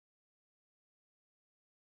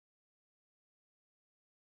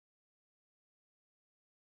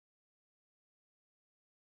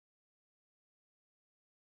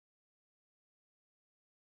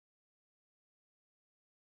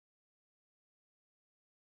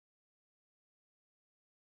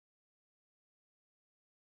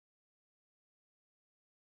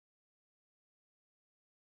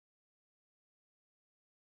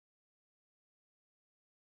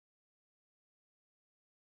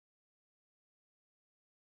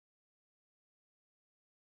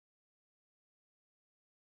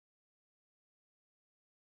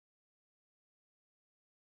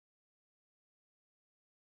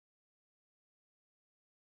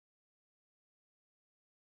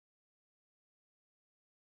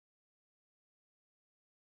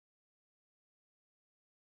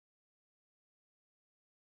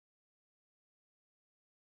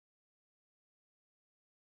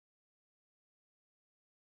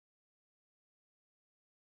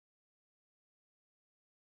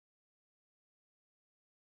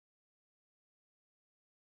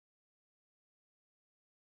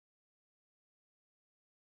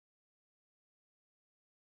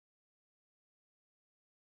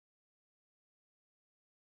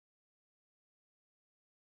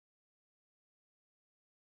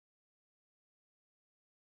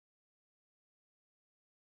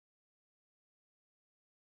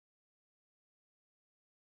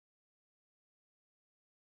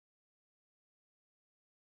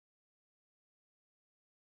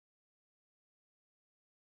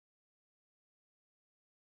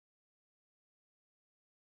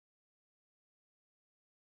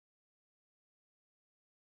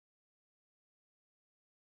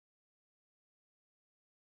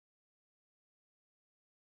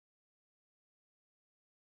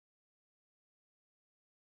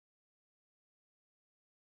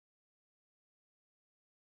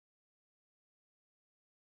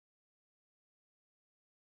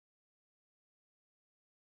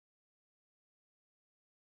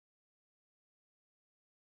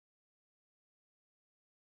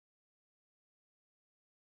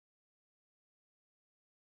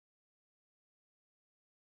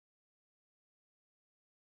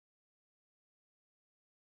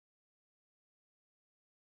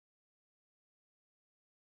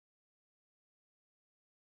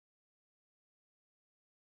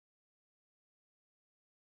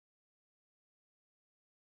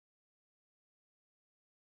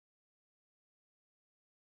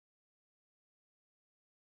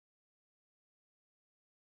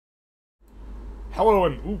Hello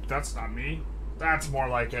and... Oop, that's not me. That's more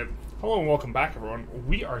like it. Hello and welcome back, everyone.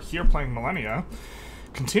 We are here playing Millennia.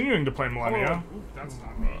 Continuing to play Millennia. Oop, that's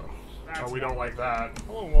not me. Oh, we don't like that.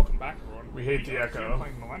 Hello and welcome back, everyone. We hate the are echo. here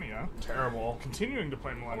playing Millennia. Terrible. Continuing to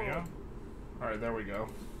play Millennia. Alright, there we go.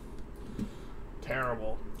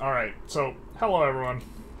 Terrible. Alright, so, hello everyone.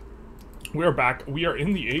 We are back. We are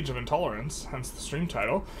in the Age of Intolerance, hence the stream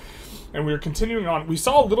title. And we are continuing on. We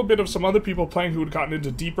saw a little bit of some other people playing who had gotten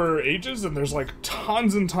into deeper ages, and there's like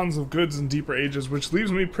tons and tons of goods in deeper ages, which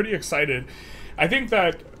leaves me pretty excited. I think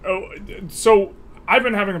that... so, I've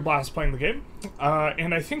been having a blast playing the game,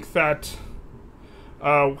 and I think that...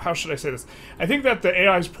 how should I say this? I think that the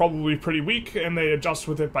AI is probably pretty weak, and they adjust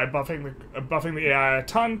with it by buffing the AI a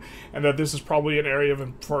ton, and that this is probably an area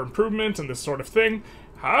for improvement and this sort of thing.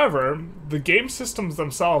 However, the game systems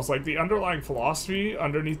themselves, like the underlying philosophy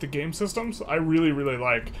underneath the game systems, I really, really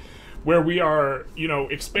like. Where we are, you know,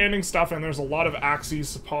 expanding stuff, and there's a lot of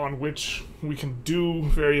axes upon which we can do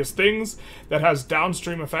various things that has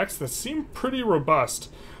downstream effects that seem pretty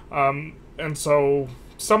robust. And so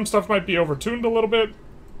some stuff might be overtuned a little bit.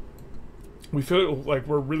 We feel like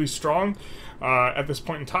we're really strong at this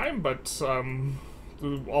point in time, but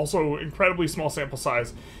also incredibly small sample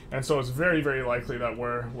size, and so it's very, very likely that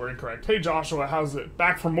we're incorrect. Hey Joshua, how's it?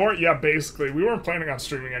 Back for more? Yeah, basically. We weren't planning on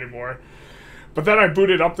streaming anymore. But then I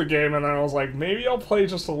booted up the game, and then I was like, maybe I'll play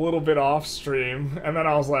just a little bit off stream. And then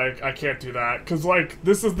I was like, I can't do that. Because, like,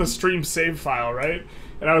 this is the stream save file, right?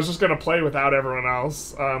 And I was just going to play without everyone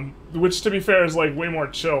else. Which, to be fair, is, like, way more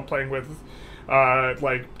chill playing with,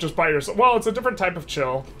 like, just by yourself. Well, it's a different type of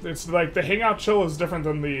chill. It's, like, the hangout chill is different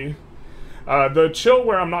than the chill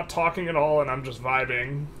where I'm not talking at all and I'm just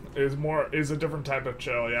vibing is a different type of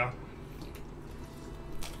chill, yeah.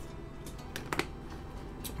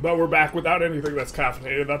 But we're back without anything that's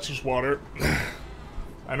caffeinated. That's just water.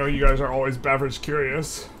 I know you guys are always beverage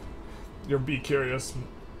curious. You're be curious.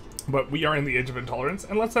 But we are in the Age of Intolerance,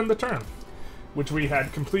 and let's end the turn, which we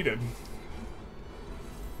had completed.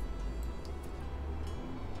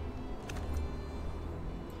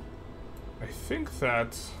 I think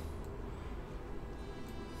that...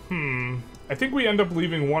 I think we end up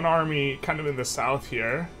leaving one army kind of in the south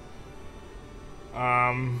here.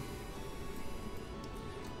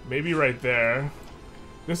 Maybe right there.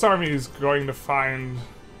 This army is going to find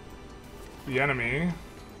the enemy.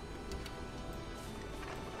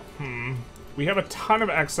 We have a ton of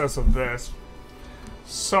excess of this.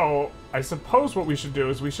 So, I suppose what we should do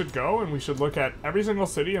is we should go and we should look at every single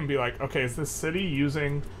city and be like, okay, is this city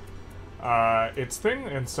using its thing?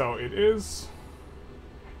 And so it is.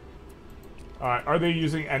 Are they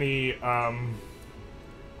using any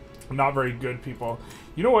not very good people?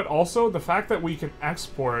 You know what, also, the fact that we can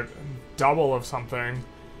export double of something,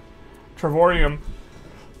 Trevorium.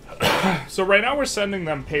 So right now we're sending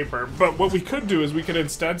them paper, but what we could do is we could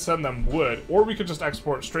instead send them wood, or we could just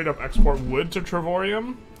straight up export wood to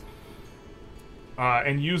Trevorium,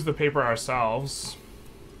 and use the paper ourselves.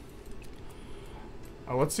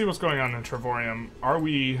 Let's see what's going on in Trevorium. Are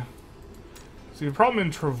we... See, the problem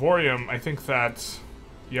in Trevorium, I think that,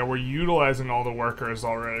 yeah, we're utilizing all the workers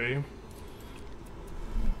already.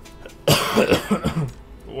 What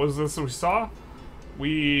was this we saw?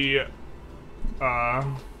 We,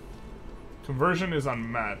 conversion is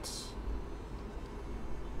unmet.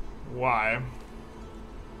 Why?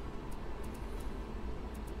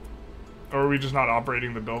 Or are we just not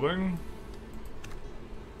operating the building?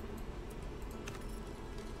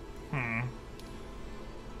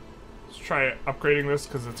 Let's try upgrading this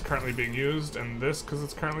because it's currently being used, and this because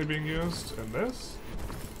it's currently being used, and this.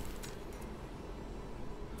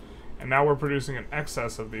 And now we're producing an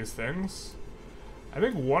excess of these things. I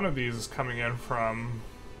think one of these is coming in from...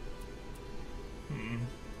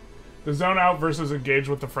 The zone out versus engage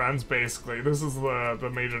with the friends, basically. This is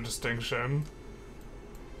the major distinction.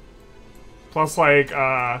 Plus, like,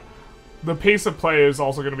 the pace of play is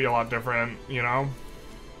also going to be a lot different, you know?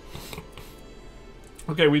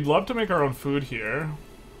 Okay, we'd love to make our own food here.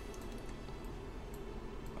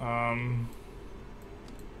 I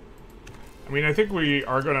mean, I think we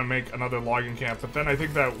are going to make another logging camp, but then I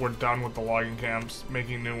think that we're done with the logging camps,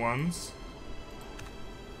 making new ones.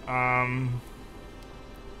 I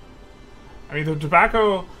mean, the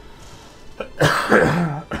tobacco...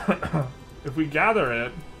 if we gather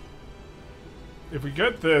it... If we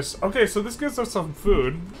get this... Okay, so this gives us some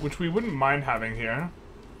food, which we wouldn't mind having here.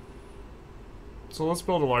 So let's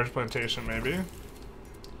build a large plantation, maybe.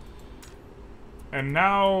 And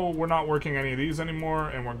now we're not working any of these anymore,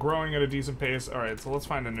 and we're growing at a decent pace. Alright, so let's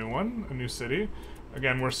find a new one, a new city.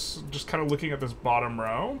 Again, we're just kind of looking at this bottom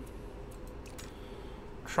row.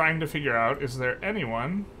 trying to figure out, is there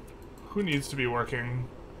anyone who needs to be working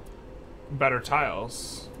better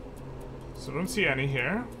tiles? So I don't see any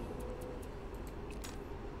here.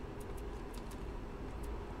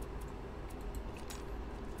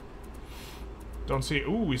 Don't see...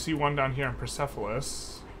 Ooh, we see one down here in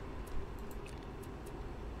Persepolis.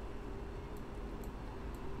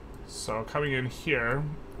 So coming in here,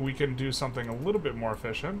 we can do something a little bit more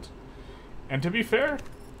efficient. And to be fair,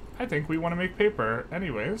 I think we want to make paper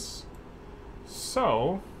anyways.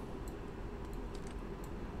 So...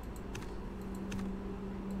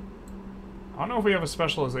 I don't know if we have a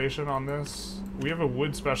specialization on this. We have a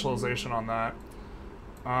wood specialization on that.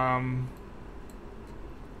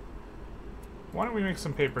 Why don't we make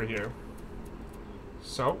some paper here?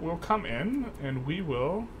 So we'll come in and we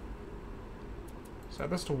will set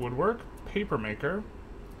this to woodwork, paper maker.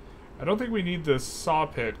 I don't think we need the saw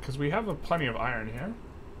pit because we have plenty of iron here.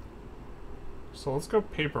 So let's go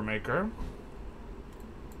paper maker.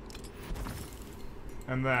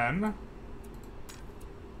 And then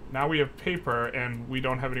now we have paper and we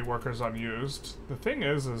don't have any workers unused. The thing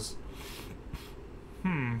is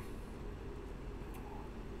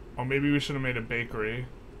oh, maybe we should have made a bakery.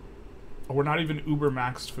 Oh, we're not even uber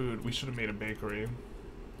maxed food. We should have made a bakery.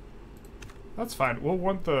 That's fine. We'll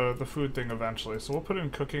want the food thing eventually. So we'll put in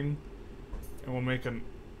cooking and we'll make an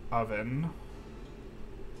oven.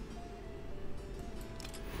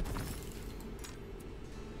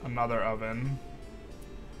 Another oven.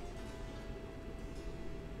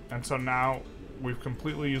 And so now we've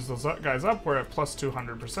completely used those guys up. We're at plus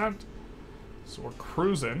 200%. So we're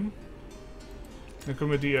cruising.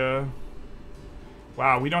 Nicomedia.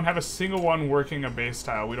 Wow, we don't have a single one working a base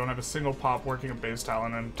tile. We don't have a single pop working a base tile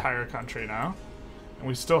in an entire country now. And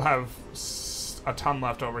we still have a ton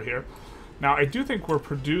left over here. Now, I do think we're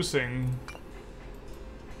producing...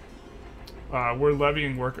 we're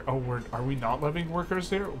levying work... Oh, are we not levying workers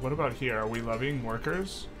here? What about here? Are we levying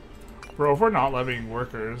workers? Bro, if we're not levying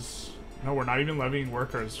workers... No, we're not even levying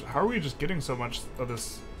workers. How are we just getting so much of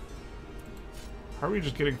this? How are we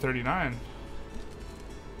just getting 39?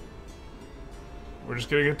 We're just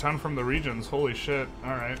getting a ton from the regions. Holy shit.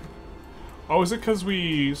 Alright. Oh, is it because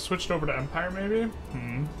we switched over to Empire, maybe?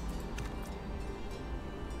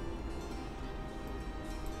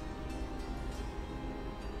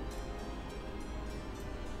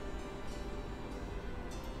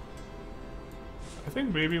 I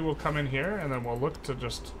think maybe we'll come in here and then we'll look to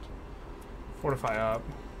just fortify up.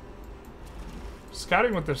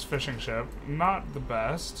 Scouting with this fishing ship, not the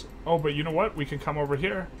best. Oh, but you know what? We can come over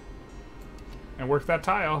here and work that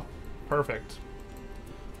tile. Perfect.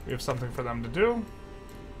 We have something for them to do.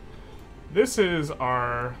 This is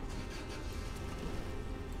our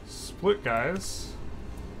split guys.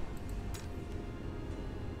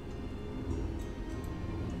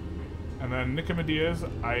 And then Nicomedia is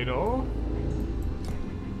idle.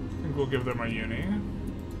 I think we'll give them our uni.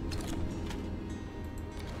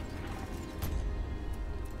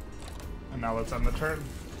 And now let's end the turn.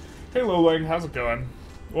 Hey Lowling, how's it going?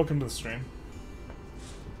 Welcome to the stream.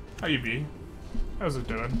 How you be? How's it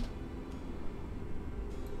doing?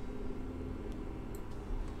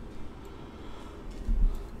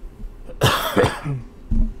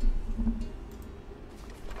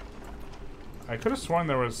 I could have sworn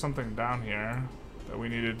there was something down here that we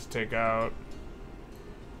needed to take out.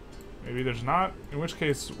 Maybe there's not, in which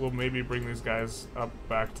case we'll maybe bring these guys up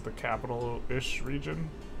back to the capital-ish region.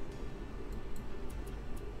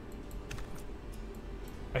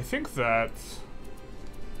 I think that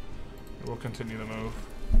we'll continue the move.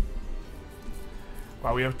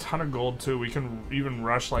 Wow, we have a ton of gold too. We can even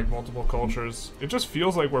rush like multiple cultures. It just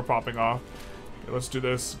feels like we're popping off. Okay, let's do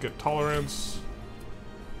this. Get tolerance.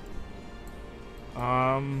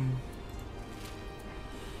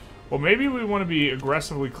 Well, maybe we want to be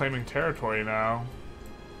aggressively claiming territory now.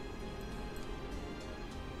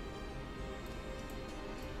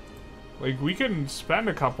 Like, we can spend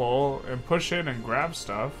a couple and push in and grab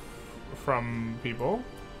stuff from people.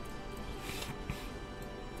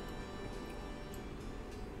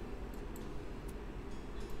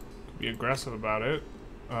 Be aggressive about it.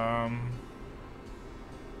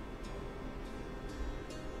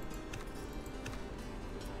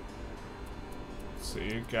 Let's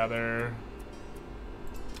see, gather.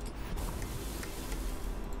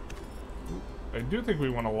 I do think we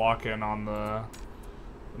want to lock in on the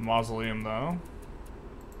mausoleum though.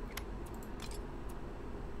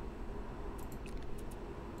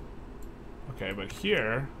 Okay, but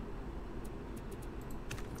here,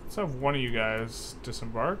 let's have one of you guys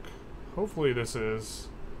disembark. Hopefully this is...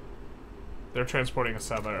 They're transporting a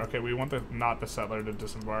settler. Okay, we want not the settler to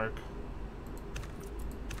disembark.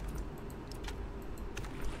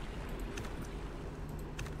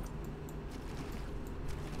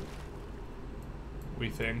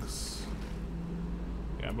 thinks.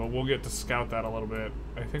 Yeah, but we'll get to scout that a little bit.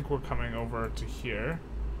 I think we're coming over to here.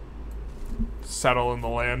 Settle in the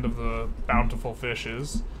land of the bountiful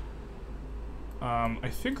fishes. I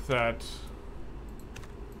think that...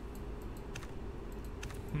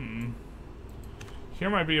 Here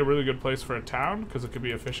might be a really good place for a town, because it could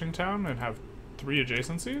be a fishing town and have 3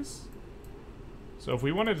 adjacencies. So if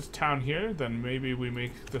we wanted a town here, then maybe we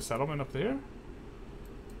make the settlement up there.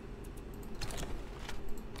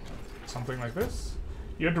 Something like this.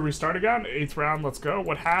 You had to restart again? 8th round, let's go.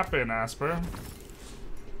 What happened, Asper?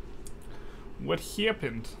 What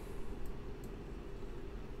happened?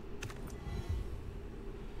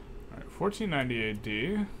 Alright,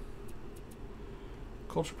 1490 AD.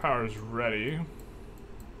 Culture power is ready.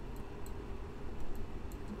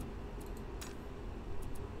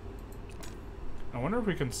 I wonder if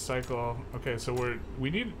we can cycle... Okay, so we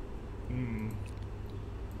need... Is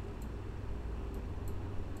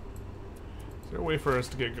there a way for us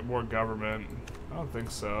to get more government? I don't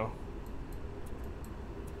think so.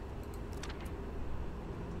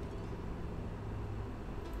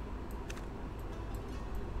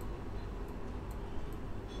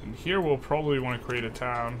 And here we'll probably want to create a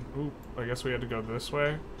town. Ooh, I guess we had to go this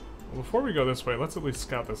way. Well, before we go this way, let's at least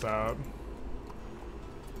scout this out.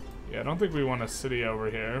 Yeah, I don't think we want a city over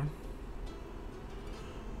here.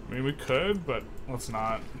 I mean, we could, but let's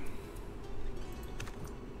not.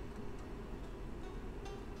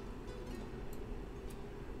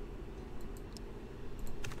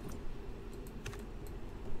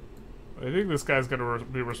 I think this guy's gonna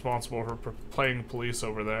be responsible for playing police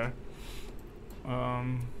over there.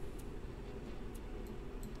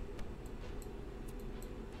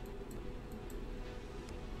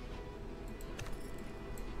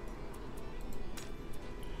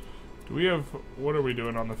 Do we have... What are we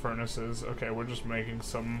doing on the furnaces? Okay, we're just making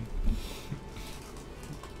some...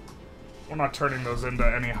 We're not turning those into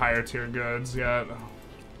any higher tier goods yet.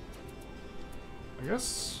 I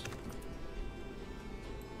guess...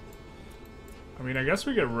 I mean, I guess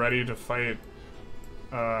we get ready to fight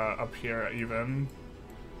up here even.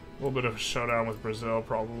 A little bit of a showdown with Brazil,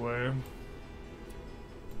 probably.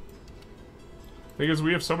 Thing is,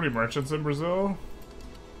 we have so many merchants in Brazil.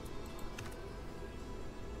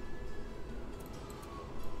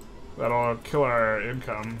 That'll kill our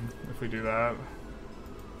income if we do that.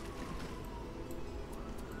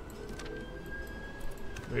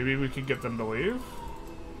 Maybe we could get them to leave?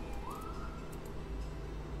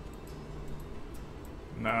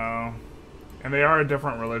 No. And they are a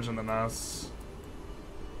different religion than us.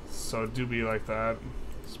 So do be like that.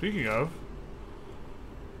 Speaking of,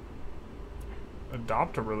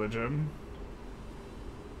 adopt a religion.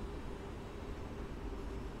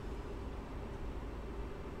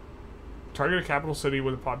 Target a capital city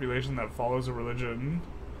with a population that follows a religion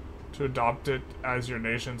to adopt it as your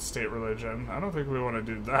nation's state religion. I don't think we want to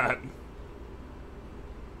do that.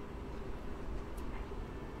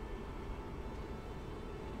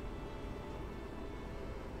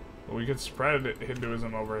 But we could spread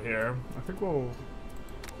Hinduism over here. I think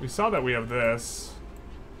we saw that we have this.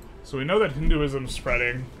 So we know that Hinduism's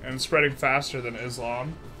spreading, and spreading faster than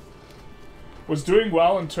Islam. Was doing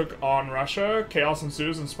well and took on Russia. Chaos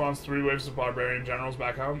ensues and spawns 3 waves of barbarian generals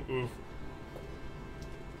back home. Oof.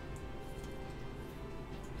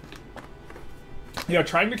 Yeah,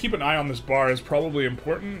 trying to keep an eye on this bar is probably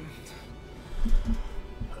important.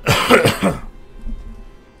 I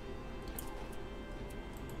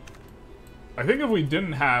think if we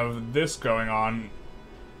didn't have this going on,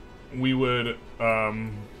 we would,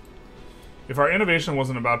 if our innovation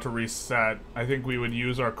wasn't about to reset, I think we would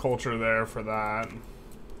use our culture there for that.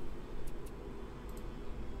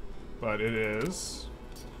 But it is.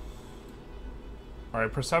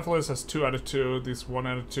 Alright, Persepolis has 2 out of 2, these 1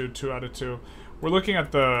 out of 2, 2 out of 2. We're looking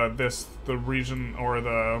at the region, or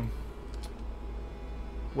the...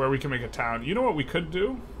 where we can make a town. You know what we could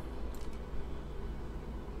do?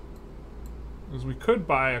 Is we could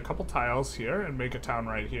buy a couple tiles here and make a town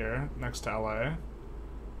right here, next to LA.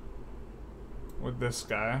 With this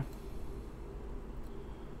guy.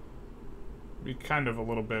 Be kind of a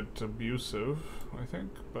little bit abusive, I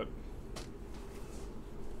think, but...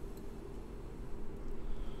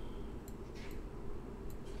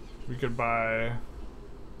 We could buy...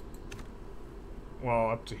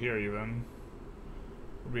 Well, up to here even.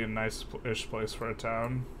 Would be a nice-ish place for a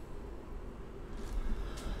town.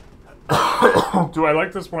 Do I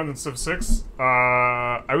like this more than Civ 6?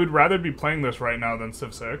 I would rather be playing this right now than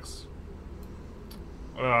Civ 6.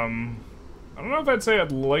 I don't know if I'd say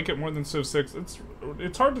I'd like it more than Civ 6.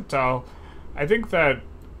 It's hard to tell. I think that...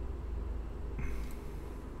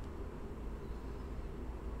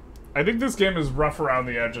 I think this game is rough around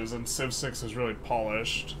the edges, and Civ 6 is really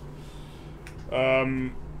polished.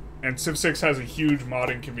 And Civ 6 has a huge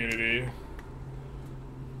modding community.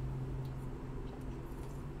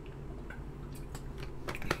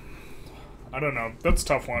 I don't know. That's a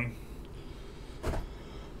tough one.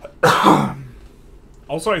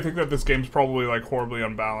 Also, I think that this game's probably, like, horribly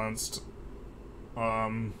unbalanced.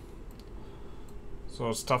 So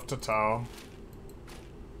it's tough to tell.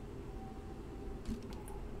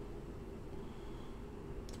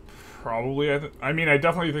 Probably, I mean, I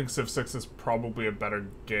definitely think Civ 6 is probably a better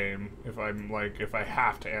game if I'm, like, if I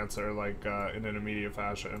have to answer, like, in an immediate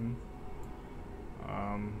fashion.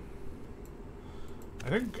 I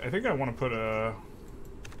think I want to put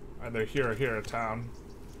either here or here, a town.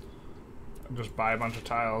 And just buy a bunch of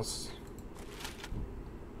tiles.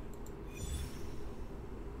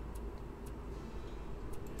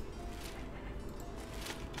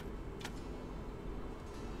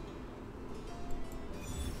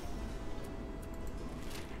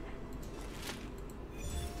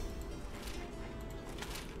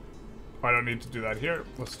 I don't need to do that here.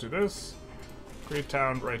 Let's do this. Create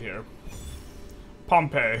town right here.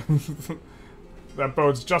 Pompeii. That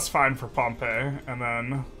bodes just fine for Pompeii. And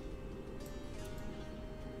then...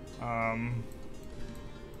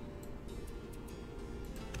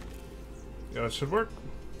 yeah, that should work.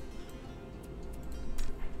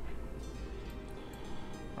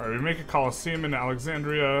 Alright, we make a Colosseum in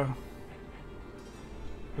Alexandria.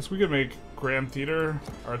 Guess we could make Grand Theater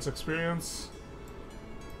Arts Experience.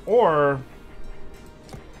 Or,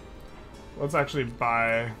 let's actually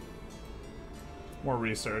buy more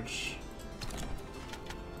research.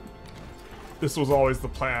 This was always the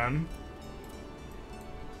plan.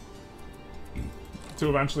 To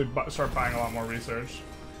eventually start buying a lot more research.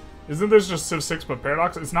 Isn't this just Civ 6 but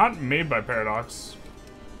Paradox? It's not made by Paradox.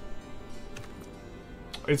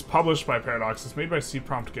 It's published by Paradox. It's made by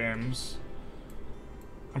C-Prompt Games.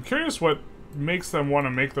 I'm curious what makes them want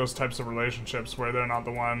to make those types of relationships where they're not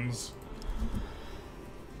the ones...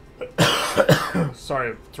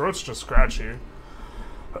 Sorry, throat's just scratchy.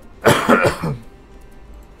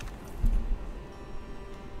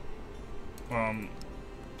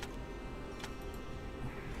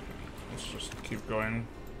 Let's just keep going.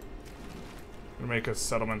 We'll make a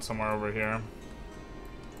settlement somewhere over here.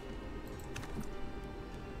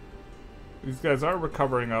 These guys are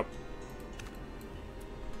recovering up.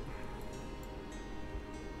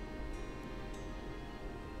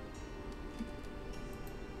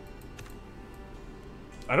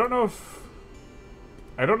 I don't know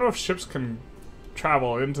if ships can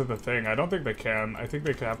travel into the thing. I don't think they can. I think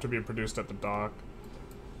they have to be produced at the dock.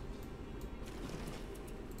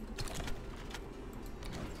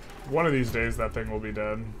 One of these days that thing will be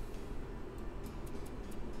dead.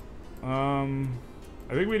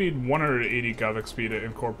 I think we need 180 Gov XP to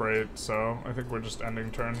incorporate, so I think we're just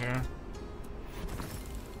ending turn here.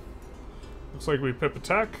 Looks like we pip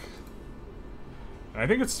attack. I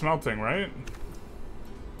think it's smelting, right?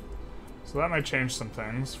 So that might change some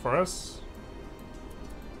things for us.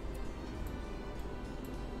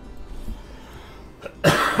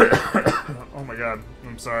 Oh my god,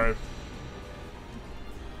 I'm sorry.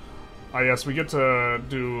 Ah yes, we get to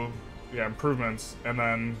do, yeah, improvements, and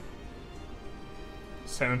then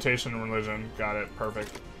sanitation and religion. Got it,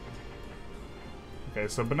 perfect. Okay,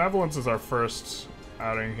 so benevolence is our first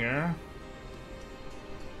outing here.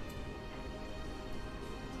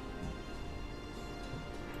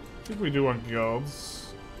 I think we do want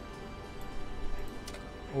guilds.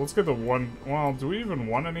 Well, let's get the one... Well, do we even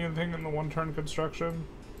want anything in the one-turn construction?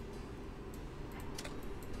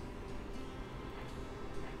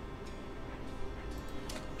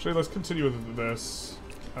 Actually, let's continue with this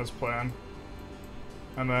as planned.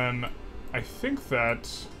 And then I think that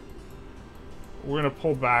we're going to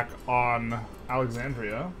pull back on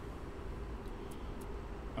Alexandria.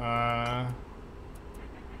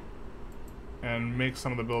 And make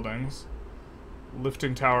some of the buildings.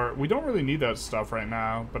 Lifting tower. We don't really need that stuff right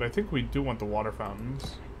now, but I think we do want the water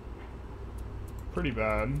fountains. Pretty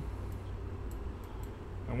bad.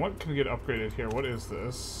 And what can get upgraded here? What is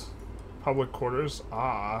this? Public quarters.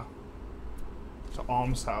 Ah. To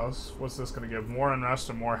almshouse. What's this going to give? More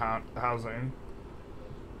unrest and more housing.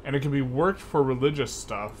 And it can be worked for religious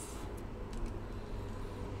stuff.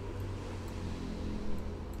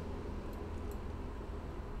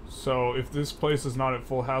 So if this place is not at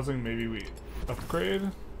full housing, maybe we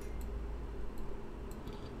upgrade.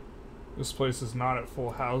 This place is not at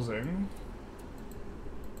full housing,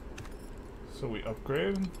 so we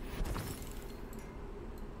upgrade.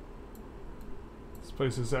 This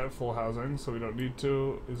place is at full housing, so we don't need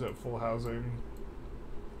to. Is at full housing.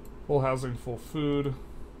 Full housing, full food.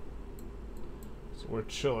 So we're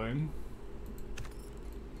chilling.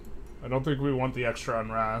 I don't think we want the extra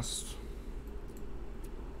unrest.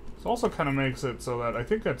 This also kind of makes it so that I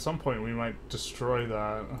think at some point we might destroy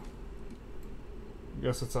that. I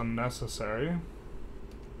guess it's unnecessary.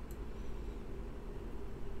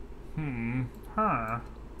 Huh.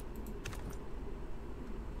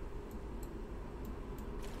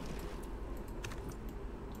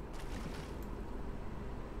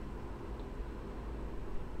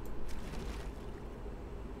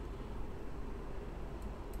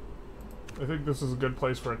 I think this is a good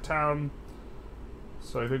place for a town.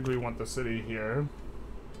 So I think we want the city here.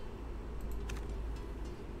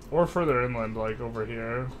 Or further inland, like over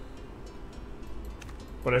here.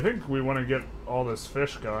 But I think we want to get all this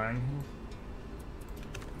fish going.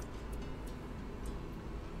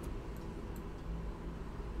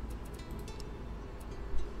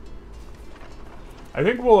 I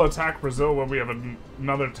think we'll attack Brazil when we have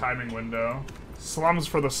another timing window. Slums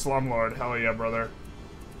for the slumlord, hell yeah, brother.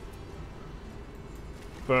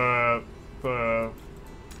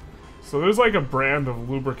 So there's like a brand of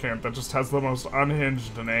lubricant that just has the most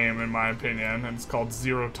unhinged name, in my opinion, and it's called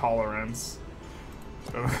Zero Tolerance.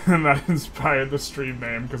 And that inspired the stream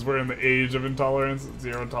name, because we're in the age of intolerance.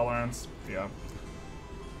 Zero Tolerance, yeah.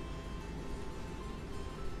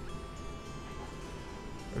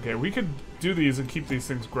 Okay, we could do these and keep these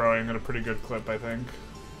things growing at a pretty good clip, I think.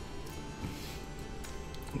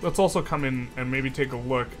 Let's also come in and maybe take a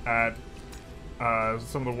look at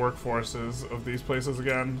some of the workforces of these places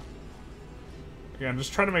again. Again,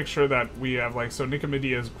 just try to make sure that we have, like, so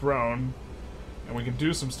Nicomedia has grown, and we can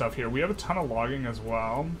do some stuff here. We have a ton of logging as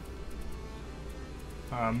well.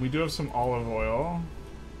 We do have some olive oil.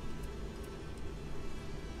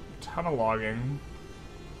 A ton of logging.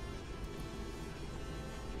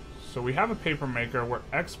 So we have a paper maker. We're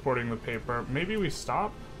exporting the paper. Maybe we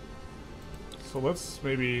stop? So let's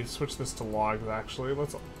maybe switch this to logs, actually.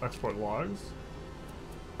 Let's export logs.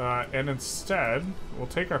 And instead, we'll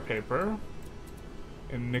take our paper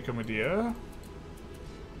in Nicomedia,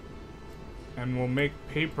 and we'll make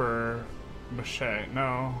paper mache.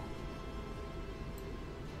 No.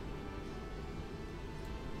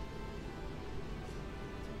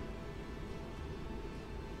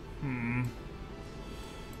 I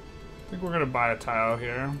think we're gonna buy a tile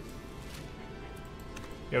here.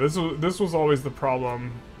 Yeah, this was always the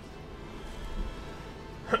problem.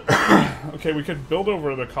 Okay, we could build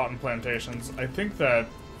over the cotton plantations. I think that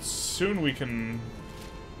soon we can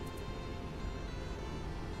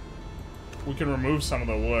remove some of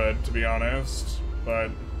the wood, to be honest,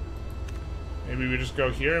 but maybe we just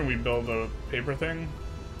go here and we build a paper thing.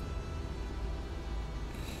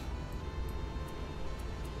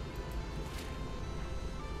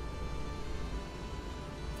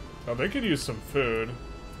 Oh, they could use some food.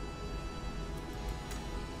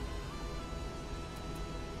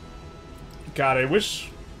 God,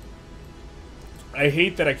 I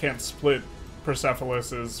hate that I can't split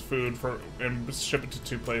Persepolis's food and ship it to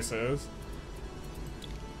 2 places.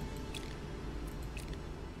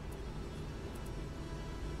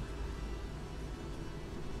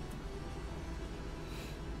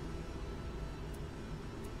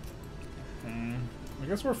 I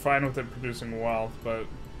guess we're fine with it producing wealth, but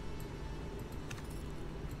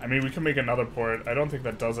I mean, we can make another port. I don't think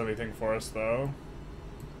that does anything for us, though.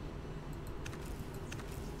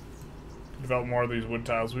 Develop more of these wood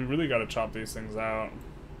tiles. We really gotta chop these things out.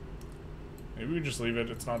 Maybe we just leave it.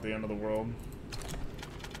 It's not the end of the world.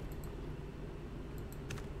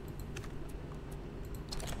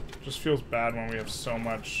 Just feels bad when we have so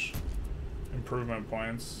much improvement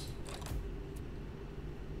points.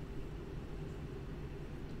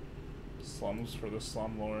 Slums for the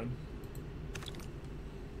slumlord.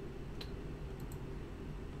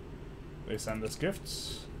 They send us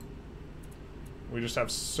gifts. We just have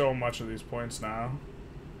so much of these points now.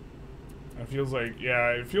 It feels like, yeah,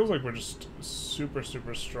 it feels like we're just super,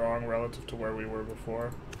 super strong relative to where we were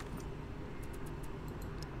before.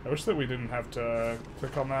 I wish that we didn't have to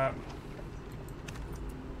click on that.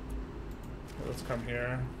 Okay, let's come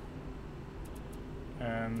here.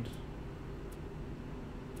 And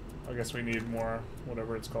I guess we need more,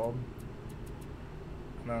 whatever it's called.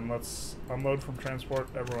 And then let's unload from transport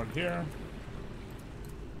everyone here.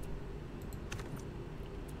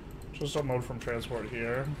 Just unload from transport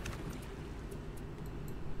here.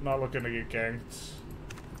 Not looking to get ganked.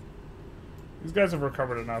 These guys have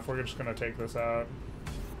recovered enough. We're just going to take this out.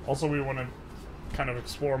 Also, we want to kind of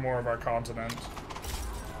explore more of our continent.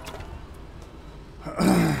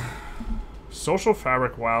 Social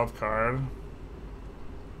fabric wildcard.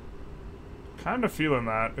 Kind of feeling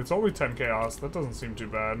that. It's only 10 chaos. That doesn't seem too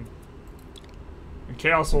bad. And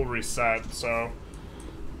chaos will reset, so...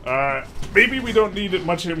 maybe we don't need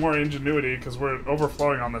much more ingenuity because we're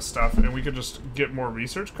overflowing on this stuff and we could just get more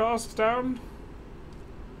research costs down.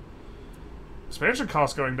 Expansion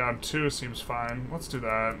cost going down too seems fine. Let's do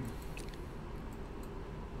that.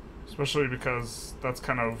 Especially because that's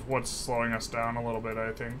kind of what's slowing us down a little bit,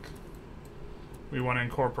 I think. We want to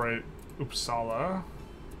incorporate Uppsala.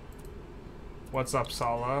 What's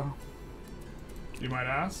Uppsala? You might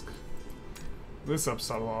ask. This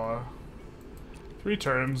Uppsala. 3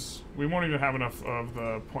 turns. We won't even have enough of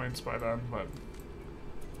the points by then, but...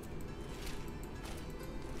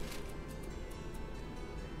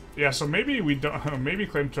 yeah, so maybe we don't... maybe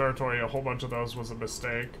claim territory, a whole bunch of those was a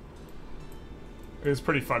mistake. It's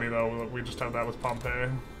pretty funny, though, we just have that with Pompeii.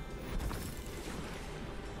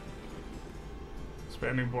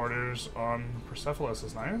 Expanding borders on Persepolis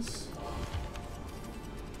is nice.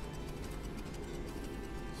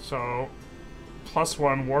 So...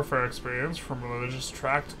 +1 warfare experience from religious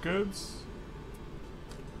tract goods.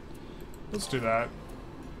 Let's do that.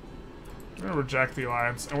 We're going to reject the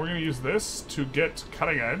alliance, and we're going to use this to get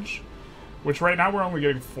cutting edge, which right now we're only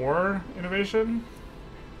getting 4 innovation.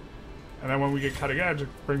 And then when we get cutting edge, it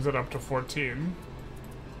brings it up to 14.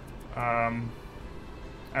 And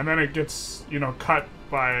then it gets, you know, cut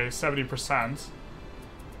by 70%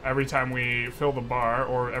 every time we fill the bar,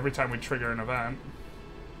 or every time we trigger an event.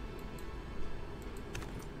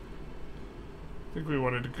 I think we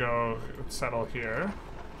wanted to go settle here.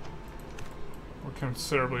 We're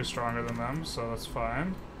considerably stronger than them, so that's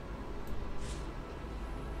fine.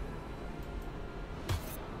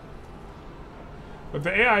 But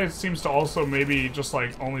the AI seems to also maybe just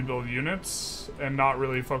like only build units and not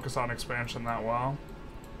really focus on expansion that well.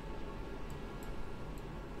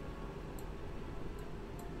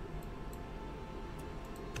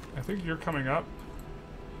 I think you're coming up.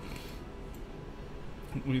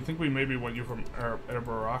 We think we maybe want you from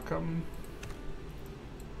Eberacum.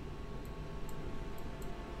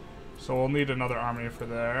 So we'll need another army for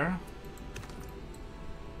there.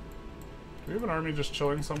 Do we have an army just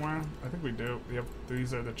chilling somewhere? I think we do. Yep,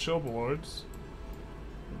 these are the chill lords.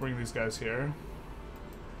 We'll bring these guys here.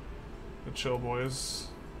 The chill boys.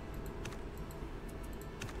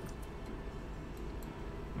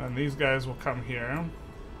 And these guys will come here.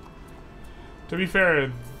 To be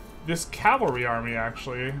fair, this cavalry army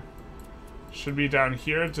actually should be down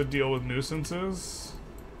here to deal with nuisances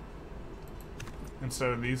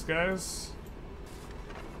instead of these guys.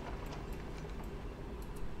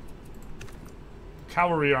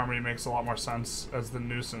 Cavalry army makes a lot more sense as the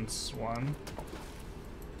nuisance one.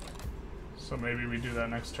 So maybe we do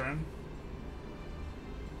that next turn.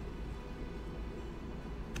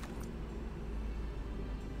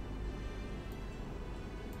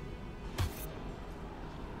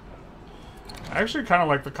 I actually kind of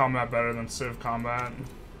like the combat better than Civ combat.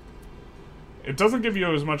 It doesn't give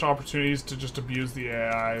you as much opportunities to just abuse the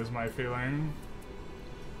AI is my feeling,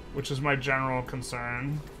 which is my general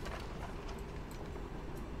concern.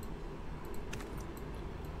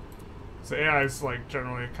 The AI is like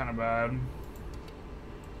generally kind of bad.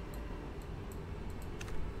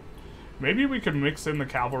 Maybe we could mix in the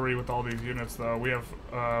cavalry with all these units though. We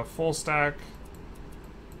have full stack,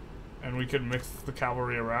 and we could mix the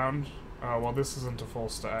cavalry around. Well, this isn't a full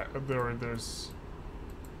stack. There's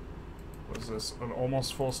what is this? An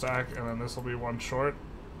almost full stack, and then this will be one short.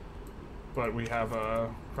 But we have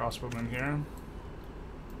a crossbowman here.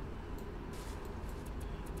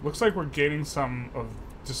 Looks like we're gaining some of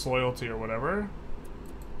disloyalty or whatever.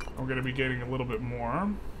 I'm going to be gaining a little bit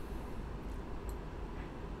more.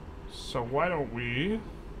 So why don't we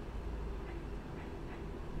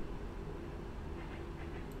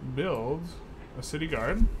build a city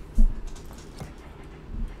guard?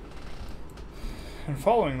 And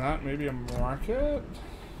following that, maybe a market?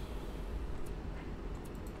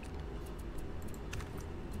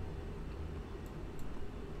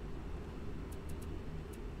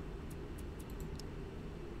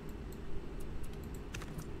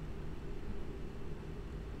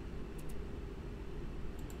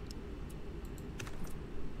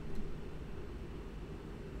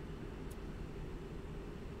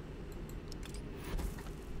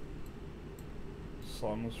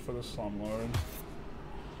 Slums for the slumlord.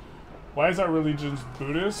 Why is our religion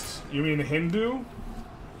Buddhist? You mean Hindu?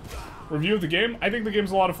 Review of the game? I think the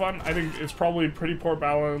game's a lot of fun. I think it's probably pretty poor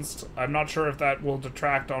balanced. I'm not sure if that will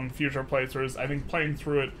detract on future playthroughs. I think playing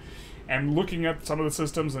through it And looking at some of the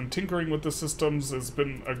systems and tinkering with the systems has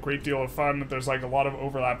been a great deal of fun. There's like a lot of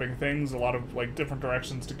overlapping things, a lot of like different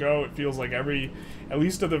directions to go. It feels like at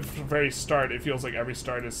least at the very start, it feels like every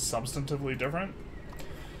start is substantively different.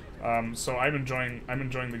 So I'm enjoying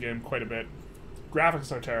the game quite a bit.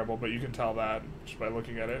 Graphics are terrible, but you can tell that just by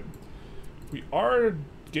looking at it. We are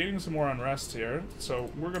gaining some more unrest here,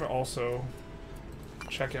 so we're gonna also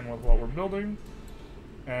check in with what we're building.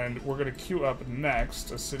 And we're going to queue up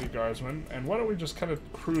next a city guardsman. And why don't we just kind of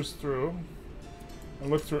cruise through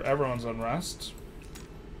and look through everyone's unrest.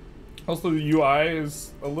 Also, the UI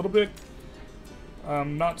is a little bit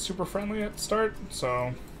not super friendly at the start,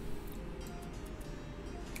 so...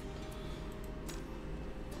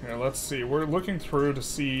 Here, let's see. We're looking through to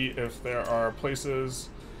see if there are places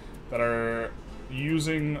that are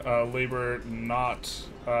using labor not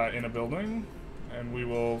in a building. And we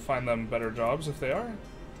will find them better jobs if they are.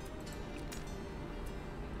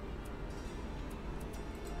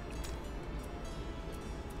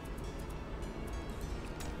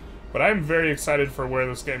 But I'm very excited for where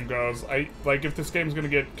this game goes. Like if this game's gonna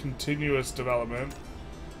get continuous development.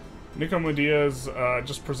 Nicomedea's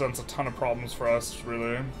just presents a ton of problems for us,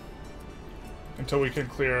 really. Until we can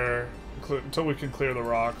clear the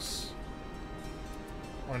rocks.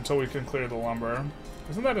 Or until we can clear the lumber.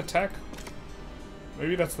 Isn't that a tech?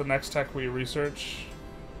 Maybe that's the next tech we research.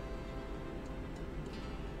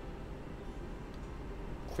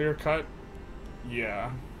 Clear cut?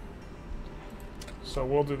 Yeah. So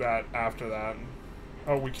we'll do that after that.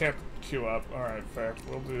 Oh, we can't queue up. Alright, fair.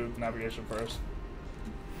 We'll do navigation first.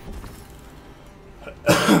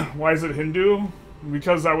 Why is it Hindu?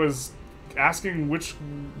 Because I was asking which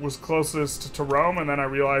was closest to Rome, and then I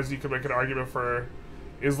realized you could make an argument for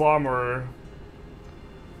Islam or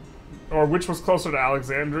which was closer to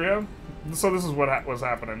Alexandria. So this is what was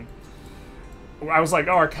happening. I was like,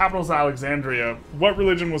 oh, our capital's Alexandria. What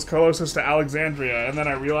religion was closest to Alexandria? And then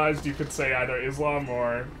I realized you could say either Islam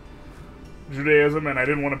or Judaism, and I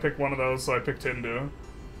didn't want to pick one of those, so I picked Hindu.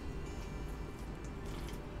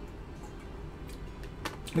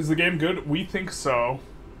 Is the game good? We think so,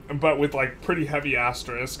 but with like pretty heavy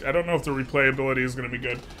asterisk. I don't know if the replayability is going to be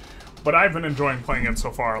good, but I've been enjoying playing it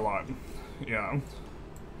so far a lot. Yeah.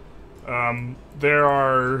 There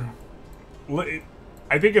are...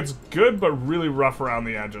 I think it's good, but really rough around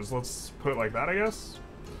the edges. Let's put it like that, I guess.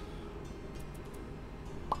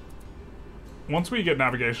 Once we get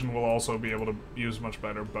navigation, we'll also be able to use much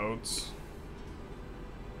better boats.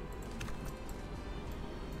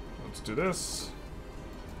 Let's do this.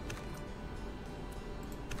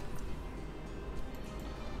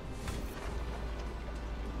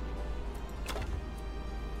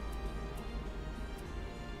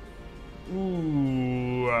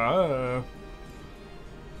 Ooh,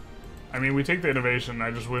 I mean, we take the innovation.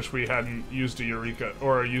 I just wish we hadn't used a Eureka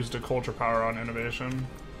or used a culture power on innovation.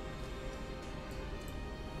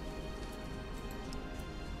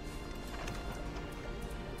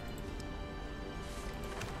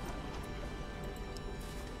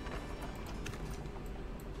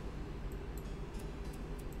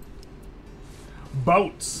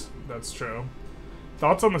 Boats. That's true.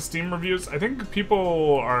 Thoughts on the Steam reviews? I think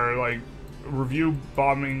people are like review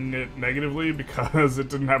bombing it negatively because it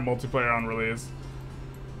didn't have multiplayer on release,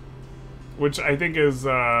 which I think is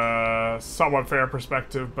a somewhat fair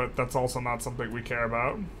perspective, but that's also not something we care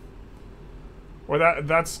about. Or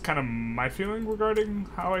that's kind of my feeling regarding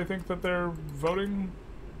how I think that they're voting.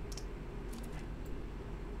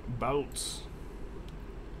 Boats.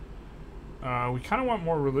 We kind of want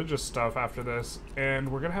more religious stuff after this,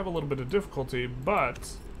 and we're gonna have a little bit of difficulty,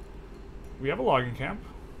 but we have a logging camp.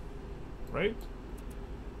 Right?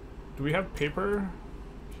 Do we have paper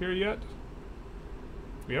here yet?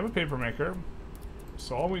 We have a paper maker.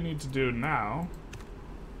 So all we need to do now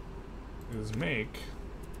is make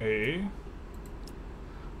a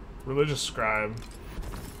religious scribe.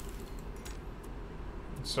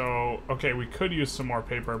 So, okay, we could use some more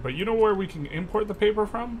paper, but you know where we can import the paper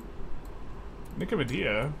from?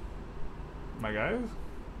 Nicomedea, my guys.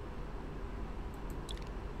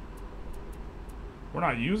 We're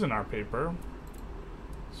not using our paper,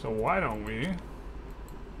 so why don't we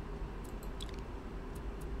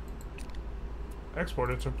export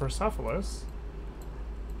it to Persepolis?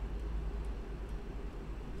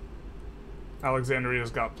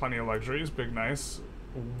 Alexandria's got plenty of luxuries, big nice.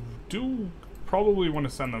 Do probably want to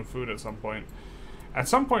send them food at some point. At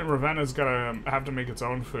some point, Ravenna's gonna have to make its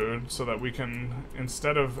own food so that we can,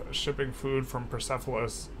 instead of shipping food from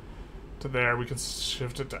Persepolis to there, we can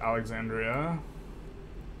shift it to Alexandria.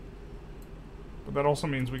 But that also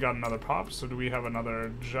means we got another pop, so do we have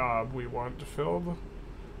another job we want filled?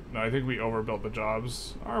 No, I think we overbuilt the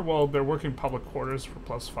jobs. Oh, well, they're working public quarters for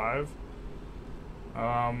 +5.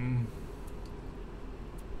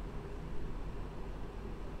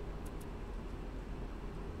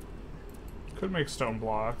 Could make stone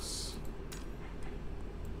blocks.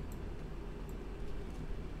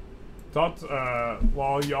 Thought,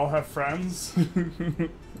 while y'all have friends,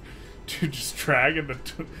 dude, just drag in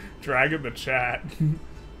the chat.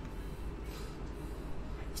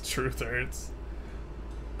 Truth hurts.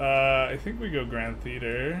 I think we go Grand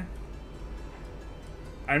Theater.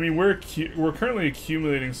 I mean, we're currently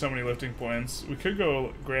accumulating so many lifting points. We could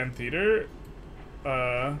go Grand Theater.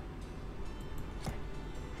 I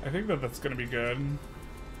think that's gonna be good.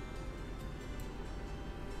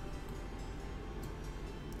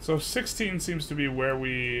 So 16 seems to be where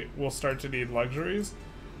we will start to need luxuries.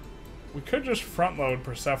 We could just front load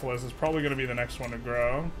Persepolis. It's probably gonna be the next one to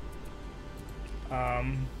grow.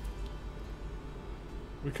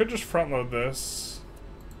 We could just front load this.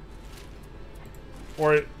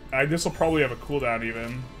 Or this will probably have a cooldown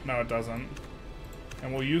even. No, it doesn't.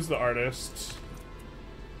 And we'll use the artist.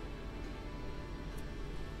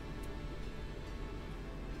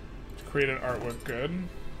 To create an artwork good.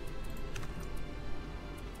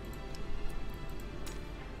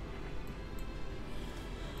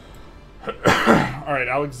 Alright,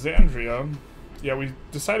 Alexandria. Yeah, we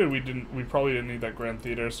decided we probably didn't need that Grand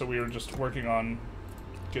Theater, so we were just working on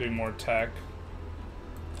getting more tech.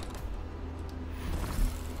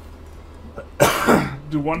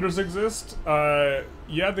 Do wonders exist?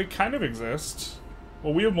 Yeah, they kind of exist.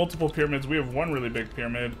 Well, we have multiple pyramids. We have one really big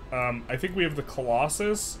pyramid. I think we have the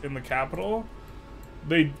Colossus in the capital.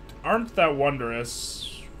 They aren't that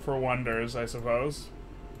wondrous for wonders, I suppose.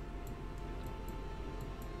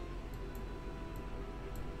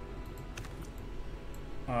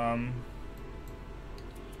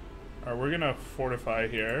 Alright, we're gonna fortify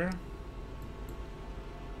here.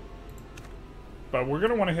 But we're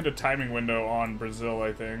gonna want to hit a timing window on Brazil,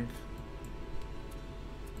 I think.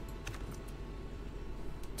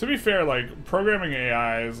 To be fair, like, programming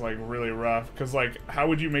AI is, like, really rough. Because, like, how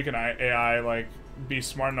would you make an AI, like, be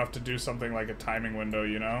smart enough to do something like a timing window,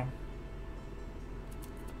 you know?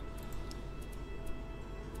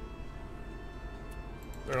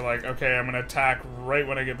 They're like, okay, I'm gonna attack right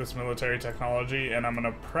when I get this military technology, and I'm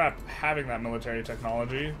gonna prep having that military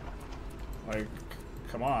technology. Like,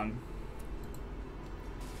 come on.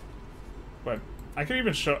 But I could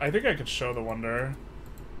even show, I think I could show the wonder.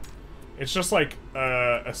 It's just like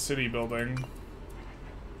a city building.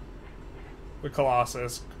 The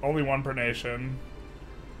Colossus, only one per nation.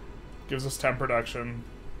 Gives us 10 production.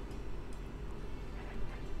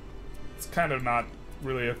 It's kind of not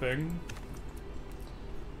really a thing.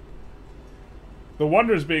 The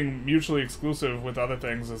wonders being mutually exclusive with other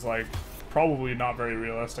things is, like, probably not very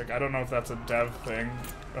realistic. I don't know if that's a dev thing,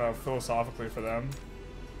 philosophically for them.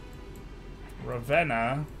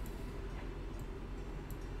 Ravenna.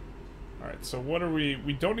 Alright, so what are we...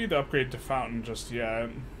 We don't need to upgrade to Fountain just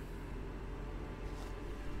yet.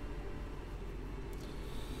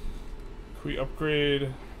 Can we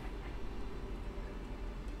upgrade...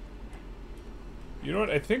 You know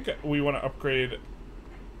what? I think we want to upgrade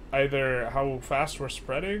either how fast we're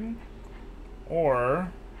spreading,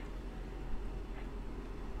 or...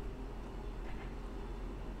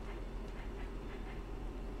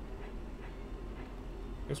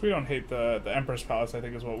 I guess we don't hate the Empress Palace, I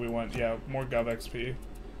think is what we want. Yeah, more Gov XP.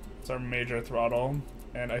 It's our major throttle.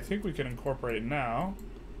 And I think we can incorporate now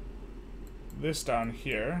this down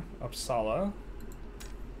here, Uppsala.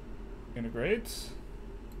 Integrate.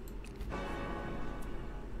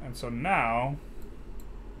 And so now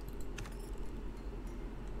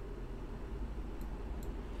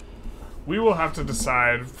we will have to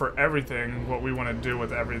decide for everything what we want to do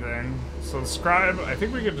with everything. So the scribe, I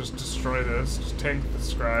think we could just destroy this. Just tank the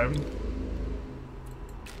scribe.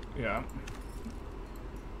 Yeah.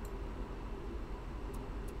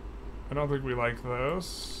 I don't think we like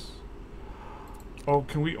those. Oh,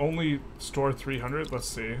 can we only store 300? Let's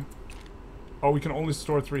see. Oh, we can only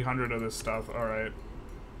store 300 of this stuff. Alright.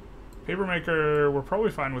 Papermaker, we're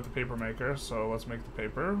probably fine with the papermaker, so let's make the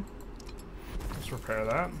paper. Let's repair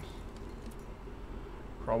that.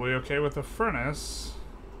 Probably okay with the furnace.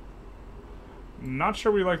 Not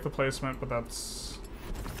sure we like the placement, but that's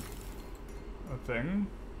a thing.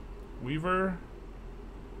 Weaver.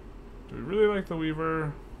 Do we really like the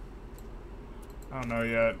weaver? I don't know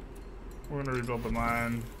yet. We're gonna rebuild the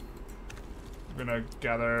mine. We're gonna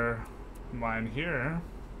gather mine here.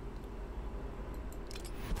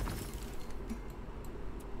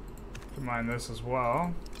 Can mine this as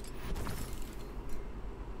well.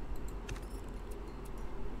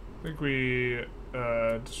 I think we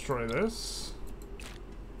destroy this.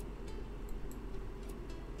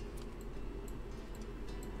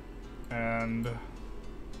 And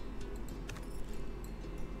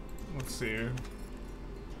let's see.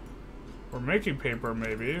 We're making paper,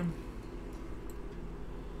 maybe. I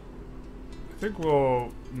think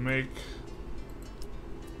we'll make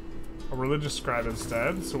a religious scribe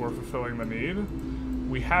instead, so we're fulfilling the need.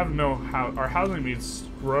 We have no our housing needs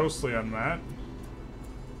grossly unmet.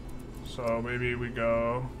 So maybe we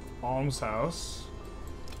go almshouse.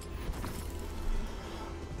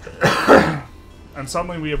 And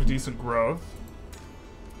suddenly we have decent growth.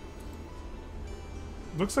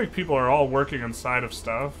 Looks like people are all working inside of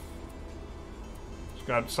stuff. We've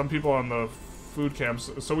got some people on the food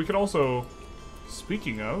camps. So we could also,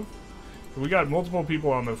 speaking of, we got multiple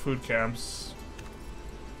people on the food camps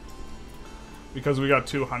because we got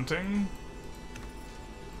 2 hunting.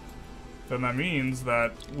 Then that means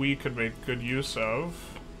that we could make good use of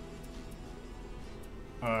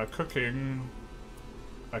cooking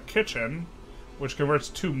a kitchen, which converts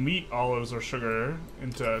 2 meat, olives, or sugar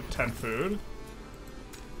into 10 food.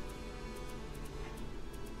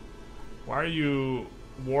 Why are you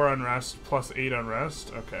war unrest plus 8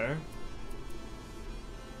 unrest? Okay.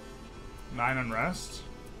 9 unrest.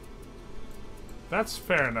 That's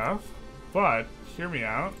fair enough, but hear me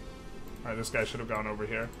out. Alright, this guy should have gone over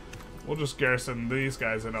here. We'll just garrison these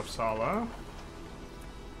guys in Uppsala.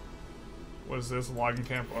 What is this? Logging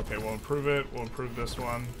camp? Okay, we'll improve it. We'll improve this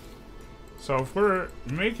one. So if we're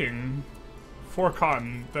making 4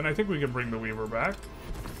 cotton, then I think we can bring the weaver back.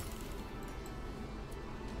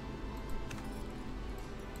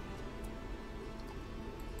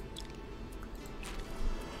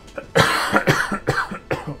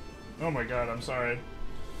 Oh my god, I'm sorry.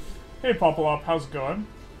 Hey Popolop, how's it going?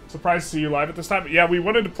 Surprised to see you live at this time. Yeah, we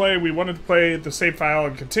wanted to play the save file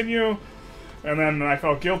and continue, and then I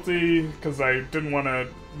felt guilty because I didn't want to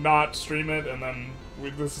not stream it, and then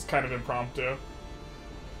this is kind of impromptu.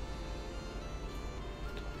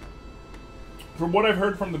 From what I've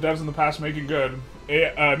heard from the devs in the past, making good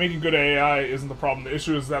AI isn't the problem. The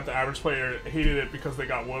issue is that the average player hated it because they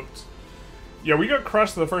got whooped. Yeah, we got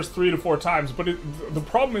crushed the first 3 to 4 times, but the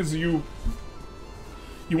problem is you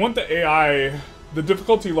want the AI, the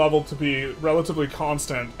difficulty level to be relatively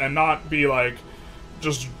constant and not be like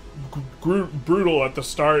just brutal at the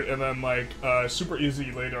start and then like super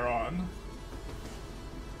easy later on.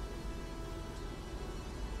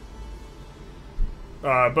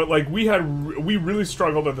 But like we really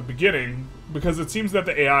struggled at the beginning because it seems that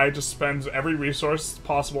the AI just spends every resource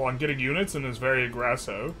possible on getting units and is very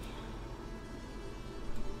aggressive.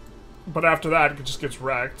 But after that, it just gets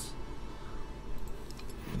wrecked.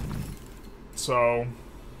 So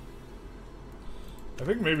I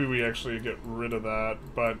think maybe we actually get rid of that,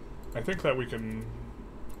 but I think that we can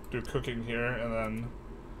do cooking here and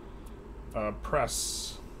then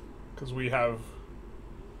press, because we have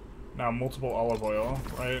now multiple olive oil,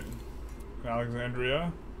 right? In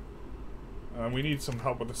Alexandria. We need some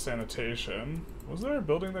help with the sanitation. Was there a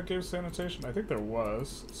building that gave sanitation? I think there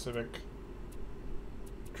was. Civic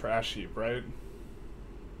trash heap, right?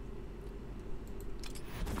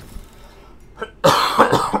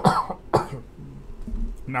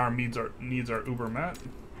 Now our needs are uber met.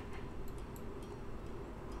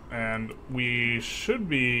 And we should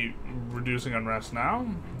be reducing unrest now.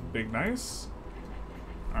 Big nice.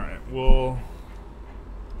 Alright, we'll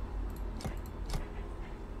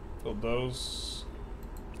build those.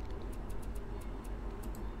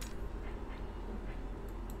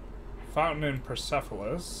 Fountain in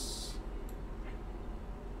Persepolis.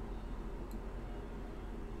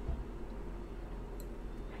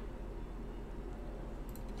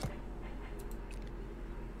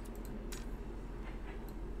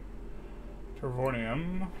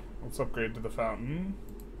 Tervornium. Let's upgrade to the fountain.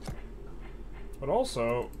 But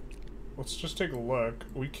also, let's just take a look.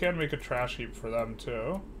 We can make a trash heap for them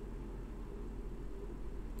too.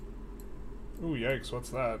 Ooh, yikes, what's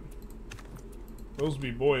that? Those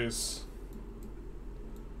be boys.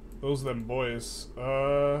 Those them boys.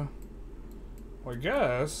 Well, I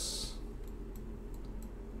guess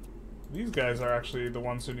these guys are actually the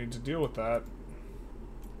ones who need to deal with that.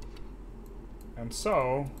 And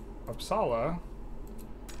so, Uppsala,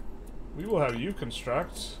 we will have you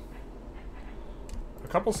construct a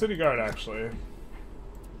couple city guard, actually,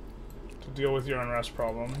 to deal with your unrest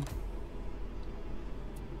problem.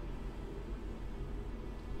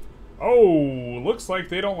 Oh, looks like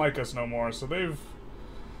they don't like us no more, so they've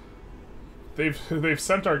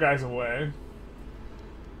sent our guys away.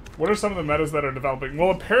 What are some of the metas that are developing? Well,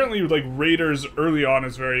 apparently, like, Raiders early on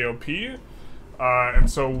is very OP. And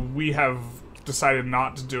so we have decided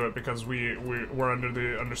not to do it because we're under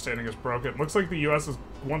the understanding it's broken. Looks like the U.S.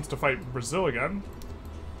 wants to fight Brazil again.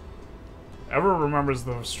 Ever remembers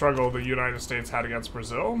the struggle the United States had against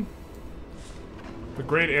Brazil? The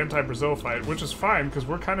great anti-Brazil fight, which is fine because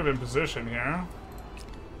we're kind of in position here.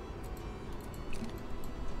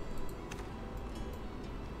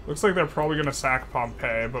 Looks like they're probably going to sack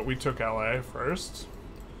Pompeii, but we took LA first.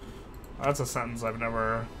 That's a sentence I've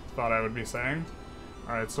never thought I would be saying.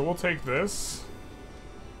 Alright, so we'll take this.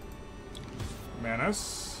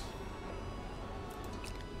 Manus.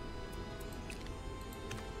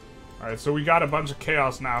 Alright, so we got a bunch of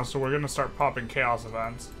chaos now, so we're going to start popping chaos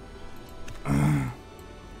events.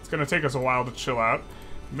 It's going to take us a while to chill out.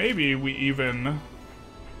 Maybe we even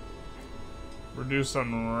reduce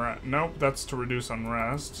unrest. Nope, that's to reduce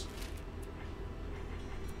unrest.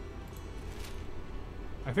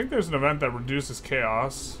 I think there's an event that reduces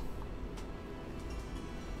chaos.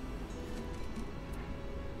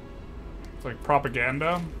 It's like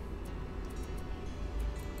propaganda.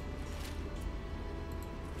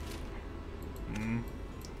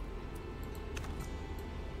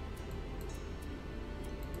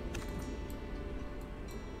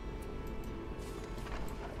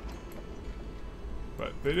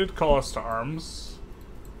 But they did call us to arms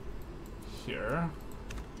here.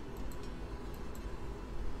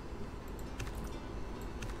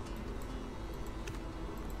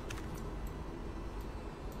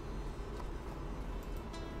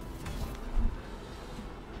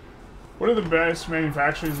 What are the best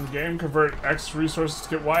manufacturers in the game? Convert X resources to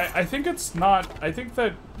get Y? I think it's not. I think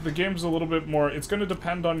that the game's a little bit more. It's going to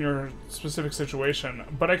depend on your specific situation.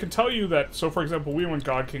 But I can tell you that, so for example, we went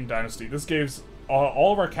God King Dynasty. This gives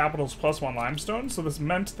all of our capitals +1 limestone. So this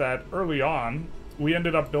meant that early on, we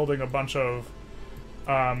ended up building a bunch of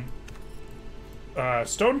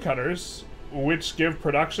stone cutters, which give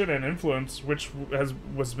production and influence, which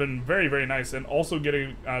was been very, very nice, and also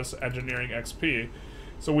getting us engineering XP.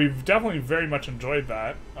 So we've definitely very much enjoyed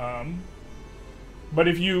that. But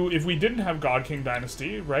if we didn't have God King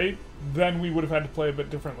Dynasty, right, then we would have had to play a bit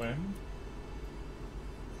differently.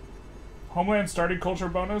 Homeland starting culture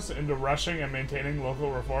bonus into rushing and maintaining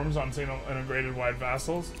local reforms on single integrated wide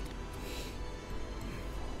vassals.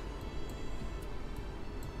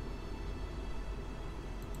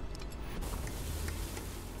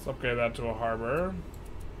 Let's upgrade that to a harbor.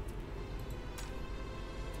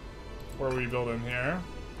 Where are we building here?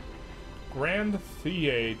 Grand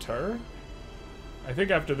Theater. I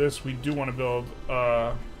think after this we do want to build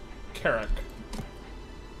Carrick.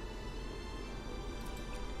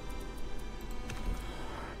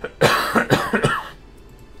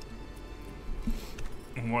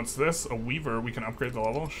 And what's this? A weaver. We can upgrade the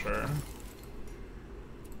level? Sure.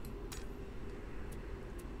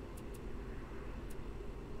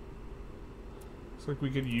 Looks like we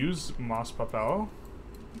could use Moss Papel.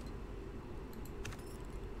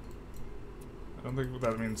 I don't think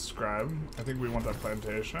that means scribe. I think we want that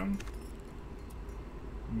plantation.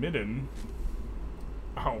 Midden.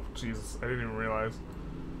 Oh, Jesus. I didn't even realize.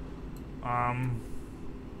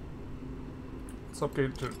 Let's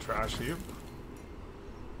upgrade to trash heap.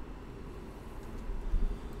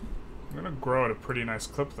 I'm gonna grow at a pretty nice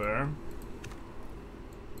clip there. And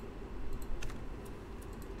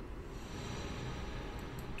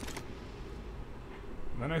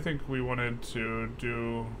then I think we wanted to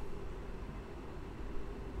do...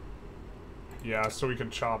 Yeah, so we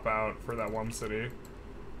can chop out for that one city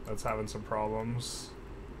that's having some problems.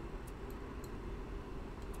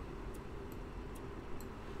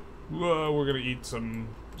 Whoa, we're gonna eat some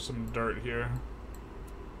dirt here.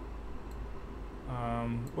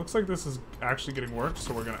 Looks like this is actually getting work,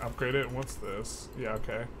 so we're gonna upgrade it. What's this? Yeah,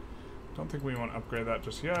 okay. Don't think we want to upgrade that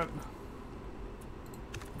just yet.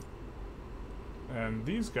 And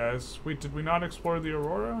these guys, wait, did we not explore the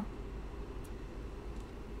Aurora?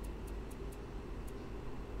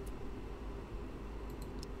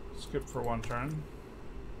 Skip for one turn.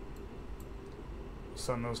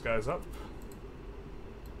 Send those guys up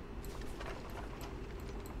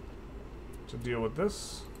to deal with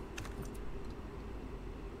this.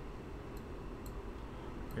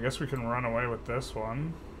 I guess we can run away with this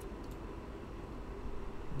one.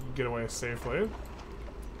 Get away safely.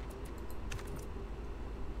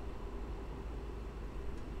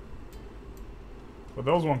 But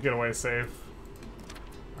those won't get away safe.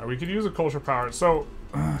 Alright, we could use a culture power. So,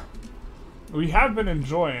 we have been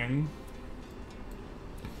enjoying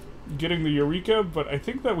getting the Eureka, but I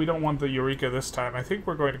think that we don't want the Eureka this time. I think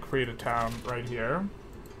we're going to create a town right here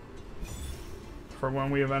for when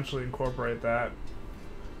we eventually incorporate that.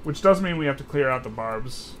 Which does mean we have to clear out the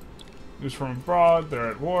barbs. News from abroad, they're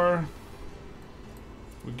at war.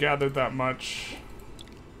 We gathered that much.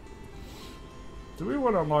 Do we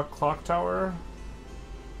want to unlock Clock Tower?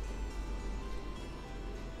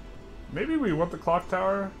 Maybe we want the Clock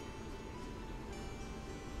Tower?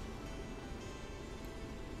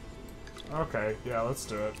 Okay, yeah, let's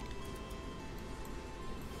do it.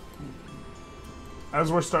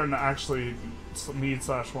 As we're starting to actually need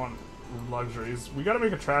 / want luxuries, we gotta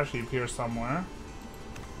make a trash heap here somewhere.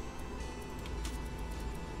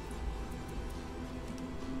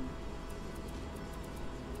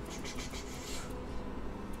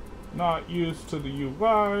 Not used to the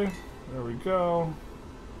UI. There we go.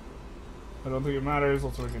 I don't think it matters.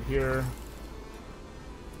 Let's make it here.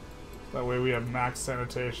 That way we have max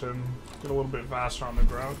sanitation. Get a little bit faster on the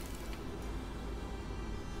ground.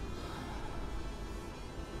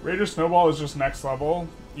 Raider Snowball is just next level.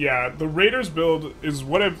 Yeah, the Raiders build is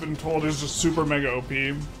what I've been told is just super mega OP.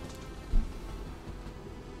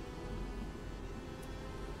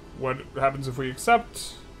 What happens if we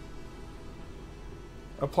accept?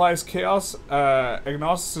 Applies chaos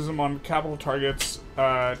agnosticism on capital targets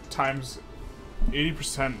times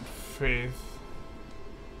 80% faith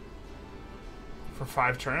for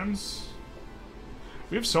 5 turns.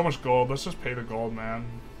 We have so much gold. Let's just pay the gold, man.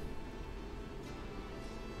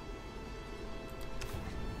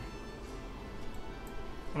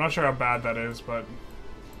 I'm not sure how bad that is, but...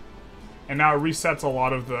 And now it resets a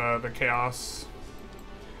lot of the chaos.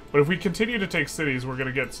 But if we continue to take cities, we're going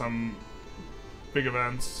to get some big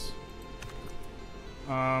events.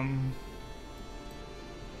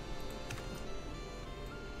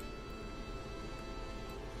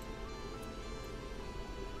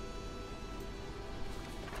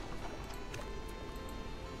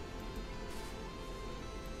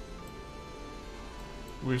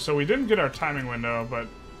 So we didn't get our timing window, but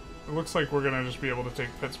it looks like we're gonna just be able to take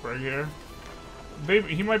Pittsburgh here.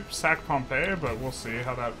 He might sack Pompeii, but we'll see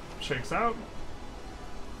how that shakes out.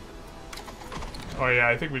 Oh yeah,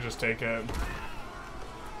 I think we just take it.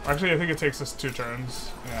 Actually, I think it takes us 2 turns.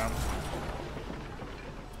 Yeah.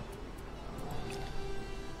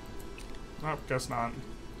 Oh, guess not.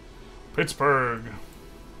 Pittsburgh.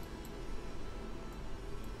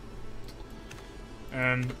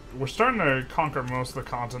 And we're starting to conquer most of the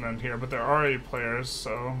continent here, but there are 8 players,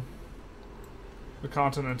 so the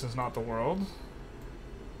continent is not the world.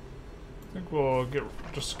 I think we'll get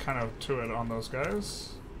just kind of to it on those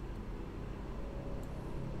guys.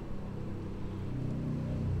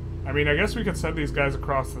 I mean, I guess we could send these guys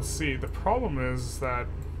across the sea. The problem is that...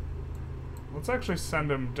 Let's actually send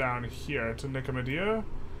them down here to Nicomedia,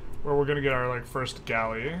 where we're gonna get our, like, first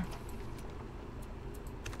galley.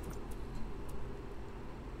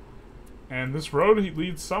 And this road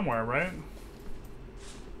leads somewhere, right?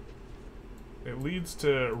 It leads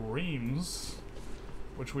to Reims,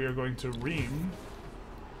 which we are going to ream.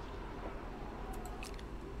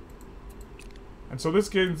 And so this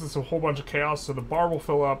gives us a whole bunch of chaos, so the bar will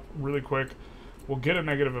fill up really quick. We'll get a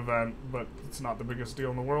negative event, but it's not the biggest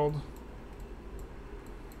deal in the world.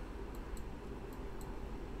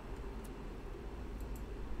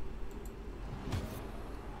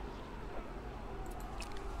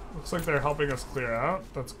 Looks like they're helping us clear out.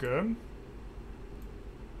 That's good.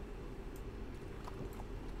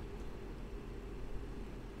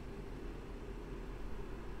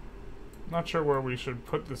 Not sure where we should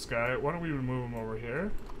put this guy. Why don't we move him over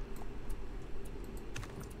here?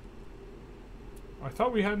 I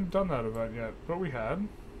thought we hadn't done that event yet, but we had.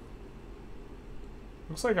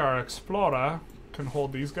 Looks like our Explorer can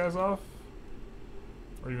hold these guys off.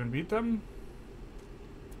 Or even beat them.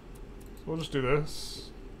 So we'll just do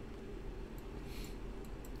this.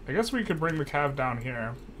 I guess we could bring the cav down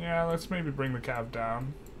here. Yeah, let's maybe bring the cav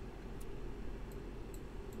down.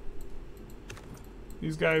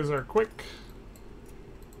 These guys are quick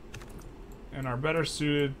and are better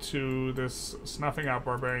suited to this snuffing out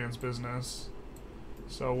barbarians business.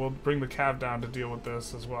 So we'll bring the cav down to deal with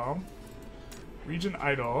this as well. Region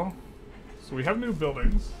idle. So we have new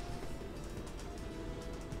buildings.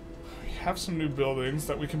 We have some new buildings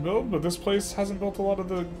that we can build, but this place hasn't built a lot of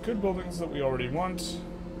the good buildings that we already want.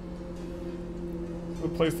 The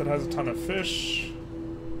place that has a ton of fish.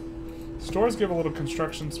 Stores give a little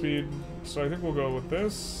construction speed, so I think we'll go with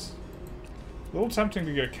this. A little tempting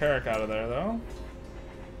to get a Carrick out of there, though.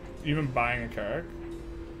 Even buying a Carrick.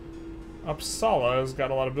 Uppsala has got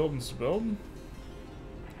a lot of buildings to build.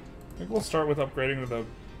 I think we'll start with upgrading to the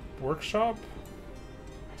workshop.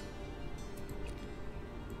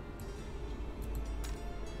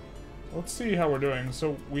 Let's see how we're doing.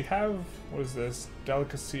 So we have, what is this?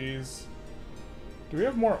 Delicacies. Do we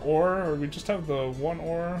have more ore, or we just have the 1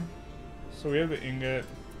 ore? So we have the ingot.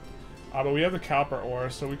 But we have the copper ore,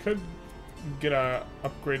 so we could get a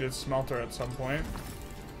upgraded smelter at some point.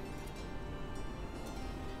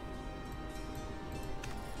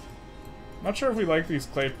 Not sure if we like these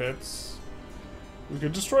clay pits. We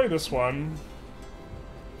could destroy this one,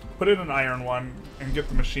 put in an iron one, and get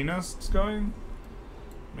the machinists going.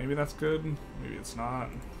 Maybe that's good. Maybe it's not.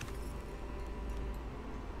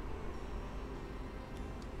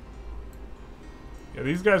 Yeah,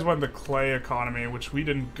 these guys went the clay economy, which we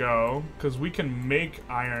didn't go, because we can make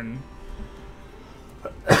iron.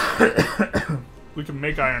 We can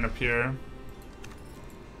make iron appear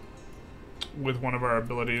with one of our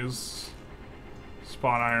abilities.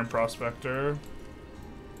 Spawn Iron Prospector.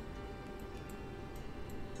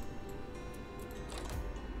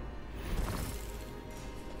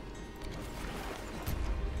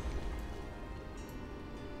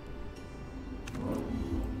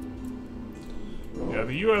 Yeah,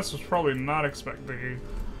 the US was probably not expecting...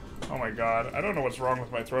 Oh my god, I don't know what's wrong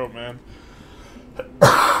with my throat, man.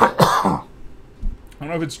 I don't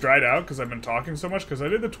know if it's dried out because I've been talking so much, because I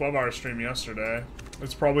did the 12-hour stream yesterday.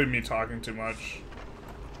 It's probably me talking too much.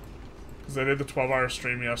 Because I did the 12-hour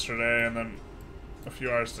stream yesterday, and then a few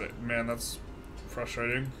hours today. Man, that's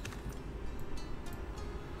frustrating.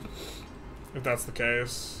 If that's the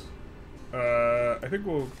case. I think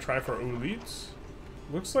we'll try for Elite.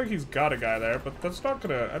 Looks like he's got a guy there, but that's not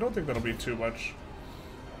gonna... I don't think that'll be too much.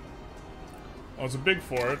 Oh, it's a big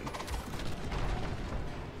fort.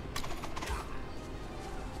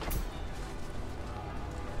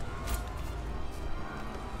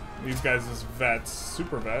 These guys as vets,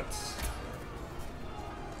 super vets.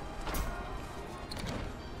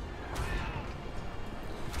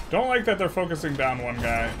 Don't like that they're focusing down one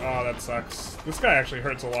guy. Oh, that sucks. This guy actually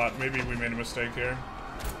hurts a lot. Maybe we made a mistake here.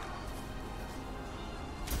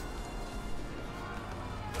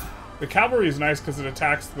 The cavalry is nice because it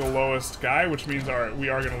attacks the lowest guy, which means we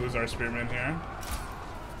are going to lose our spearmen here.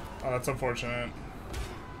 Oh, that's unfortunate.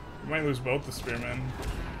 We might lose both the spearmen.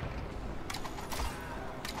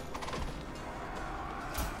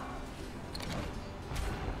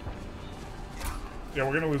 Yeah,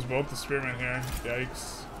 we're gonna lose both the spearmen here.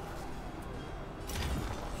 Yikes.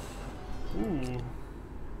 Ooh.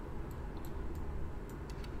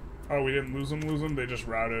 Oh, we didn't lose them. They just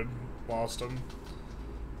routed. Lost them.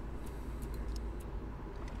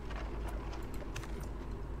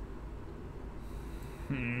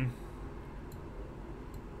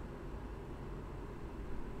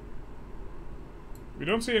 We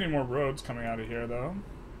don't see any more roads coming out of here, though.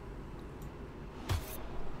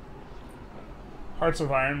 Hearts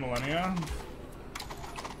of Iron, Millennia.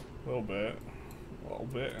 A little bit.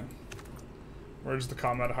 Where's the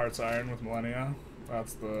combat Hearts Iron with Millennia?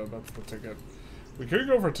 That's the ticket. We could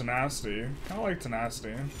go for Tenacity. Kind of like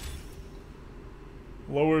Tenacity.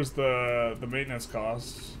 Lowers the maintenance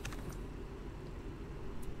costs.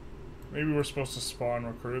 Maybe we're supposed to spawn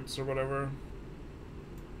recruits or whatever.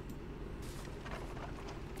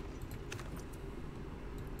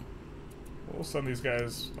 We'll send these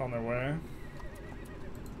guys on their way.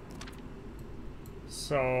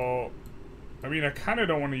 So, I mean, I kind of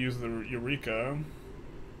don't want to use the Eureka.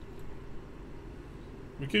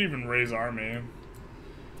 We could even raise army.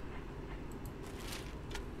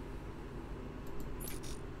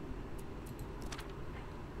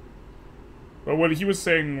 But what he was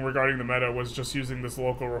saying regarding the meta was just using this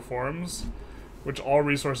local reforms, which all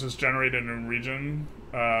resources generated in a region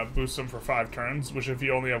boost them for 5 turns, which if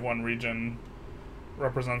you only have one region,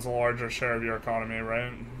 represents a larger share of your economy,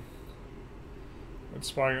 right? Let's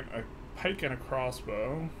spawn a pike and a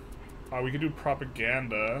crossbow. We could do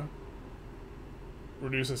propaganda.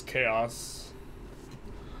 Reduces chaos.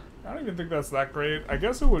 I don't even think that's that great. I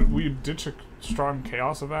guess we'd ditch a strong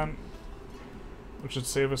chaos event, which would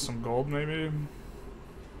save us some gold, maybe.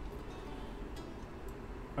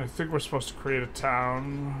 I think we're supposed to create a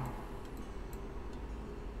town.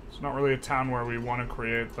 It's not really a town where we want to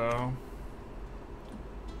create, though.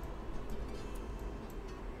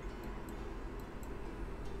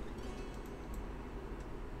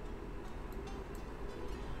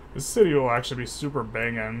 This city will actually be super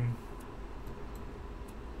banging.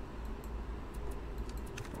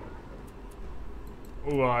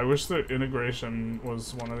 Ooh, I wish the integration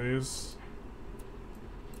was one of these.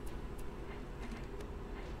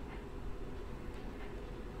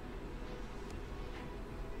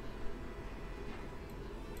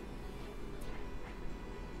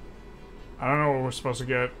 I don't know what we're supposed to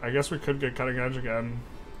get. I guess we could get cutting edge again.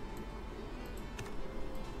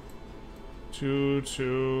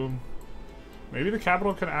 2. Maybe the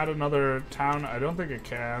capital can add another town. I don't think it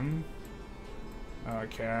can. No,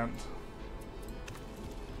 it can't.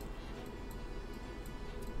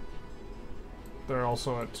 They're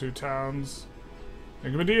also at 2 towns.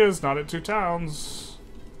 Medea is not at 2 towns.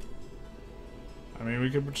 I mean, we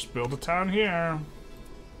could just build a town here.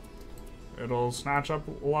 It'll snatch up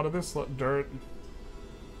a lot of this dirt.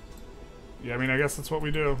 Yeah, I mean, I guess that's what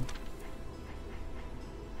we do.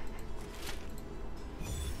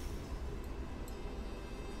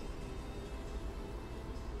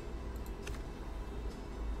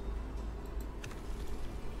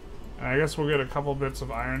 And I guess we'll get a couple bits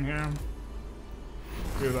of iron here.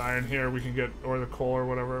 Do the iron here, we can get, or the coal or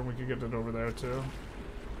whatever, and we can get it over there too.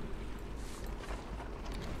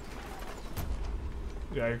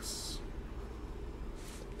 Yikes.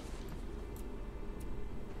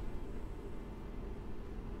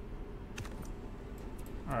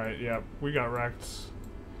 Alright, yeah, we got wrecked.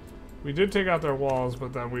 We did take out their walls,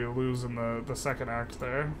 but then we lose in the second act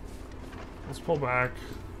there. Let's pull back.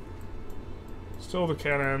 Still the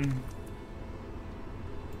cannon.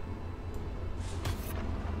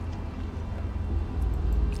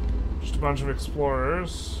 Just a bunch of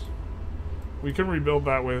explorers. We can rebuild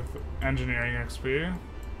that with engineering XP.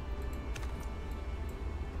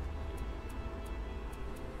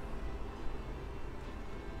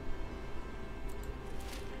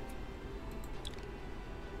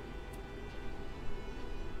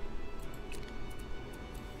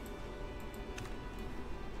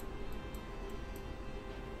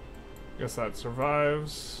 Guess that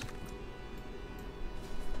survives.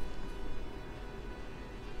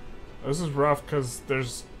 This is rough because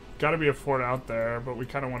there's got to be a fort out there, but we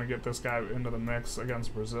kind of want to get this guy into the mix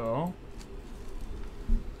against Brazil.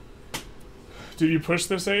 Did you push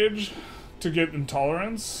this age to get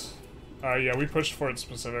intolerance? Yeah, we pushed for it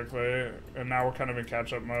specifically, and now we're kind of in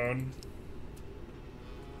catch-up mode.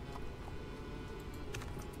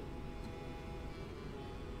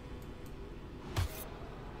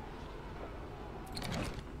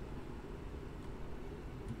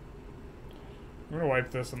 I'm gonna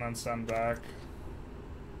wipe this and then send back.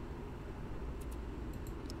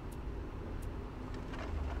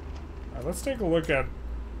 Alright, let's take a look at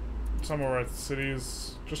some of our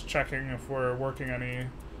cities, just checking if we're working any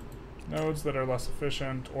nodes that are less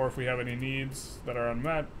efficient, or if we have any needs that are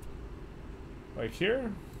unmet. Like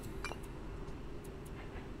here,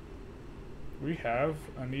 we have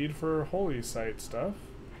a need for holy site stuff.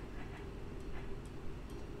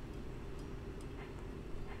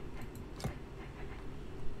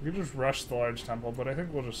 We could just rush the large temple, but I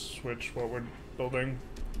think we'll just switch what we're building,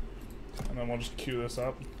 and then we'll just queue this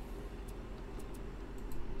up.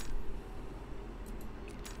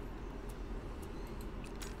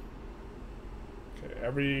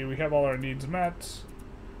 Okay, we have all our needs met.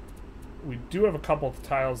 We do have a couple of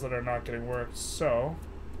tiles that are not getting worked, so...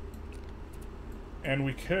 And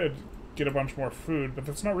we could get a bunch more food, but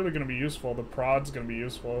that's not really going to be useful. The prod's going to be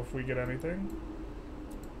useful if we get anything.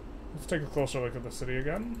 Let's take a closer look at the city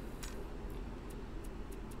again.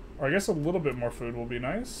 Or I guess a little bit more food will be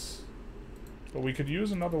nice. But we could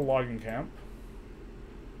use another logging camp.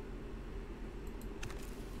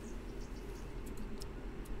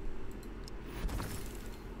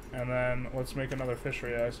 And then let's make another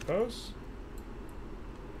fishery, I suppose.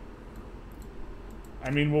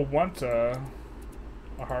 I mean, we'll want a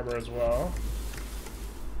harbor as well.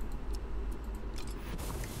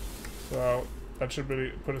 So that should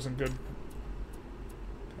really put us in good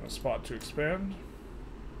kind of spot to expand.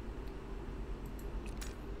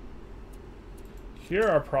 Here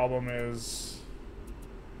our problem is...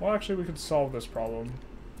 Well, actually we could solve this problem.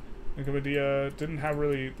 Medea didn't have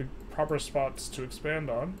really the proper spots to expand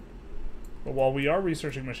on. But while we are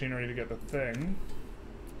researching machinery to get the thing,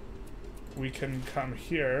 we can come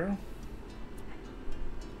here,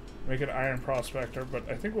 make an iron prospector, but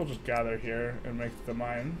I think we'll just gather here and make the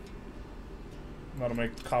mine. That'll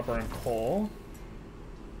make copper and coal.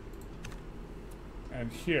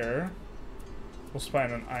 And here, we'll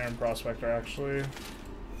find an iron prospector actually.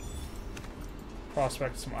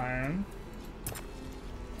 Prospect some iron.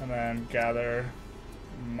 And then gather,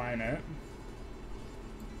 mine it.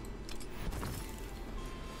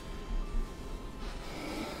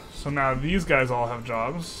 So now these guys all have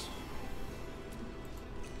jobs.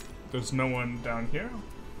 There's no one down here.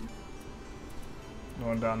 No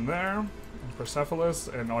one down there. And Persepolis,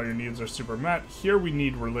 and all your needs are super met. Here we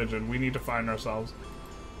need religion. We need to find ourselves.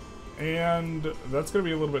 And that's going to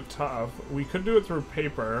be a little bit tough. We could do it through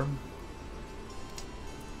paper.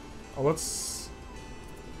 Oh, let's...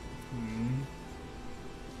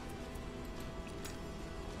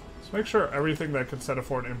 Let's make sure everything that could set a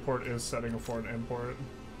foreign import is setting a foreign import.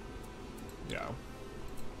 Yeah.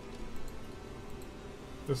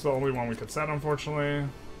 This is the only one we could set, unfortunately.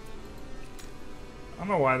 I don't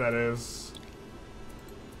know why that is.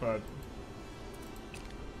 but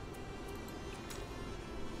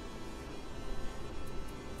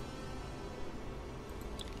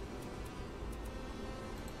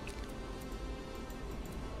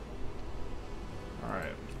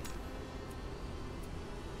alright.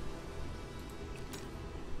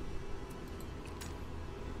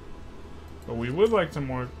 But we would like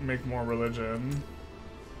to make more religion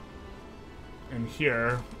in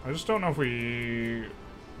here. I just don't know if we...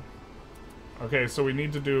 Okay, so we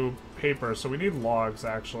need to do paper, so we need logs,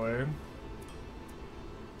 actually.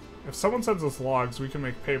 If someone sends us logs, we can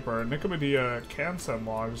make paper. Nicomedia can send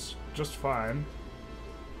logs just fine.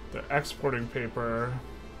 They're exporting paper.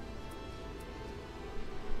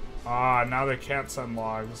 Ah, now they can't send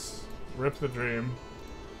logs. Rip the dream.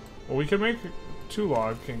 Well, we can make 2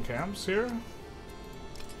 log king camps here.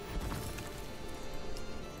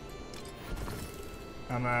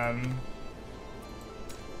 And then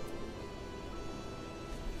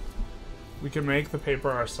we can make the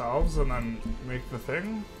paper ourselves and then make the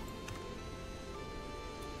thing.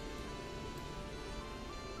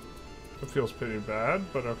 It feels pretty bad,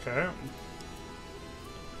 but okay.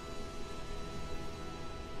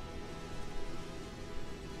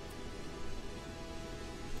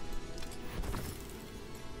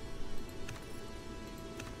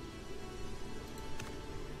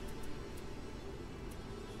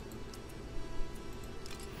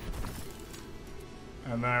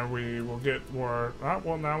 And then we will get more... Ah,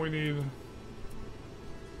 well, now we need...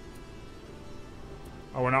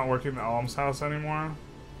 Oh, we're not working the almshouse anymore?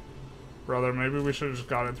 Brother, maybe we should have just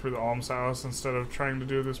got it through the almshouse instead of trying to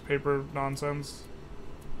do this paper nonsense.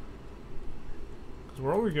 Because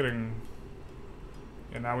we're only getting...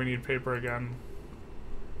 Yeah, now we need paper again.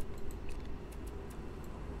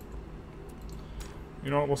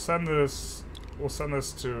 You know what, we'll send this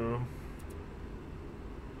to...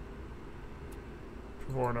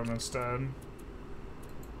 Trevornum instead.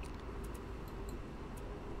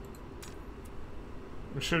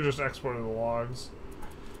 We should have just exported the logs.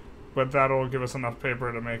 But that'll give us enough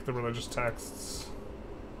paper to make the religious texts.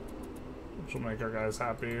 Which will make our guys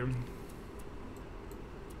happy.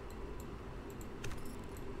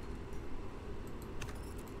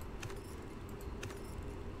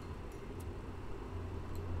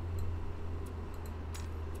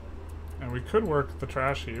 And we could work the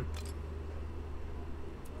trash heap.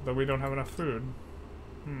 Though we don't have enough food.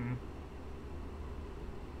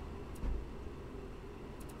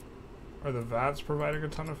 Are the vats providing a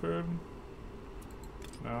ton of food?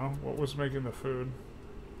 No? What was making the food?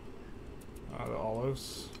 The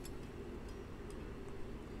olives.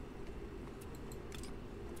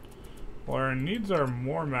 Well, our needs are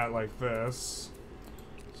more met like this.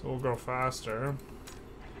 So we'll go faster.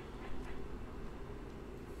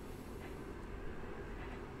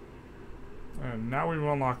 And now we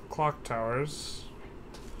will unlock clock towers.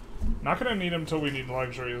 Not gonna need them till we need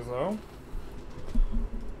luxuries, though.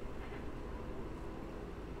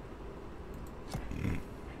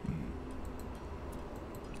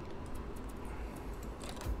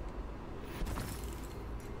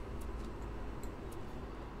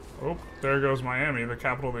 Oh, there goes Miami, the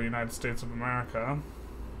capital of the United States of America.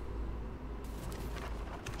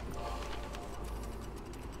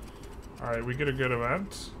 Alright, we get a good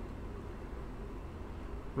event.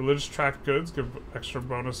 Religious tracked goods give extra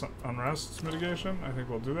bonus unrest mitigation. I think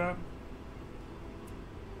we'll do that.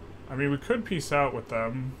 I mean, we could peace out with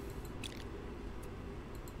them.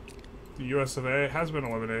 The US of A has been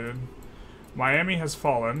eliminated. Miami has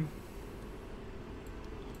fallen.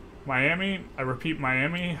 Miami, I repeat,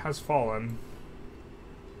 Miami has fallen.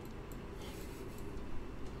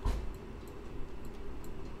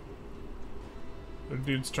 The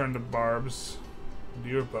dude's turned to barbs.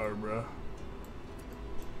 Dear Barbara.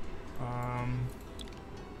 I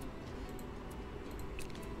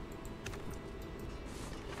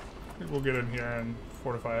think we'll get in here and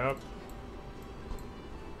fortify up.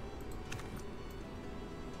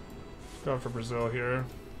 Go for Brazil here.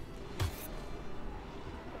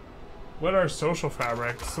 What are social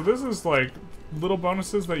fabrics? So this is like little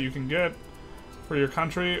bonuses that you can get for your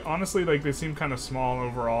country. Honestly, like they seem kind of small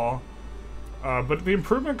overall. But the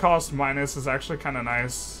improvement cost minus is actually kind of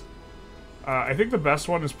nice. I think the best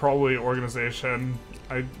one is probably organization.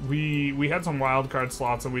 We had some wildcard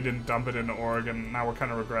slots and we didn't dump it into org, and now we're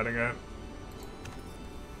kind of regretting it.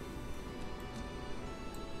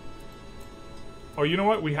 Oh, you know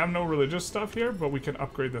what? We have no religious stuff here, but we can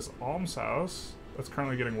upgrade this almshouse that's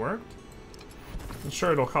currently getting worked. I'm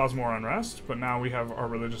sure it'll cause more unrest, but now we have our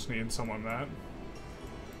religious needs somewhat met.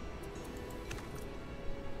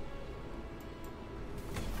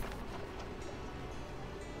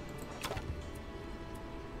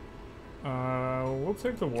 We'll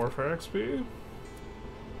take the warfare XP.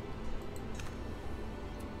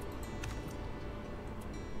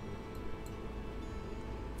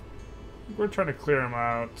 We're trying to clear him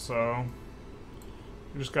out, so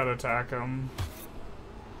we just gotta attack him.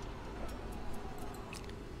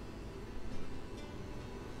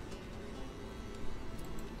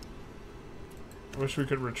 I wish we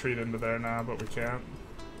could retreat into there now, but we can't.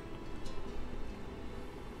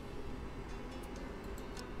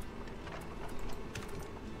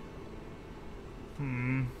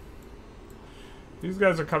 These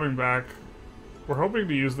guys are coming back. We're hoping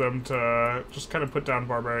to use them to just kind of put down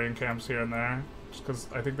barbarian camps here and there, just because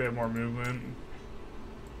I think they have more movement.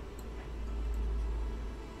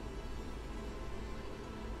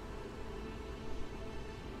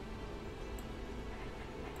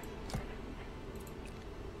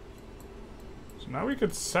 So now we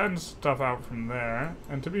could send stuff out from there,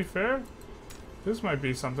 and to be fair, this might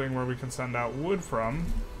be something where we can send out wood from.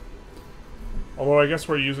 Although I guess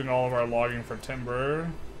we're using all of our logging for timber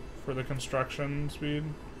for the construction speed.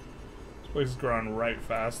 This place is growing right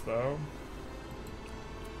fast though.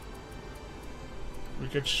 We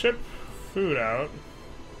could ship food out.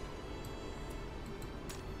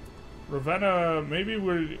 Ravenna, maybe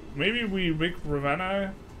we make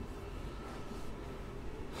Ravenna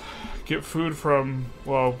get food from,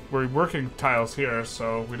 well, we're working tiles here,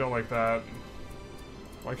 so we don't like that.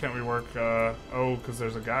 Why can't we work, oh, because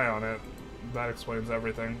there's a guy on it. That explains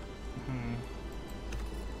everything.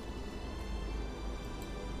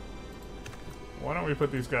 Why don't we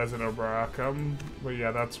put these guys in Barca? But yeah,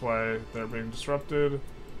 that's why they're being disrupted.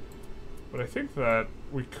 But I think that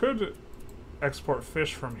we could export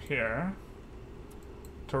fish from here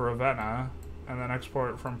to Ravenna, and then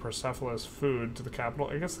export from Persepolis food to the capital.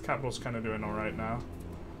 I guess the capital's kind of doing alright now.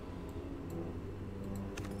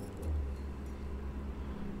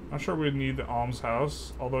 Not sure we'd need the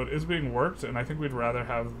almshouse, although it is being worked, and I think we'd rather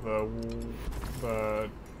have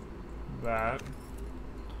that.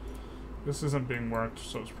 This isn't being worked,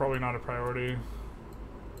 so it's probably not a priority.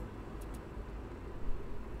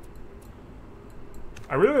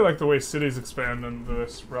 I really like the way cities expand in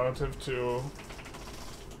this relative to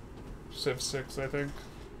Civ 6, I think.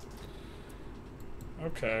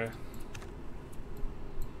 Okay.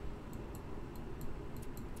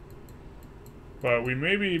 But we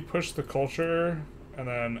maybe push the culture and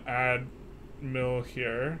then add mill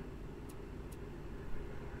here.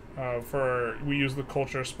 We use the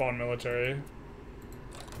culture spawn military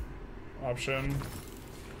option.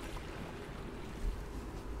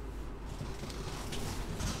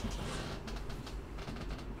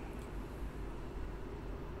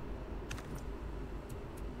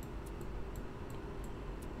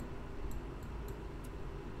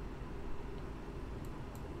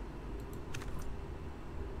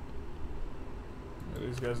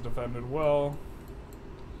 These guys defended well.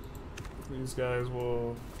 These guys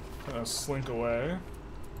will kind of slink away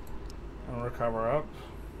and recover up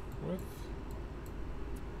with.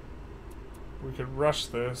 We could rush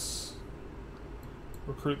this,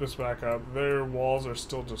 recruit this back up. Their walls are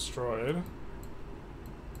still destroyed.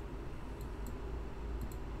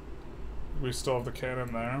 We still have the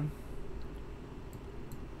cannon there.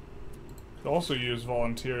 Could also use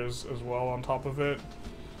volunteers as well on top of it.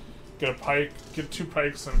 Get a pike, get 2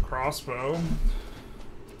 pikes and a crossbow.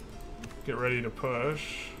 Get ready to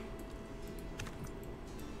push.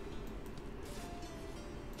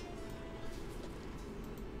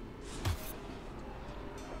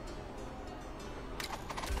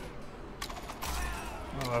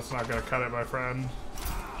 Oh, that's not gonna cut it, my friend.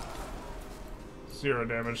 0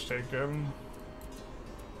 damage taken.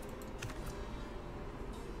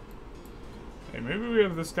 Hey, maybe we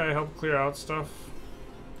have this guy help clear out stuff.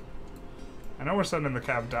 I know we're sending the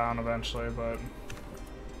cap down eventually, but...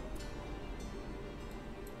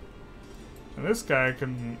 And this guy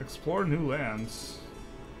can explore new lands.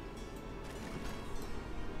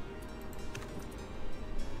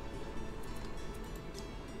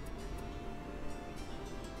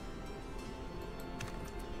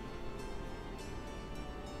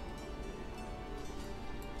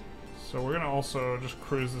 So we're gonna also just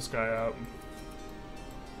cruise this guy up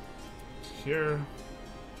to here.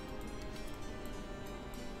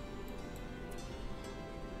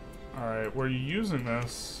 Alright, we're using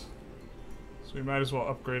this, so we might as well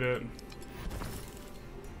upgrade it.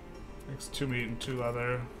 Makes 2 meat and 2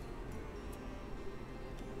 leather.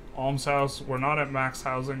 Almshouse, we're not at max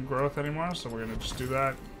housing growth anymore, so we're gonna just do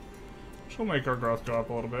that. Which will make our growth go up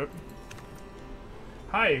a little bit.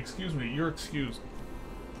 Hi, excuse me, you're excused.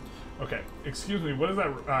 Okay, excuse me, what is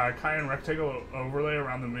that cayenne rectangle overlay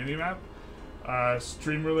around the minimap?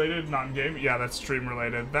 Stream related, not in game. Yeah, that's stream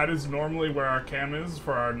related. That is normally where our cam is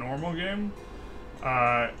for our normal game.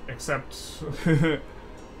 Except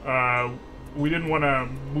we didn't want to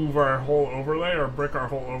move our whole overlay or brick our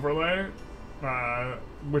whole overlay,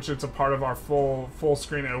 which it's a part of our full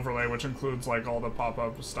screen overlay, which includes like all the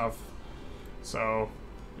pop-up stuff. So,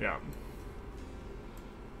 yeah,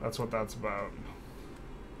 that's what that's about.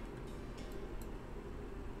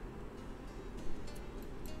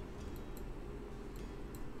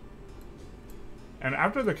 And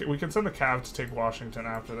after we can send the Cav to take Washington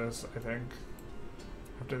after this, I think.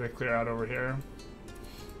 After they clear out over here.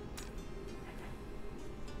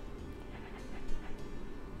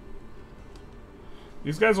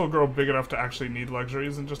 These guys will grow big enough to actually need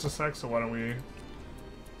luxuries in just a sec, so why don't we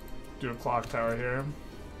do a clock tower here.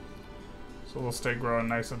 So they'll stay growing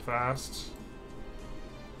nice and fast.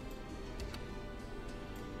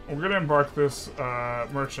 We're gonna embark this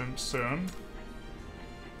merchant soon.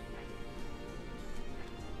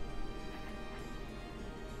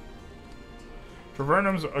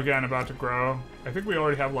 Travernum's, again, about to grow. I think we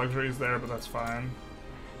already have luxuries there, but that's fine.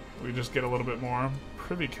 We just get a little bit more.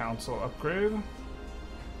 Privy Council upgrade.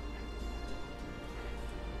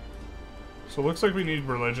 So it looks like we need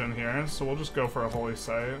religion here, so we'll just go for a holy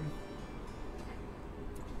site.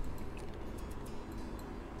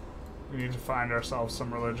 We need to find ourselves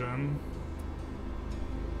some religion.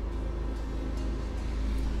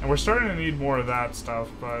 And we're starting to need more of that stuff,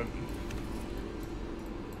 but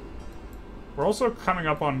we're also coming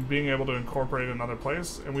up on being able to incorporate another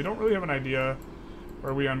place, and we don't really have an idea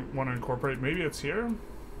where we want to incorporate. Maybe it's here?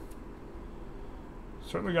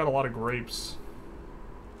 Certainly got a lot of grapes.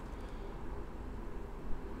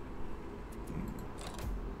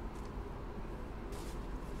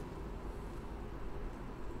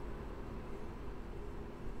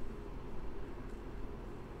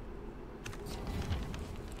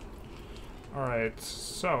 Alright,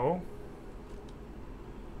 so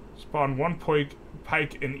spawn one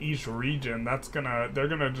pike in each region. That's gonna,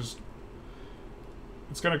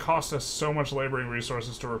 it's gonna cost us so much laboring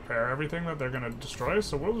resources to repair everything that they're gonna destroy,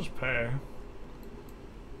 so we'll just pay.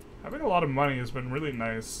 Having a lot of money has been really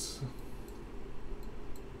nice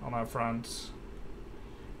on that front.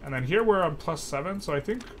 And then here we're on +7, so I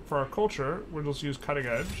think for our culture, we'll just use cutting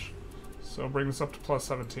edge. So bring this up to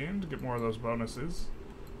 +17 to get more of those bonuses.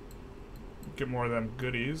 Get more of them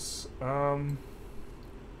goodies.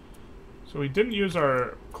 So we didn't use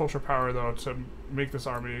our culture power, though, to make this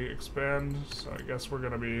army expand, so I guess we're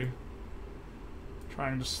going to be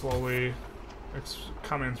trying to slowly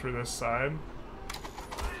come in through this side,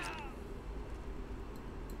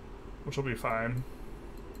 which will be fine.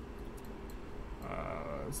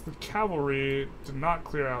 The cavalry did not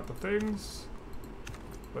clear out the things,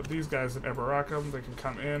 but these guys at Eberacum, they can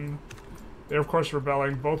come in. They're, of course,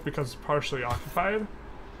 rebelling, both because it's partially occupied,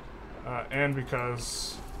 and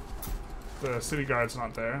because the city guard's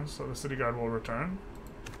not there, so the city guard will return.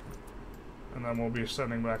 And then we'll be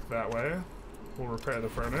sending back that way. We'll repair the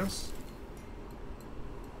furnace.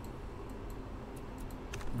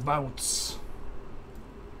 Boats.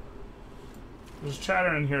 There's a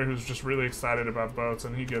chatter in here who's just really excited about boats,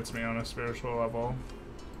 and he gets me on a spiritual level.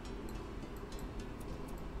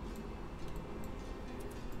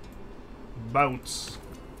 Boats.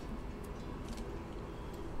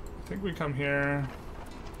 I think we come here,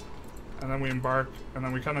 and then we embark, and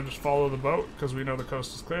then we kind of just follow the boat, because we know the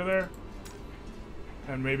coast is clear there,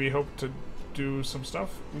 and maybe hope to do some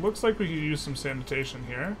stuff. Looks like we could use some sanitation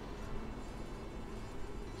here.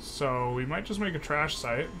 So we might just make a trash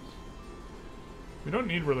site. We don't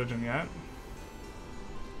need religion yet.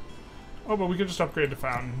 Oh, but we could just upgrade to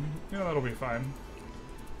fountain. Yeah, that'll be fine.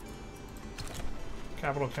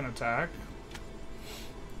 Capital can attack.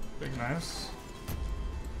 Big nice.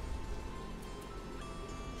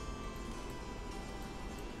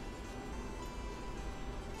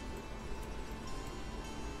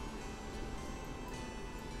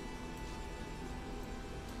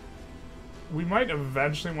 We might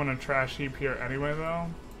eventually want a trash heap here anyway, though.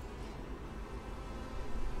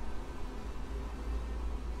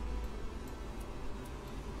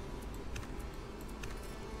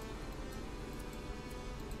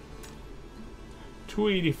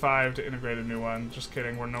 $285 to integrate a new one. Just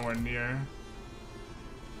kidding, we're nowhere near.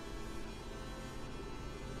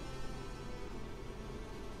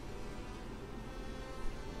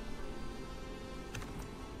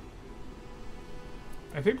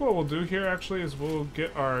 I think what we'll do here actually is we'll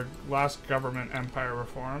get our last government empire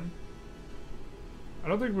reform. I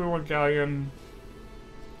don't think we want Galleon.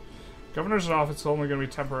 Governor's office is only going to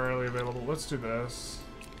be temporarily available. Let's do this.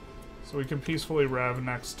 So we can peacefully rev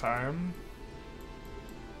next time.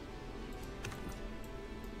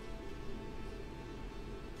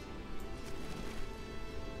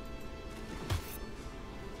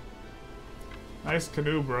 Nice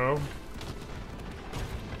canoe, bro.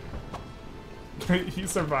 He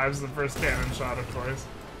survives the first cannon shot, of course.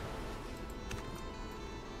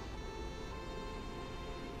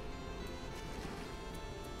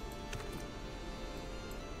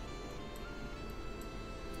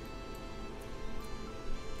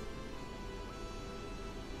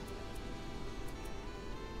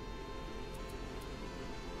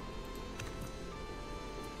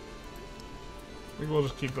 I think we'll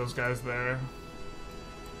just keep those guys there.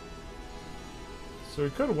 So we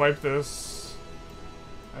could wipe this.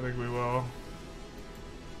 I think we will.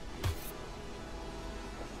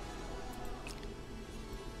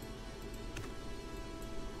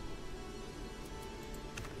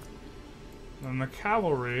 Then the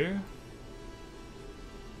cavalry.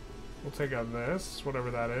 We'll take out this, whatever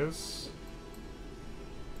that is.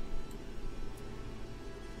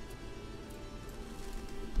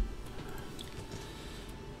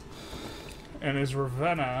 And is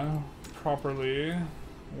Ravenna properly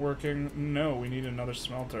working? No, we need another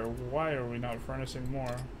smelter. Why are we not furnacing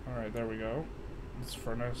more? Alright, there we go. Let's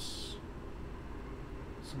furnace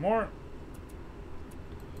some more.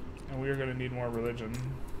 And we are going to need more religion.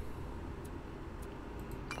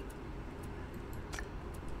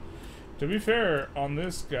 To be fair, on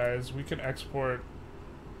this, guys, we can export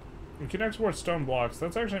stone blocks.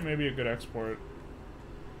 That's actually maybe a good export.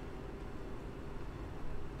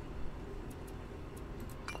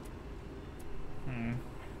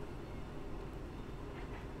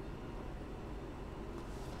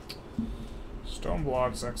 Stone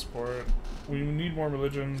blocks export. We need more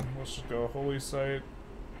religion. Let's just go holy site.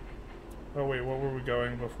 Oh wait, what were we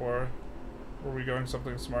going before? Were we going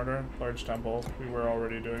something smarter? Large temple. We were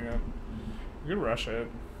already doing it. We could rush it.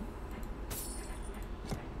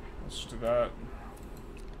 Let's just do that.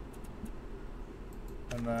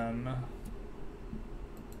 And then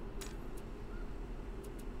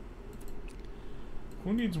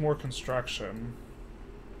who needs more construction?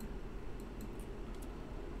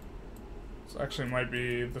 This actually might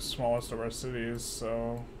be the smallest of our cities,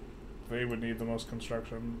 so they would need the most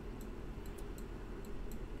construction.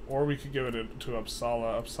 Or we could give it to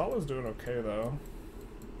Uppsala. Uppsala's doing okay, though.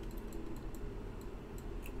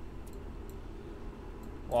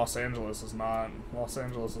 Los Angeles is not. Los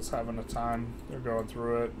Angeles is having a time. They're going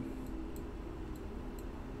through it.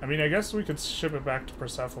 I mean, I guess we could ship it back to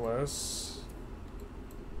Persepolis.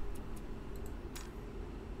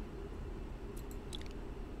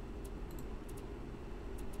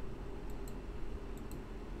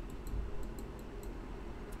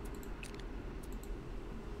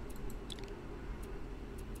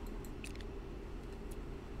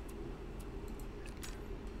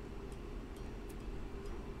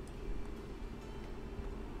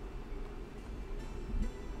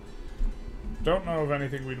 Don't know of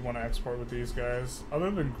anything we'd want to export with these guys,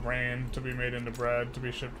 other than grain to be made into bread to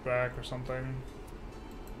be shipped back or something.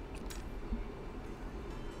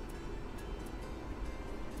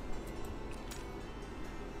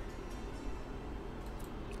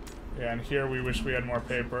 Yeah, and here we wish we had more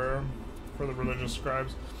paper for the religious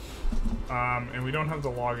scribes. And we don't have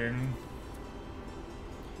the logging.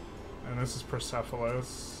 And this is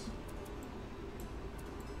Persepolis.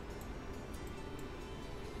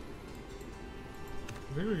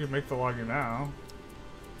 I think we can make the logging now.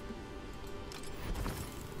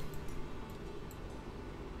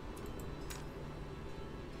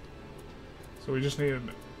 So we just needed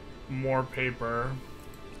more paper.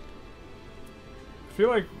 I feel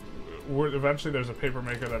like eventually there's a paper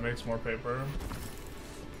maker that makes more paper.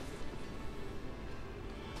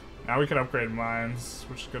 Now we can upgrade mines,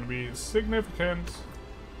 which is going to be significant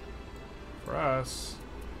for us.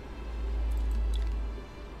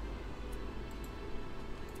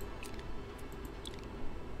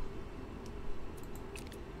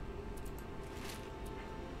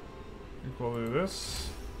 We'll do this.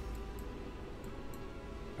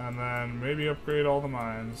 And then maybe upgrade all the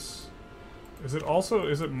mines. Is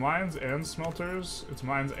it mines and smelters? It's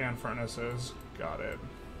mines and furnaces. Got it.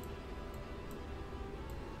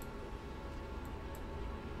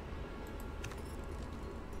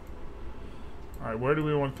 Alright, where do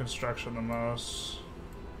we want construction the most?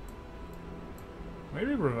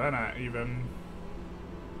 Maybe Ravenna even.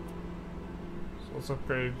 So let's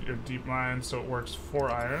upgrade your deep mine so it works 4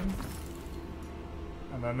 iron.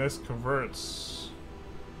 And then this converts.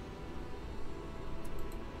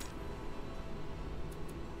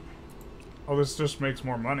 Oh, this just makes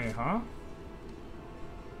more money, huh?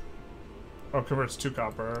 Oh, converts 2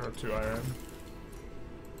 copper or 2 iron.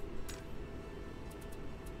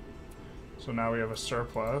 So now we have a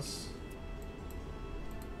surplus.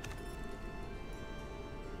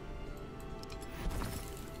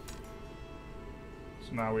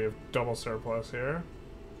 So now we have double surplus here.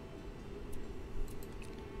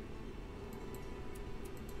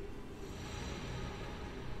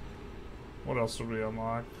 What else did we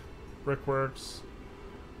unlock? Brickworks,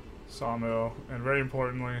 sawmill, and very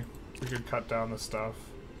importantly, we could cut down the stuff.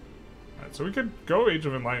 Alright, so we could go Age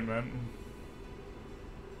of Enlightenment.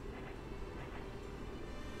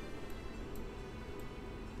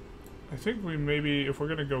 I think we maybe, if we're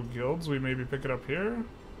gonna go guilds, we maybe pick it up here.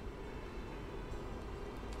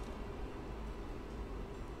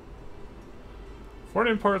 Foreign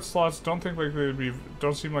import slots don't seem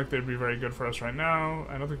like they'd be very good for us right now.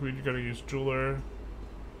 I don't think we're gonna use jeweler.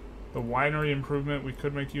 The winery improvement we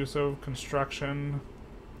could make use of. Construction,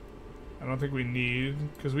 I don't think we need,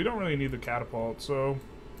 because we don't really need the catapult. So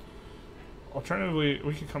alternatively,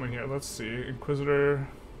 we could come in here. Let's see. Inquisitor,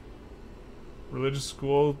 religious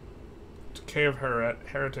school, decay of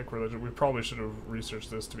heretic religion. We probably should have researched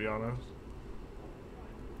this, to be honest.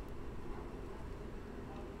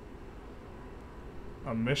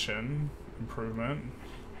 A mission improvement.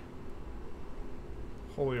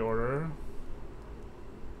 Holy Order.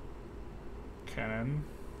 Cannon.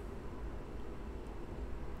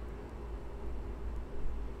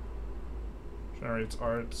 Generates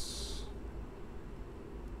arts.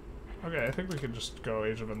 Okay, I think we could just go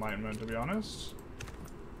Age of Enlightenment, to be honest.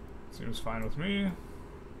 Seems fine with me.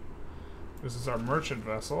 This is our merchant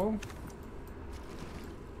vessel.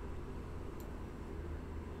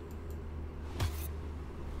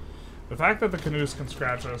 The fact that the canoes can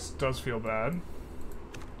scratch us does feel bad.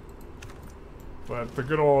 But the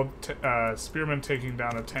good old spearman taking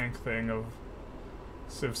down a tank thing of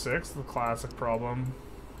Civ 6, the classic problem.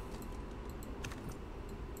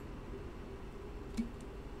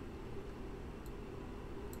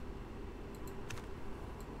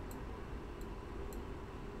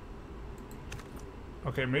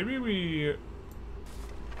 Okay, maybe we...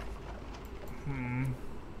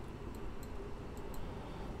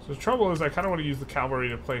 So the trouble is I kind of want to use the cavalry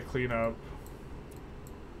to play cleanup.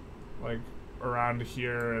 Like, around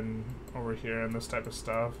here and over here and this type of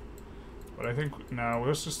stuff. But I think, no,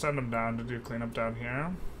 let's just send them down to do cleanup down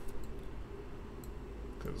here.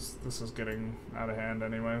 Because this is getting out of hand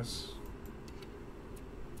anyways.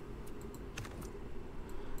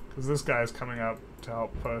 Because this guy is coming up to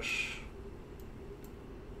help push.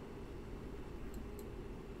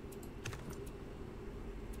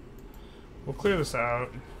 We'll clear this out.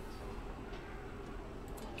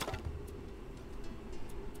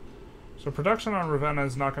 So production on Ravenna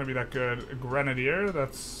is not going to be that good. A Grenadier,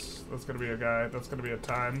 that's going to be a guy. That's going to be a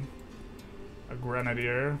time. A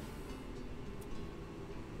Grenadier.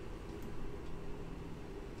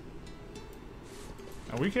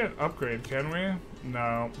 Now we can't upgrade, can we?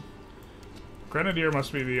 No. Grenadier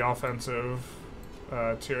must be the offensive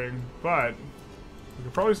tiering, but we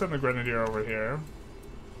could probably send the Grenadier over here.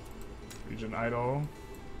 Region idle.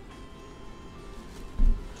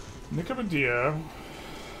 Nicomedia.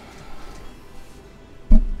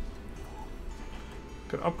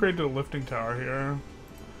 Could upgrade to the lifting tower here.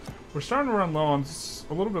 We're starting to run low on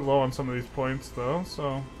a little bit low on some of these points though,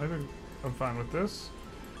 so I think I'm fine with this.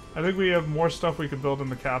 I think we have more stuff we could build in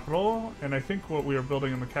the capital, and I think what we are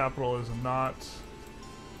building in the capital is not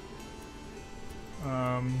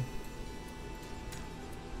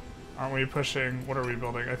aren't we pushing, what are we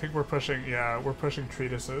building? I think we're pushing, yeah, we're pushing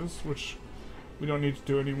treatises, which we don't need to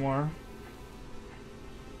do anymore.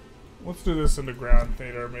 Let's do this into ground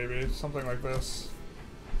theater, maybe, something like this.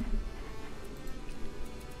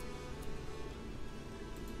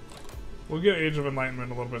 We'll get Age of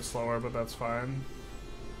Enlightenment a little bit slower, but that's fine.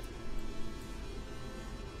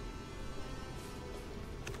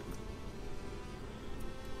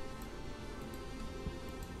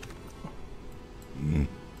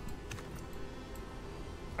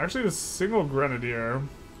 Actually, the single Grenadier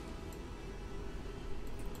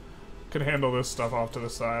can handle this stuff off to the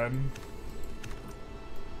side.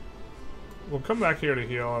 We'll come back here to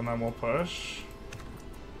heal, and then we'll push.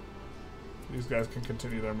 These guys can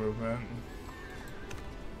continue their movement.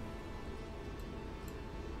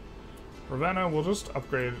 Ravenna, we'll just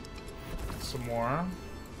upgrade some more.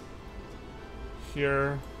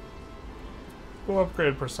 Here. We'll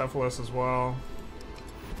upgrade Persepolis as well.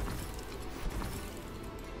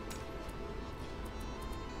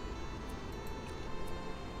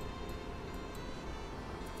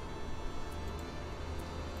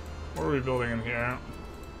 What are we building in here?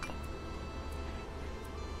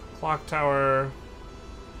 Clock tower.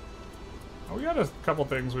 Oh, we got a couple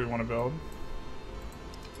things we want to build.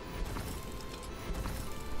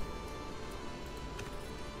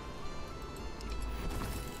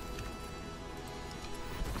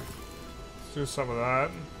 Let's do some of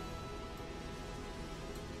that.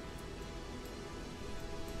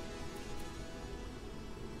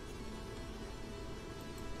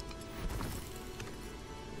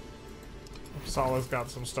 Sala's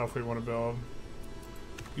got some stuff we want to build.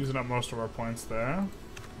 Using up most of our points there.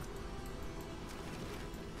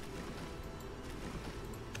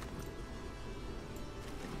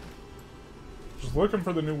 Just looking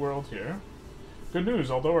for the new world here. Good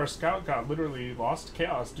news, although our scout got literally lost to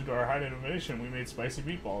chaos due to our high innovation, we made spicy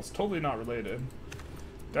meatballs. Totally not related.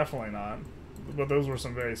 Definitely not. But those were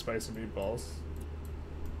some very spicy meatballs.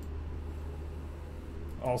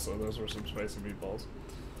 Also, those were some spicy meatballs.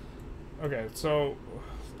 Okay, so,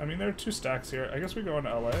 I mean, there are 2 stacks here. I guess we go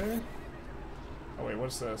into LA. Oh wait,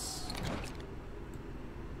 what's this?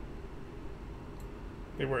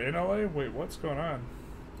 They were in LA? Wait, what's going on?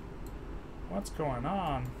 What's going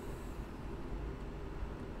on?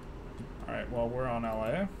 Alright, well, we're on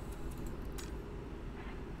LA.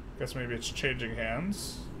 Guess maybe it's changing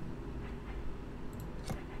hands.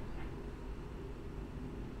 Let's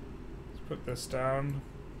put this down.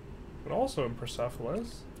 But also in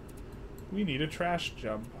Persepolis, we need a trash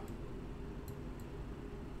jump.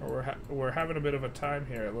 Or we're having a bit of a time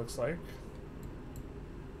here, it looks like.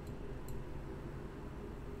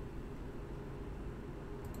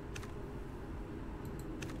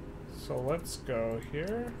 So let's go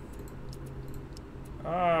here.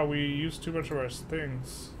 Ah, we used too much of our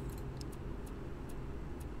things.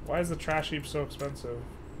 Why is the trash heap so expensive?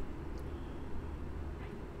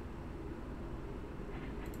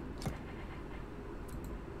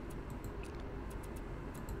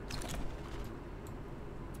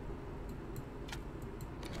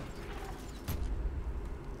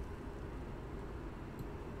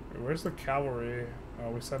 Where's the cavalry? Oh,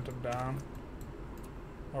 we sent them down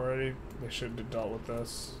already. They should have dealt with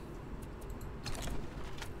this.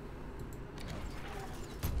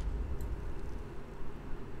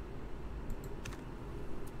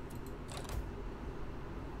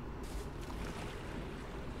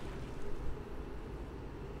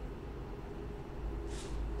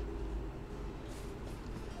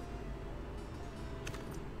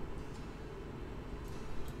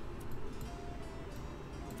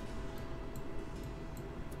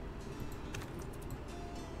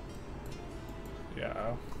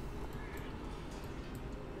 Yeah.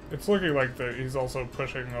 It's looking like he's also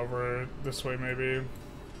pushing over this way, maybe.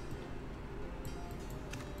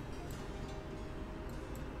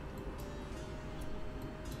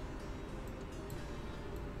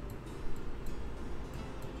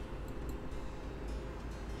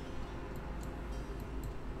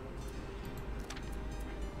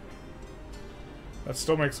 That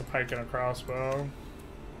still makes a pike and a crossbow.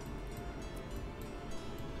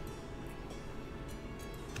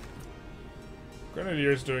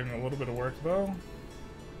 Grenadier's doing a little bit of work, though.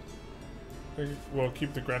 I think we'll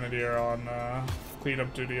keep the Grenadier on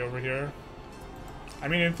cleanup duty over here. I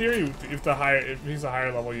mean, in theory, if he's a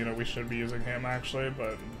higher level unit, we should be using him, actually,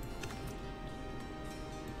 but...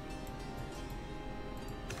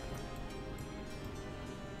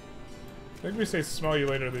 I think we say smell you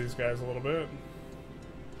later to these guys a little bit.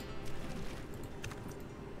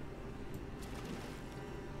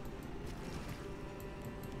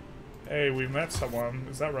 Hey, we met someone.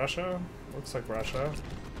 Is that Russia? Looks like Russia.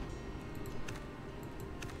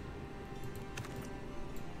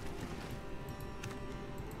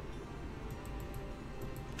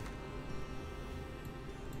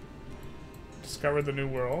 Discovered the new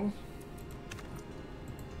world.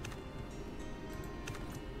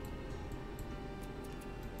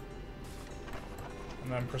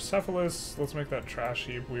 And then Persepolis, let's make that trash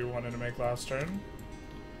heap we wanted to make last turn.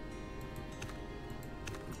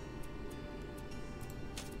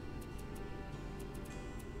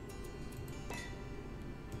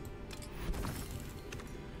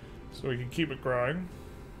 So we can keep it growing.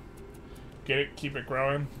 Get it? Keep it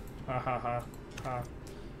growing? Ha ha ha ha.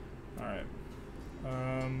 Alright.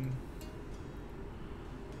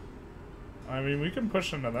 I mean, we can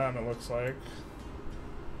push into them, it looks like.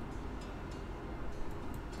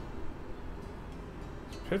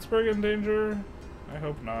 Is Pittsburgh in danger? I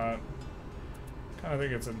hope not. Kinda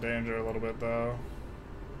think it's in danger a little bit, though.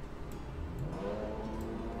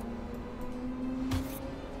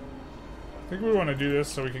 I think we want to do this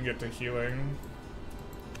so we can get to healing.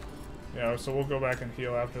 Yeah, so we'll go back and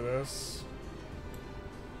heal after this.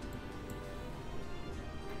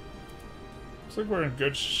 Looks like we're in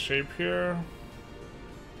good shape here.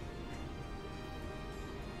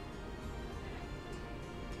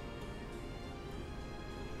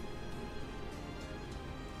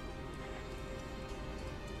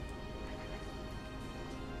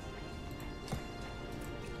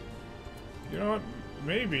 know what?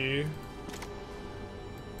 Maybe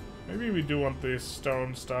we do want the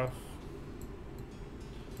stone stuff.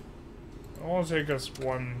 It'll only take us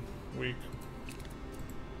 1 week.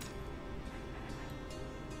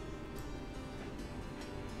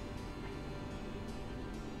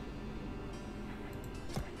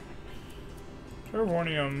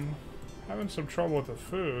 Terravornium having some trouble with the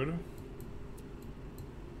food.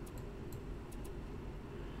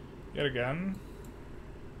 Yet again.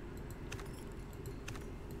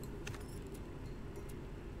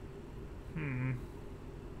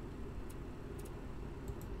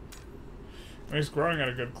 He's growing at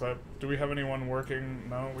a good clip. Do we have anyone working?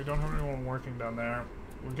 No, we don't have anyone working down there.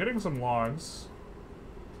 We're getting some logs.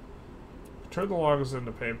 Turn the logs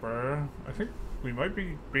into paper. I think we might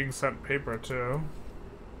be being sent paper too.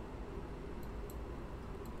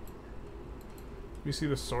 We see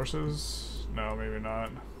the sources? No, maybe not.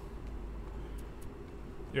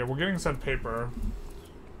 Yeah, we're getting sent paper.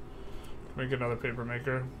 Make another paper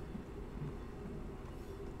maker.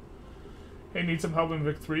 Hey, need some help in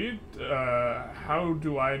Vic 3? How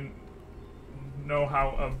do I know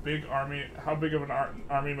how big of an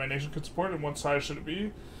army my nation could support, and what size should it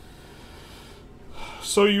be?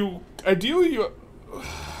 So ideally,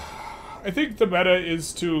 I think the meta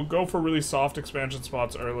is to go for really soft expansion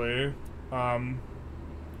spots early, and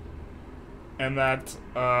that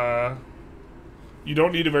you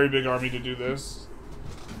don't need a very big army to do this.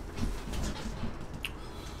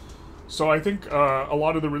 So I think a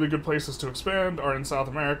lot of the really good places to expand are in South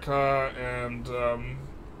America and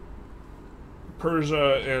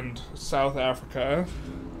Persia and South Africa,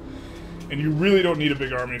 and you really don't need a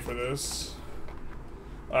big army for this.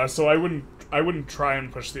 So I wouldn't try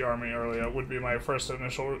and push the army early. That would be my first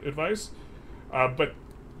initial advice. But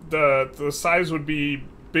the size would be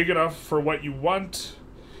big enough for what you want,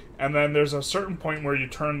 and then there's a certain point where you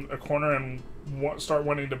turn a corner and start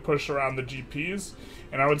wanting to push around the GPs.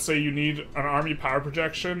 And I would say you need an army power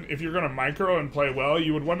projection. If you're going to micro and play well,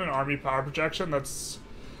 you would want an army power projection that's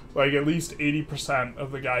like at least 80%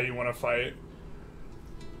 of the guy you want to fight.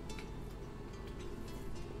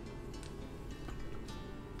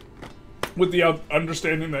 With the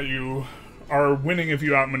understanding that you are winning if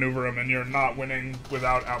you outmaneuver him, and you're not winning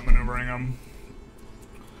without outmaneuvering him.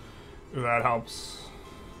 If that helps.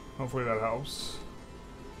 Hopefully that helps.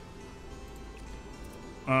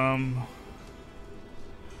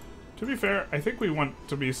 To be fair, I think we want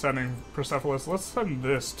to be sending Persepolis. Let's send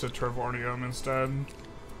this to Terravornium instead.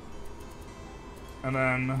 And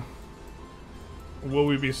then, will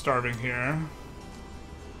we be starving here?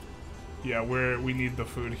 Yeah, we need the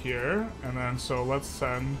food here. And then, so let's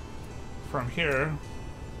send from here.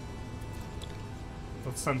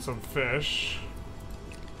 Let's send some fish.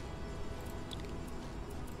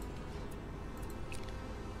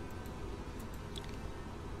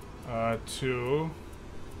 To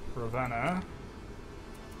Ravenna,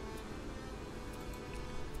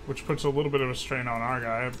 which puts a little bit of a strain on our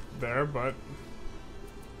guy there, but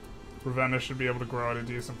Ravenna should be able to grow at a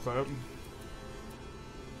decent clip.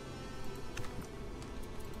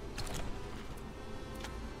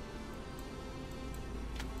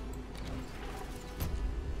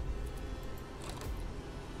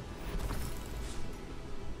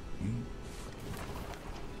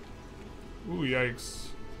 Ooh, yikes.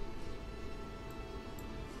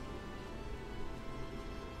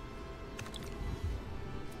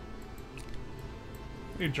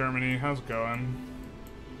 Hey Germany, how's it going?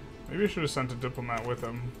 Maybe I should have sent a diplomat with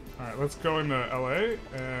him. Alright, let's go into LA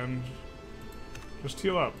and just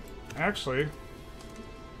heal up. Actually,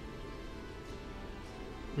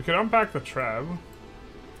 we could unpack the Treb.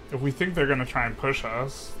 If we think they're going to try and push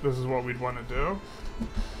us, this is what we'd want to do.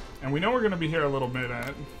 And we know we're going to be here a little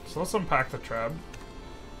minute, so let's unpack the Treb.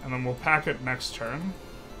 And then we'll pack it next turn.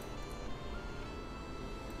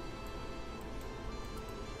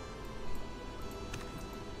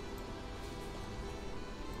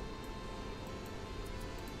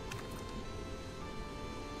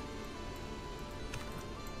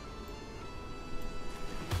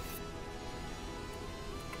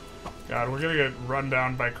 God, we're gonna get run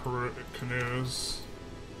down by canoes.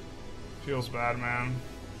 Feels bad, man.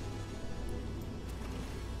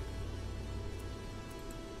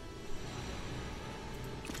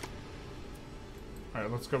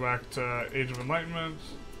 Alright, let's go back to Age of Enlightenment.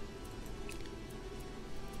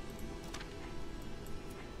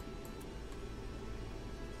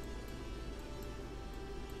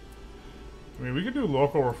 I mean, we could do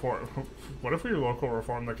local reform. What if we local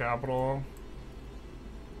reform the capital?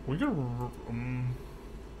 We could...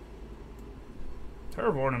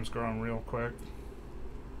 Terravornium's growing real quick.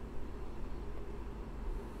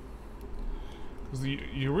 Because the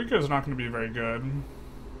Eureka is not going to be very good.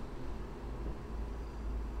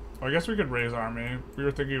 Well, I guess we could raise army. We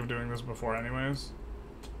were thinking of doing this before anyways.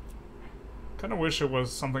 Kind of wish it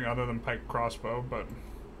was something other than pike crossbow, but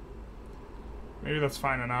maybe that's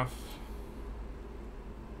fine enough.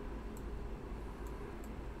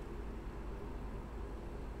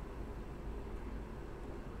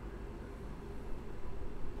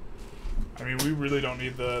 I mean, we really don't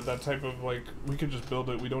need that type of, like, we could just build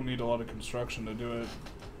it. We don't need a lot of construction to do it.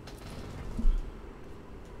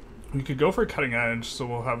 We could go for cutting edge, so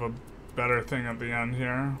we'll have a better thing at the end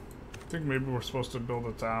here. I think maybe we're supposed to build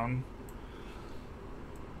it down.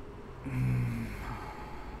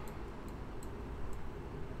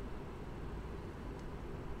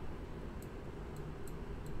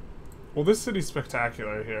 Well, this city's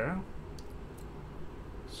spectacular here.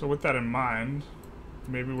 So with that in mind,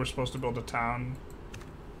 maybe we're supposed to build a town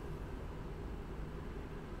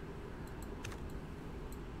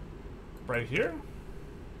right here.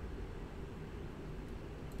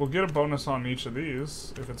 We'll get a bonus on each of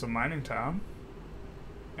these if it's a mining town,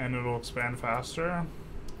 and it'll expand faster.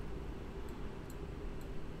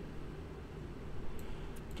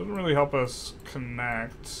 Doesn't really help us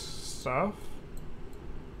connect stuff.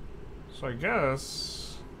 So I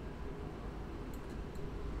guess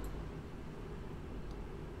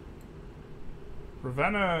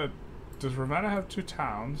Ravenna, does Ravenna have 2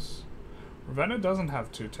 towns? Ravenna doesn't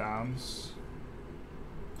have 2 towns.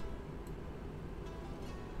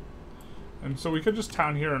 And so we could just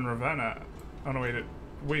town here in Ravenna. Oh no,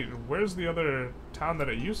 wait, where's the other town that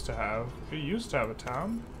it used to have? It used to have a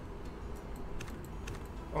town?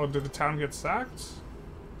 Oh, did the town get sacked?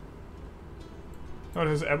 No, it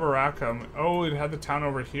has Eberacum. Oh, it had the town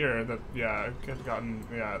over here that, yeah, it had gotten,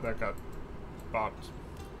 yeah, that got bopped.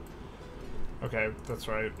 Okay, that's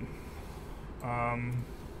right.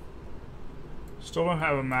 Still don't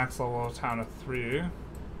have a max level of town of 3.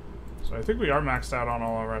 So I think we are maxed out on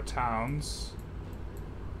all of our towns.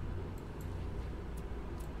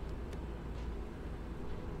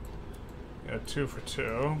 Yeah, 2 for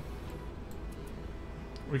 2.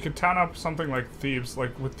 We could town up something like Thebes.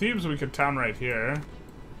 Like, with Thebes, we could town right here.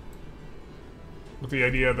 With the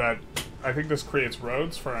idea that I think this creates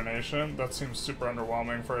roads for our nation. That seems super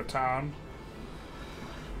underwhelming for a town.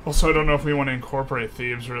 Also, I don't know if we want to incorporate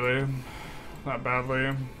Thebes, really. Not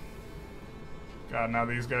badly. God, now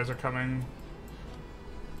these guys are coming.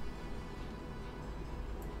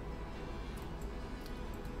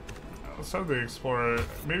 Let's have the Explorer.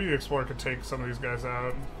 Maybe the Explorer could take some of these guys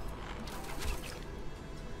out.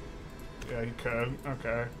 Yeah, he could.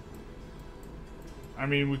 Okay. I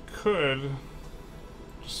mean, we could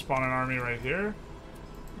just spawn an army right here.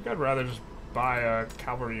 I think I'd rather just buy a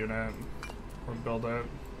cavalry unit or build it.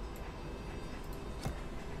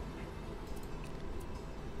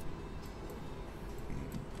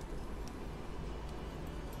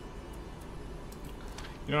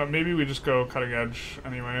 You know what, maybe we just go cutting edge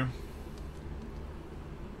anyway.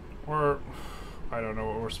 Or, I don't know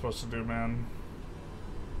what we're supposed to do, man.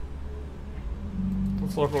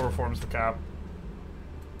 Let's local reforms the cap.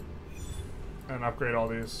 And upgrade all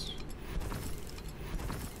these.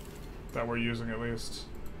 That we're using at least.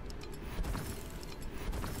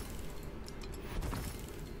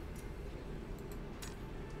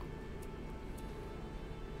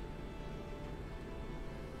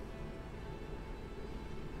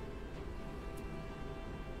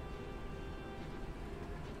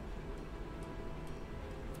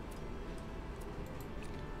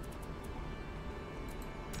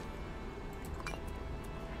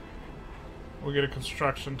 We'll get a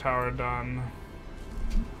construction tower done.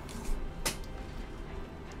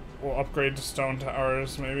 We'll upgrade to stone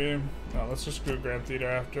towers, maybe. No, let's just do Grand Theater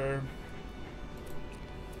after.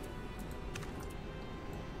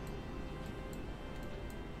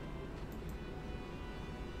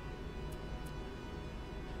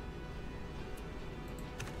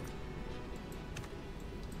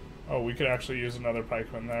 Oh, we could actually use another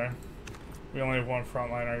pikeman there. We only have one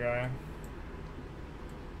frontliner guy.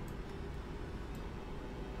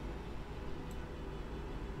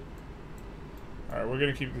 Alright, we're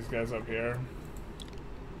gonna keep these guys up here.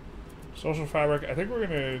 Social fabric, I think we're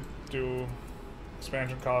gonna do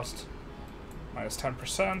expansion cost minus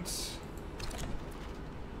 10%.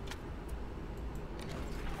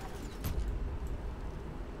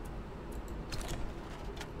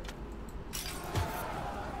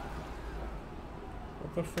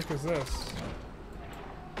 What the frick is this?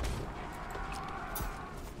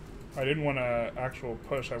 I didn't want an actual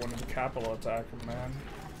push, I wanted to capital attack him, man.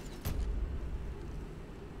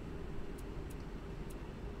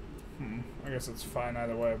 I guess it's fine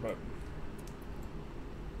either way, but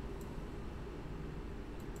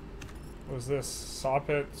Was this saw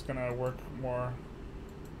pit? It's gonna work more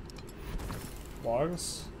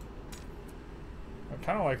logs. I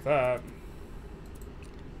kind of like that.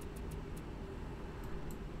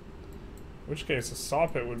 In which case, a saw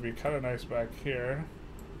pit would be kind of nice back here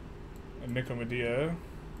in Nicomedia.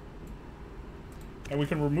 And we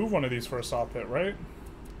can remove one of these for a saw pit, right?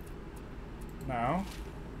 Now.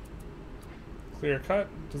 Clear cut.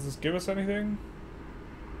 Does this give us anything?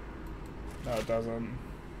 No, it doesn't.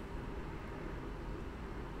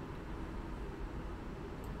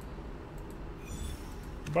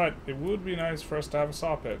 But it would be nice for us to have a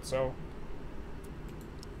saw pit, so...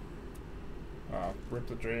 Oh, rip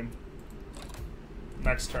the dream.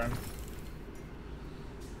 Next turn.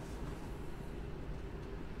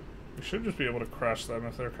 We should just be able to crush them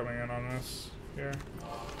if they're coming in on us here.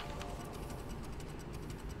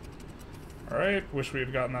 Alright, wish we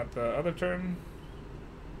had gotten that the other turn.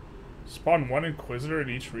 Spawn one Inquisitor in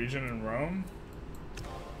each region in Rome.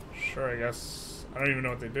 Sure, I guess. I don't even know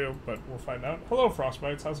what they do, but we'll find out. Hello,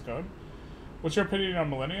 Frostbites. How's it going? What's your opinion on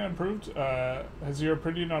Millennia improved? Has your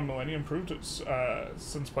opinion on Millennia improved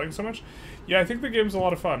since playing so much? Yeah, I think the game's a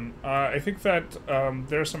lot of fun. I think that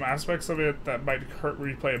there are some aspects of it that might hurt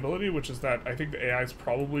replayability, which is that I think the AI is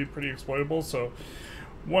probably pretty exploitable. So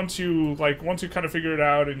once you kind of figure it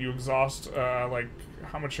out and you exhaust like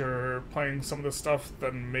how much you're playing some of this stuff,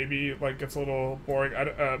 then maybe like gets a little boring.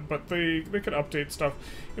 But they could update stuff.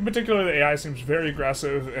 In particular, the AI seems very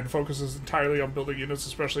aggressive and focuses entirely on building units,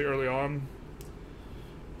 especially early on.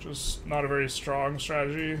 Just not a very strong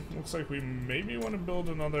strategy. Looks like we maybe want to build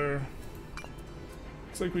another.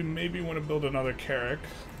 Looks like we maybe want to build another Carrick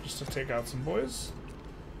just to take out some boys,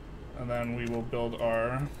 and then we will build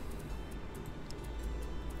our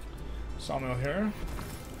sawmill here.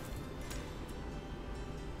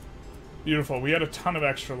 Beautiful. We had a ton of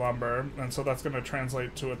extra lumber, and so that's going to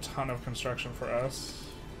translate to a ton of construction for us.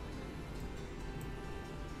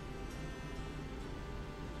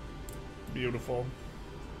 Beautiful.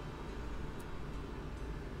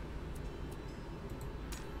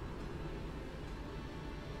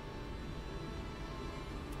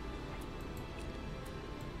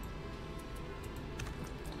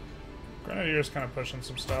 Grenadier's kind of pushing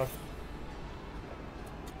some stuff.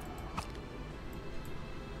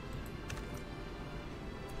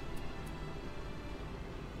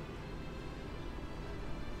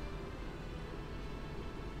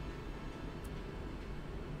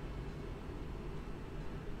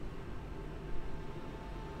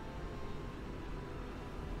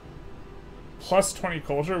 Plus 20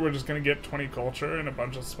 culture, we're just gonna get 20 culture in a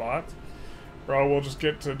bunch of spots. Bro, we'll just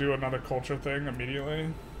get to do another culture thing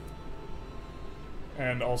immediately.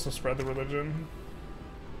 And also spread the religion.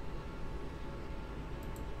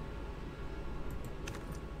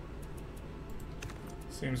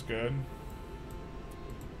 Seems good.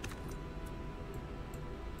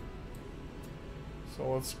 So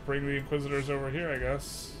let's bring the Inquisitors over here, I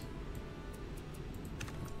guess.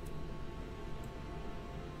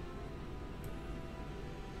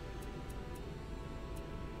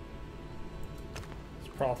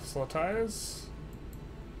 Let's proselytize.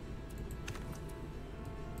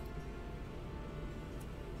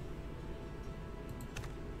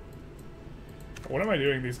 What am I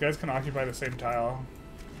doing? These guys can occupy the same tile.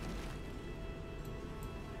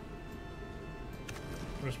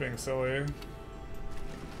 I'm just being silly.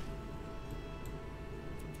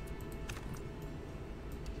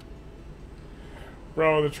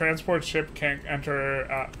 Bro, the transport ship can't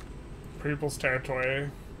enter people's territory.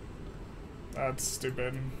 That's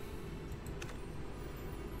stupid.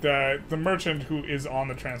 The merchant who is on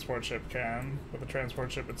the transport ship can, but the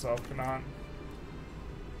transport ship itself cannot.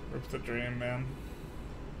 Rip the dream, man.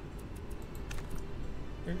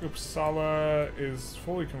 I think Uppsala is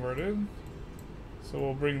fully converted. So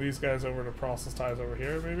we'll bring these guys over to proselytize over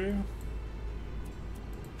here, maybe.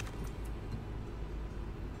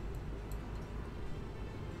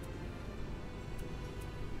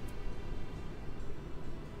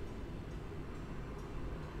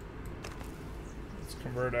 Let's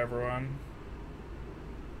convert everyone.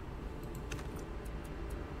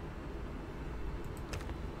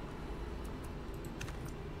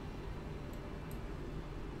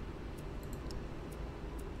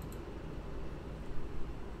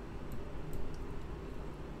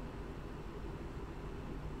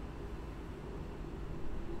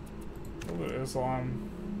 Islam.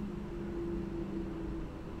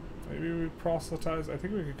 Maybe we proselytize. I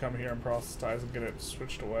think we could come here and proselytize and get it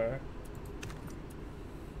switched away.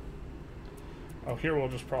 Oh, here we'll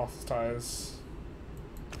just proselytize.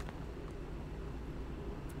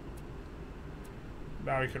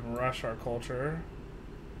 Now we can rush our culture.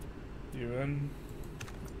 You in.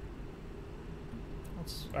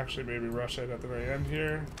 Let's actually maybe rush it at the very end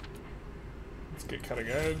here. Let's get cutting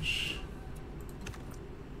edge.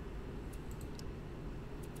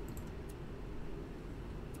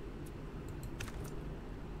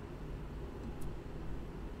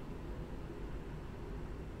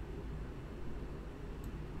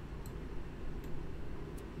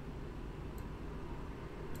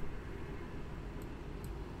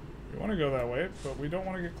 We want to go that way, but we don't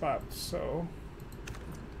want to get clapped, so...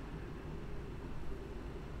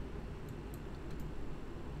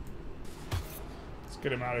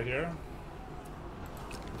 get him out of here.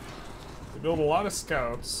 They build a lot of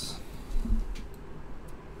scouts.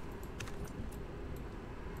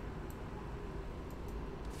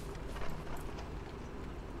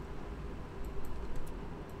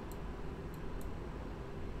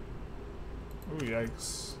 Ooh,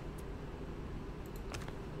 yikes.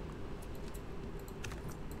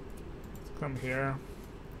 Let's come here.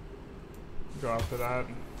 Go after that.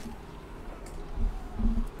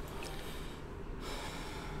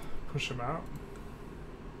 Push him out.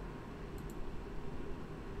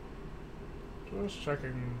 Just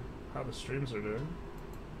checking how the streams are doing.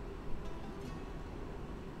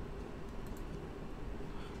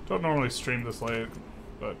 Don't normally stream this late,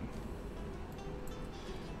 but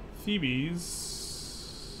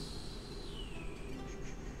Thebes.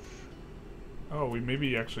 Oh, we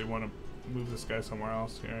maybe actually want to move this guy somewhere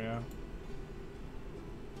else here, yeah.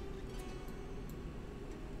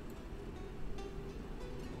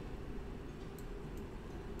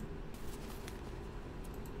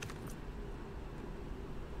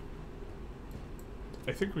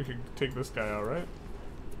 I think we could take this guy out, right?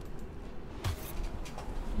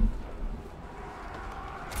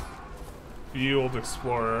 Field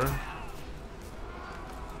Explorer.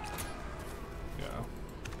 Yeah.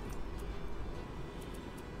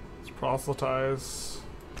 Let's proselytize.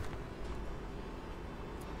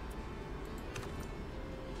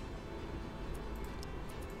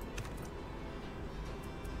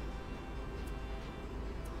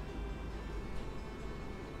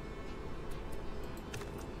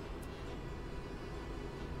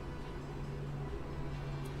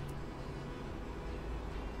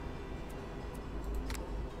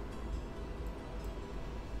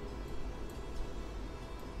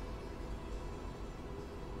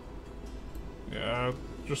 Yeah,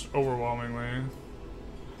 just overwhelmingly.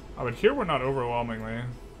 Oh, but here we're not overwhelmingly.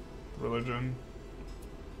 Religion.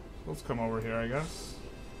 Let's come over here, I guess.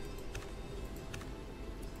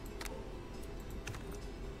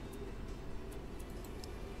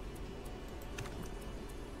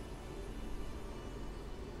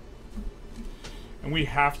 And we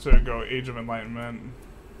have to go Age of Enlightenment.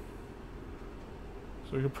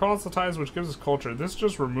 So we can proselytize, which gives us culture. This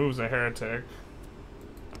just removes a heretic.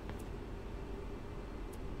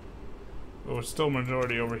 But we're still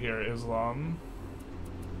majority over here, Islam.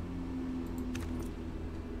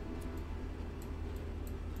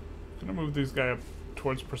 Gonna move these guys up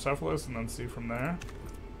towards Persepolis and then see from there.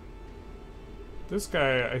 This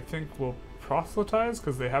guy, I think, will proselytize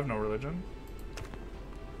because they have no religion.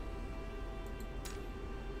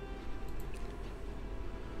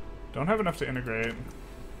 Don't have enough to integrate.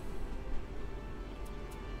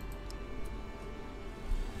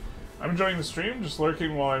 I'm enjoying the stream, just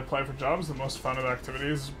lurking while I apply for jobs. The most fun of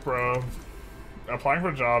activities, bro. Applying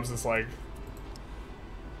for jobs is like,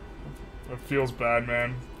 it feels bad,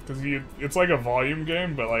 man. Because it's like a volume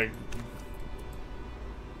game, but like,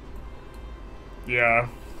 yeah,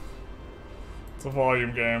 it's a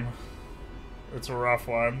volume game. It's a rough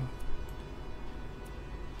one.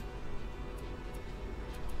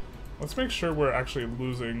 Let's make sure we're actually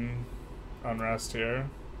losing unrest here.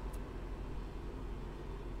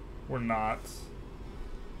 We're not. So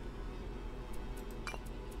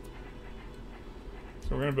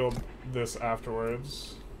we're gonna build this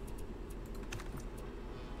afterwards.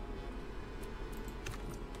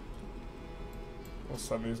 We'll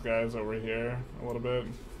send these guys over here a little bit.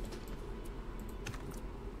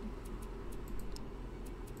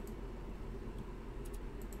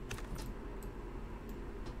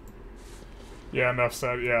 Yeah, enough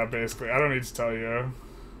said. Yeah, basically. I don't need to tell you.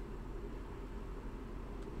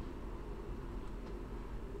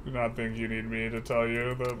 Do not think you need me to tell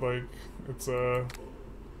you that, like, it's a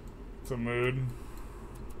mood.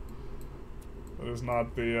 It is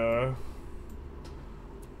not the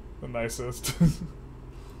nicest. I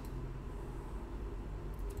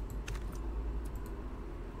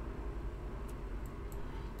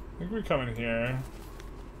think we come in here.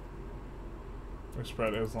 We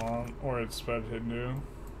spread Islam, or it's spread Hindu.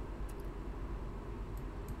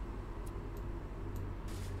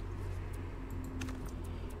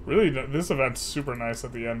 Really, this event's super nice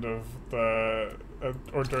at the end of the,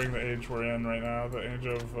 or during the age we're in right now, the age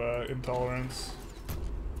of intolerance.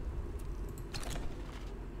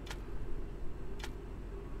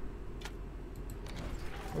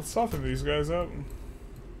 Let's soften these guys up.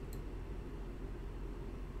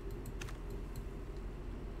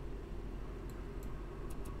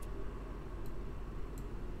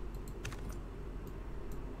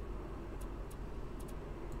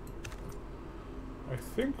 I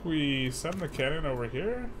think we send the cannon over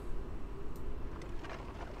here.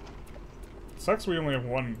 Sucks we only have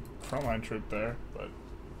one frontline troop there, but...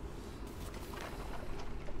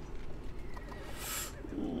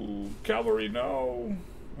 Ooh, cavalry, no!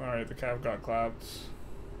 Alright, the cav got clapped.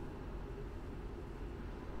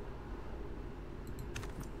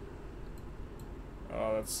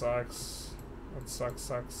 Oh, that sucks. That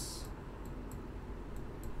sucks.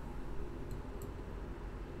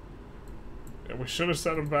 Yeah, we should have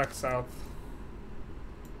sent him back south.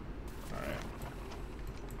 Alright.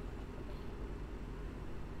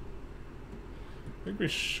 I think we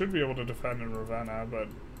should be able to defend in Ravenna, but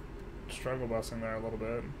struggle busing there a little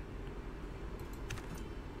bit.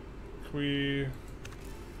 Can we...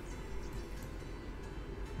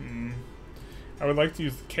 I would like to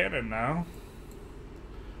use the cannon now.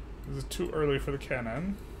 Is it too early for the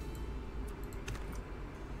cannon?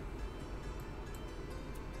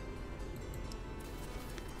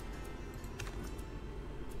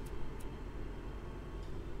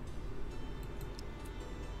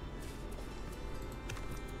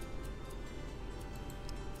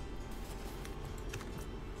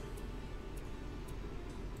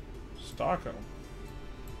 Stockholm.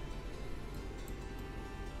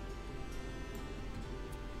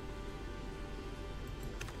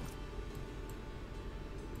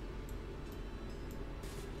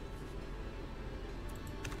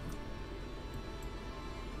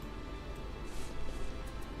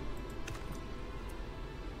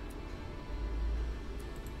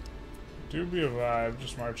 Do be a vibe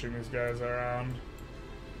just marching these guys around.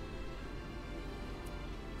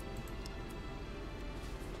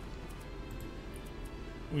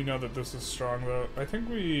 We know that this is strong though. I think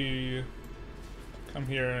we come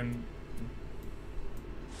here and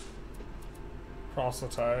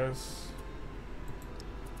proselytize.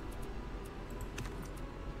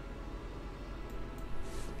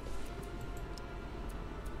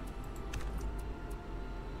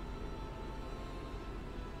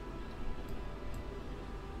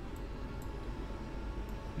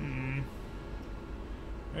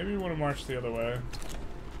 Maybe we want to march the other way.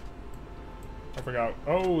 I forgot.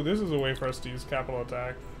 Oh, this is a way for us to use capital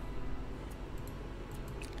attack.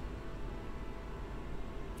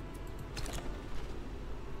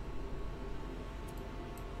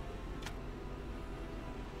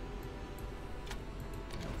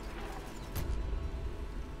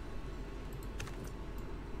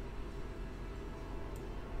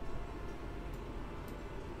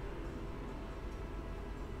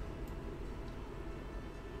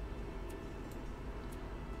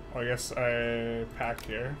 I guess I pack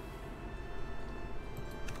here.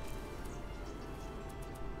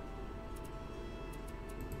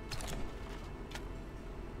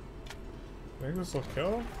 I think this will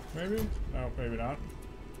kill, maybe? No, maybe not.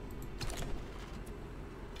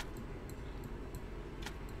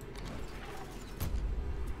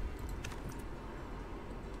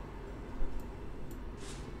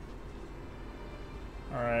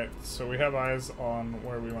 Alright, so we have eyes on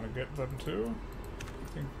where we want to get them to.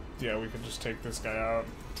 I think, yeah, we can just take this guy out.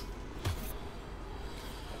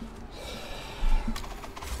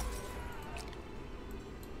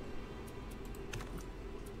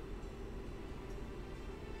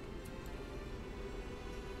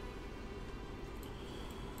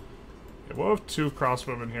 Yeah, we'll have 2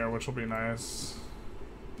 crossbowmen here, which will be nice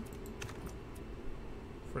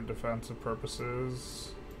for defensive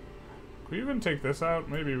purposes. Can we even take this out?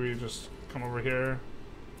 Maybe we just come over here,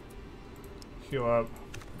 heal up.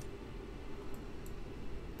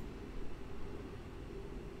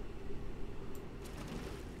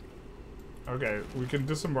 Okay, we can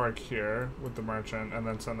disembark here with the merchant and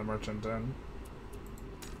then send the merchant in.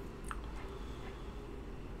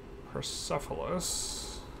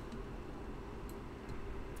 Persepolis.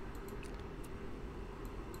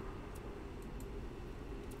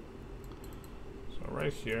 So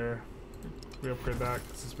right here, we upgrade that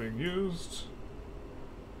because it's being used.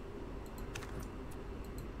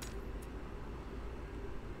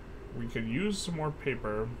 We could use some more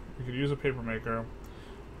paper. We could use a paper maker.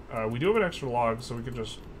 We do have an extra log, so we could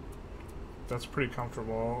just... That's pretty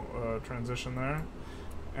comfortable transition there.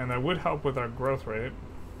 And that would help with our growth rate.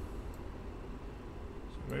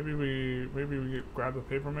 So Maybe we grab the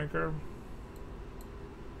paper maker.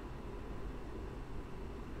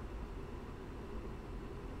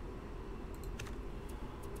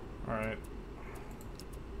 All right.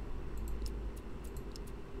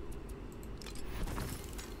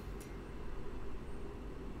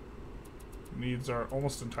 Needs are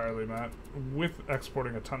almost entirely met with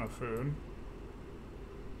exporting a ton of food.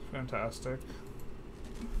 Fantastic.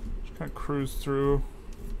 Just kind of cruise through.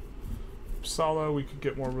 Uppsala, we could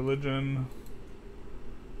get more religion.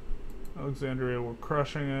 Alexandria, we're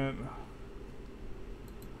crushing it.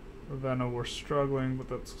 Ravenna, we're struggling, but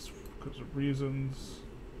that's because of reasons.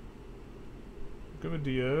 Good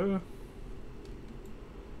idea.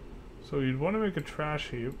 So you'd want to make a trash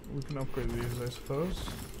heap. We can upgrade these, I suppose.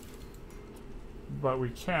 But we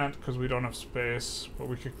can't because we don't have space. But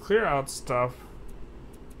we could clear out stuff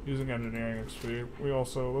using engineering XP. We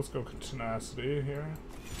also, let's go tenacity here.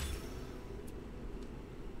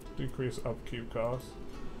 Decrease upkeep costs.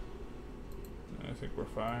 I think we're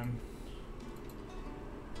fine.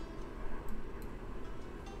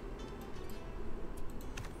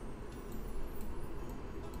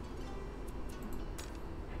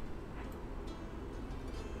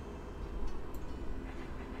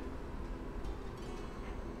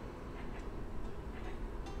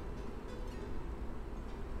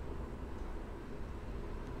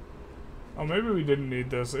 Oh, maybe we didn't need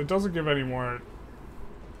this. It doesn't give any more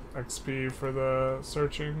XP for the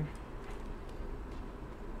searching.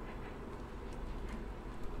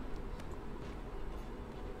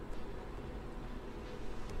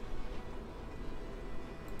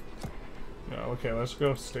 Yeah, okay, let's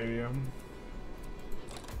go stadium.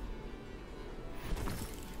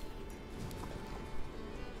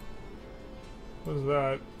 What is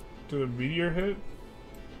that? Do the meteor hit?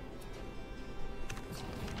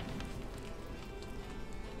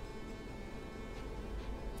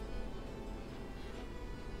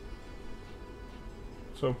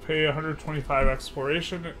 So pay 125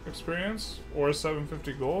 exploration experience or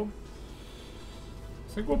 750 gold.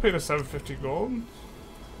 I think we'll pay the 750 gold.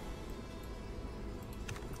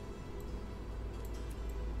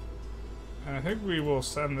 And I think we will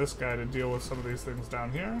send this guy to deal with some of these things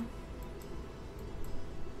down here.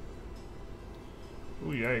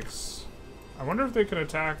 Ooh, yikes. I wonder if they can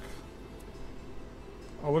attack.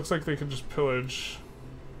 Oh, looks like they can just pillage.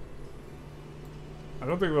 I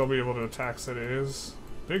don't think they'll be able to attack cities.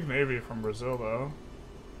 Big navy from Brazil, though.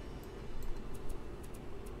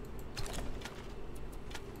 I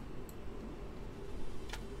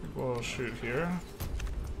think we'll shoot here.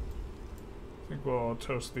 I think we'll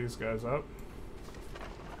toast these guys up.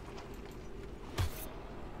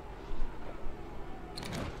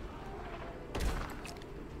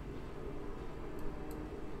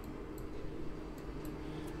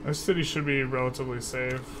 This city should be relatively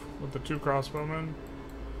safe with the 2 crossbowmen.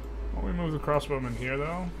 Why don't we move the crossbowmen here,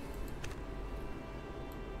 though?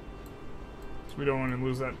 So we don't want to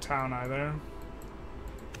lose that town either.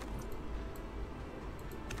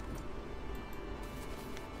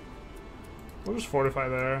 We'll just fortify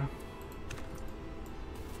there.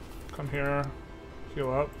 Come here.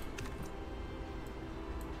 Heal up.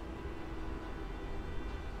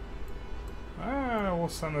 Ah, we'll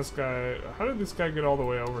send this guy. How did this guy get all the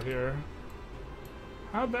way over here?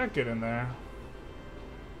 How'd that get in there?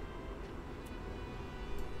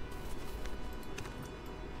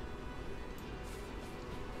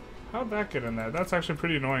 How'd that get in there? That's actually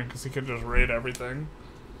pretty annoying because he can just raid everything.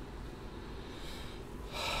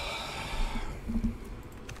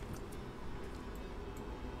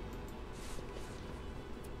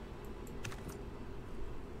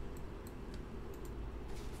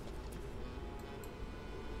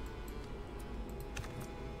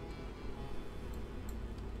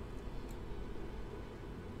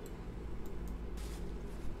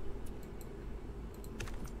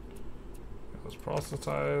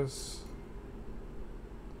 Proselytize.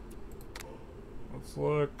 Let's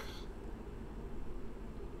look.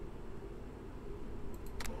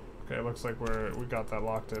 Okay, it looks like we got that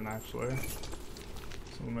locked in actually.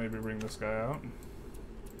 So we'll maybe bring this guy out.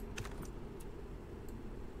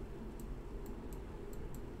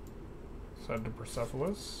 Send to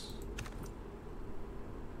Persepolis.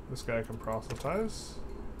 This guy can proselytize.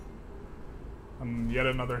 And yet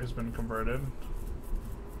another has been converted.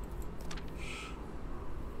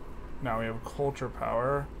 Now we have culture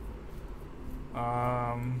power.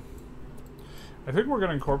 I think we're going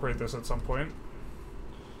to incorporate this at some point.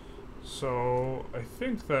 So I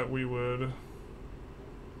think that we would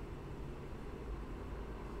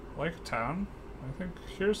like a town. I think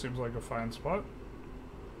here seems like a fine spot.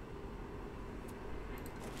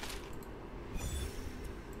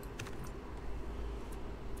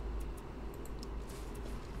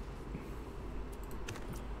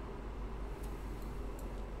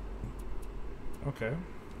 Okay.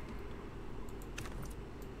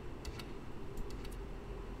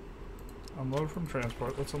 Unload from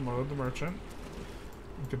transport. Let's unload the merchant.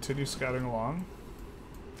 And continue scouting along.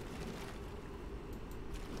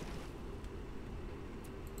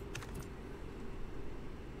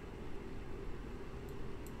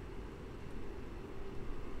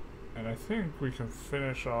 And I think we can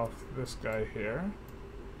finish off this guy here.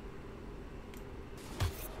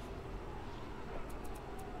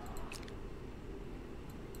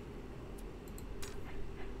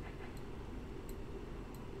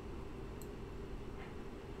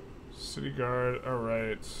 City guard,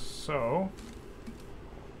 alright, so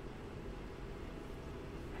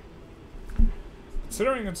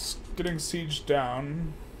considering it's getting sieged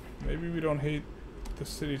down, maybe we don't hate the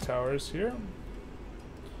city towers here.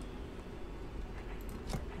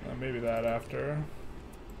 Maybe that after.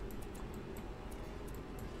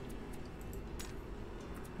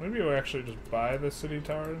 Maybe we'll actually just buy the city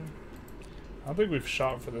tower. I don't think we've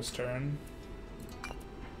shot for this turn. So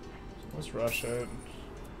let's rush it.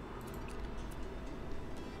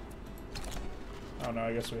 Oh no,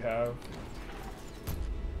 I guess we have.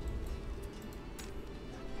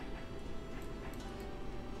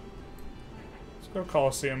 Let's go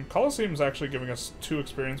Colosseum. Colosseum's actually giving us 2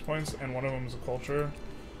 experience points, and one of them is a culture.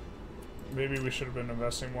 Maybe we should have been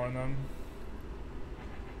investing more in them.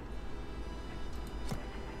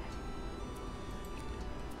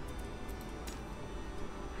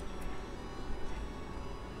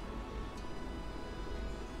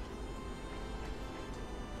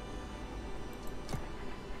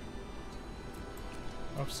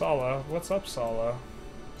 Uppsala? What's Uppsala?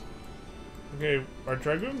 Okay, our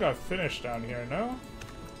Dragoon got finished down here, no?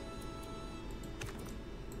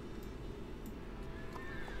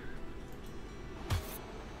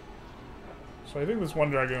 So I think this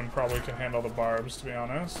one Dragoon probably can handle the barbs, to be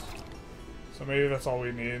honest. So maybe that's all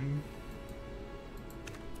we need.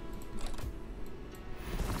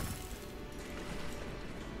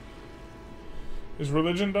 Is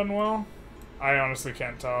religion done well? I honestly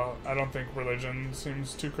can't tell. I don't think religion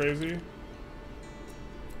seems too crazy.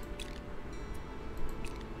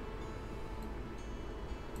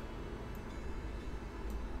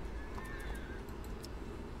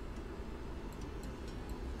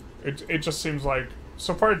 It just seems like,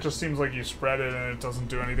 so far it just seems like you spread it and it doesn't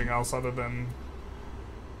do anything else other than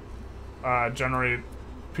generate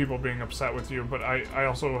people being upset with you, but I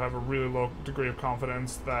also have a really low degree of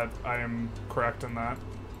confidence that I am correct in that.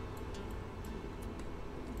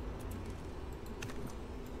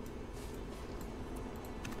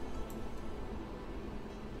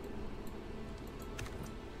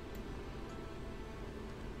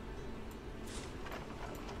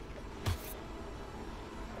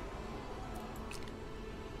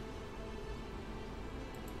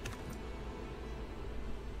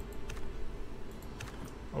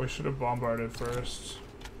 We should have bombarded first.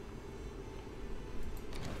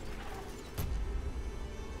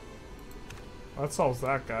 That solves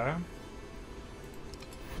that guy.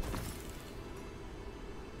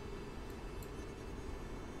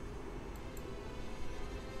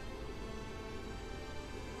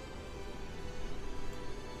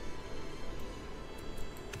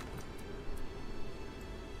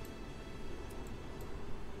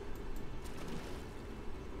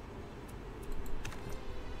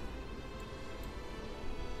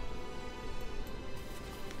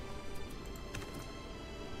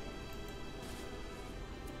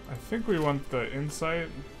 I think we want the insight.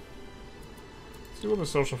 Let's see what the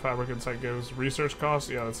social fabric insight gives. Research costs?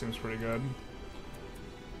 Yeah, that seems pretty good.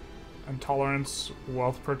 Intolerance,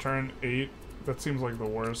 wealth per turn, 8. That seems like the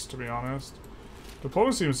worst, to be honest.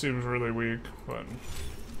 Diplomacy seems really weak, but...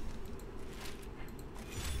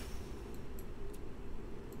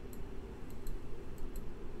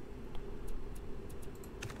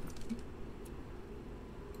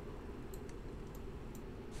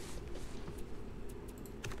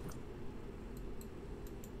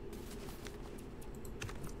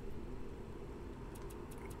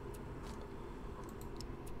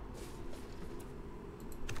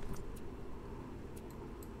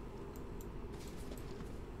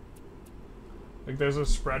 Like, there's a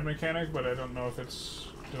spread mechanic, but I don't know if it's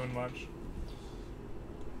doing much.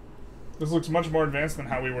 This looks much more advanced than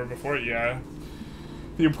how we were before, yeah.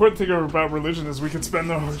 The important thing about religion is we can spread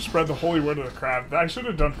the holy word of the crab. I should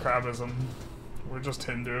have done crabism. We're just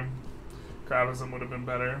Hindu. Crabism would have been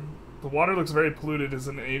better. The water looks very polluted. Is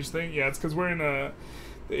it an age thing? Yeah, it's because we're in the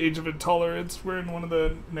age of intolerance. We're in one of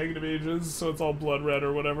the negative ages, so it's all blood red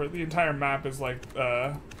or whatever. The entire map is like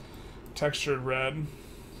textured red.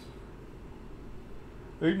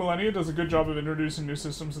 I think Millennia does a good job of introducing new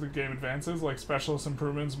systems as the game advances, like specialist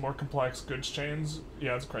improvements, more complex goods chains.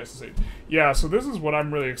 Yeah, it's Crisis 8. Yeah, so this is what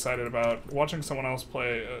I'm really excited about. Watching someone else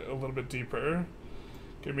play a little bit deeper.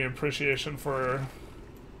 Give me appreciation for...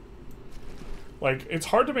 Like, it's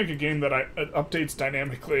hard to make a game that updates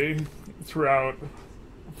dynamically throughout,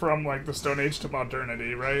 from, like, the Stone Age to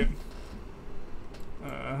modernity, right?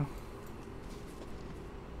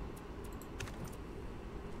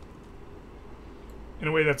 In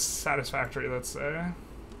a way that's satisfactory, let's say.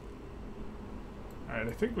 Alright, I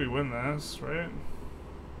think we win this, right?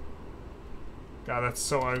 God, that's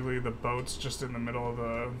so ugly. The boat's just in the middle of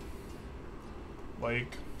the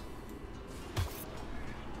lake.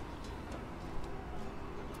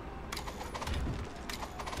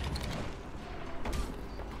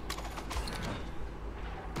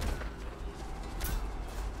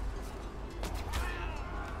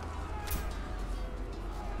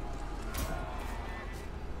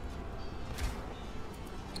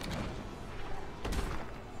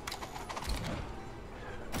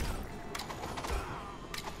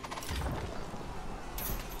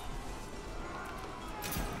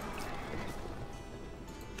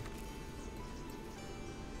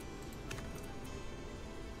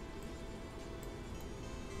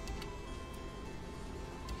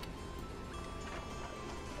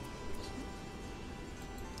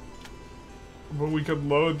 But we could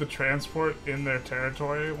load the transport in their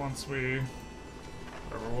territory once we...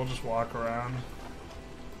 Whatever, we'll just walk around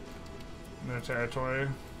in their territory.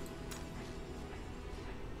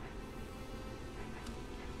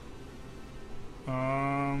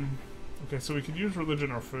 Okay, so we could use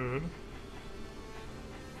religion or food.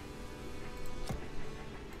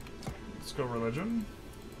 Let's go religion.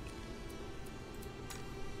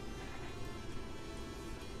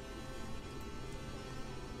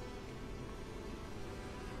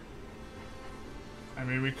 I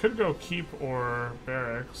mean, we could go keep or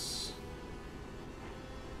barracks.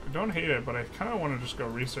 I don't hate it, but I kind of want to just go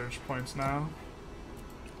research points now.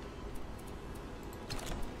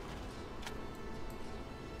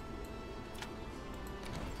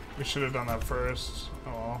 We should have done that first.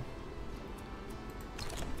 Oh well.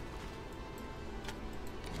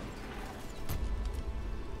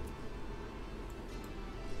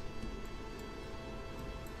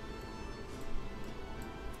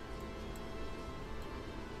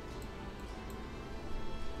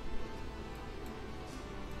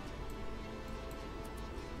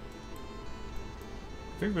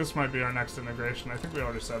 I think this might be our next integration. I think we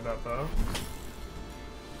already said that though.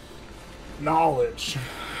 Knowledge.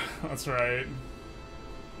 That's right.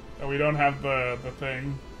 Oh, we don't have the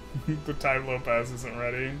thing. The Tide Lopez isn't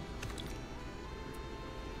ready.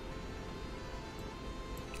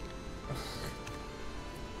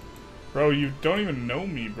 Bro, you don't even know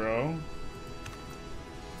me, bro.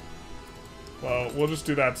 Well, we'll just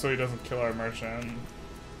do that so he doesn't kill our merchant.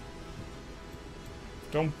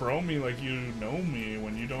 Don't bro me like you know me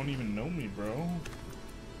when you don't even know me, bro.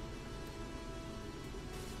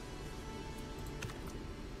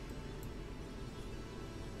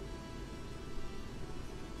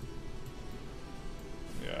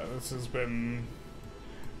 Yeah, this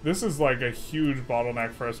is like a huge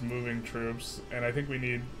bottleneck for us moving troops, and I think we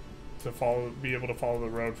need to be able to follow the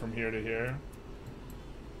road from here to here.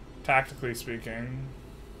 Tactically speaking,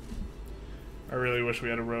 I really wish we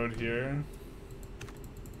had a road here.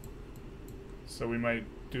 So we might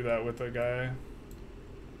do that with a guy.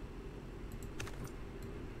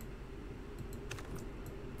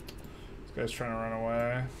 This guy's trying to run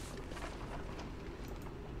away.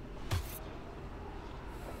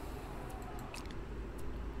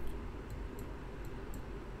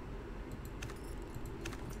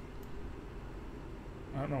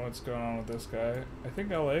 I don't know what's going on with this guy. I think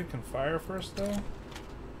LA can fire first though?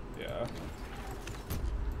 Yeah.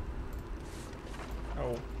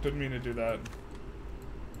 Oh, didn't mean to do that.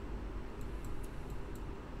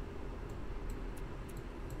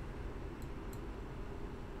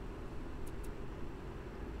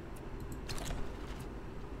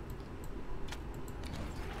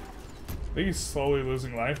 I think he's slowly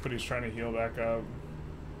losing life, but he's trying to heal back up.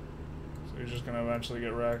 So he's just gonna eventually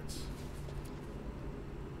get wrecked.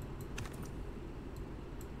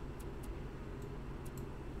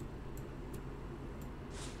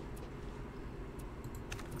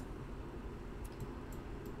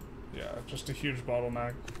 Yeah, just a huge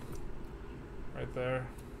bottleneck right there.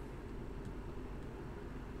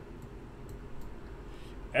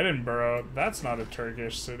 Edinburgh, that's not a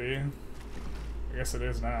Turkish city. I guess it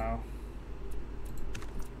is now.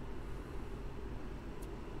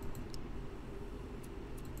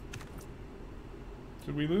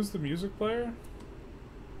 Did we lose the music player?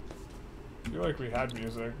 feel like we had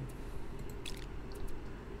music.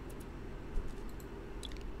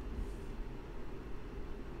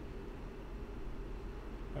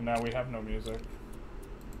 And now we have no music.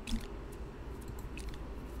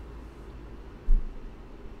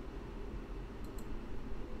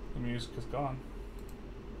 The music is gone.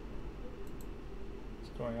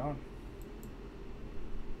 What's going on?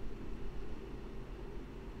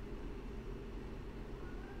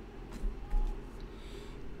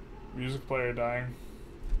 Music player dying.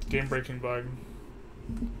 Game breaking bug.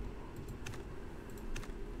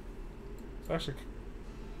 It's actually...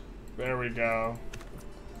 There we go.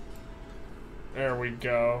 There we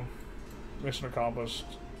go. Mission accomplished.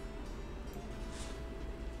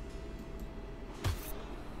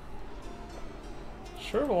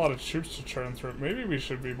 Sure have a lot of troops to churn through. Maybe we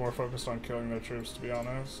should be more focused on killing their troops, to be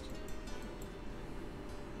honest.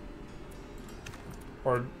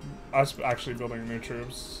 Or us actually building new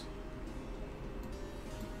troops.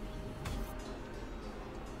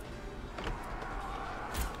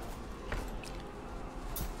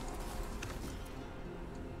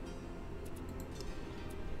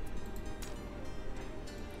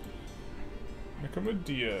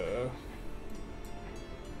 Medea.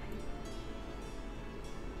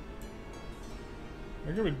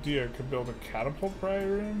 Medea could build a catapult prior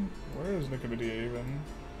room? Where is Medea even?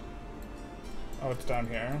 Oh, it's down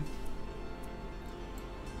here.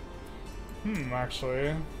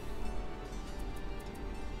 Actually.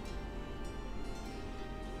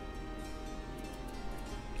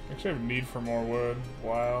 Actually have a need for more wood.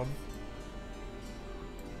 Wild.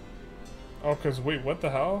 Oh, cause wait, what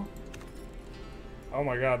the hell? Oh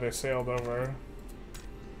my god, they sailed over.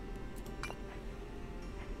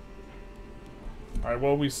 Alright,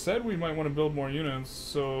 well we said we might want to build more units,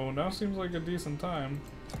 so now seems like a decent time.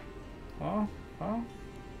 Huh? Huh?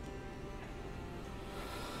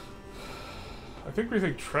 I think we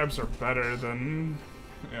think trebs are better than...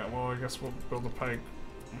 Yeah, well I guess we'll build a pike.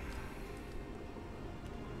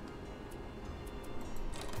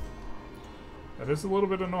 That is a little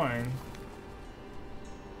bit annoying.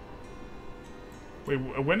 Wait,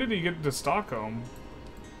 when did he get to Stockholm?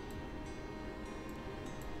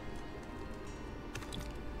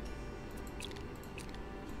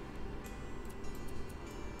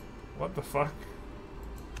 What the fuck?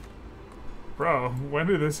 Bro, when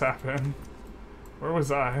did this happen? Where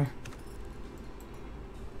was I?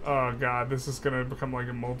 Oh god, this is gonna become like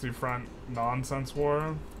a multi-front nonsense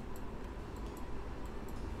war.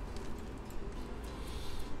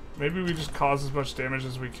 Maybe we just cause as much damage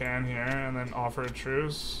as we can here and then offer a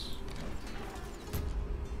truce.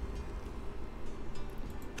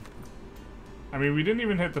 I mean, we didn't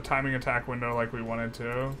even hit the timing attack window like we wanted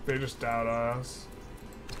to. They just doubt us.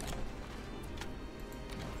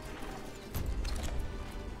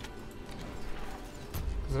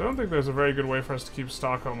 Because I don't think there's a very good way for us to keep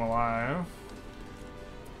Stockholm alive.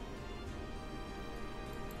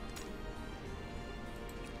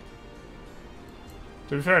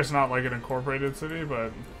 To be fair, it's not like an incorporated city,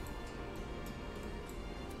 but...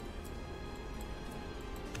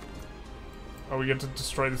 Oh, we get to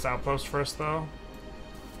destroy this outpost first, though?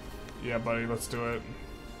 Yeah, buddy, let's do it.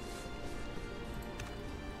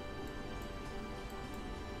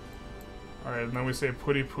 Alright, and then we say,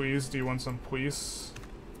 Putty please, do you want some please?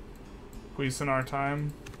 Please in our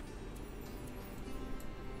time?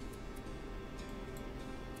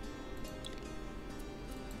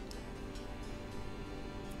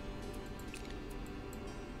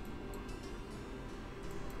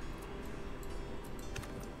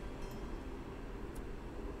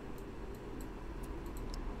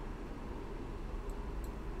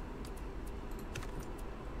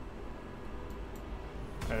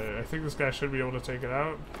 I think this guy should be able to take it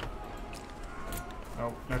out.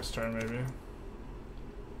 Oh, next turn maybe.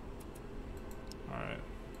 Alright.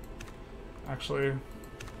 Actually...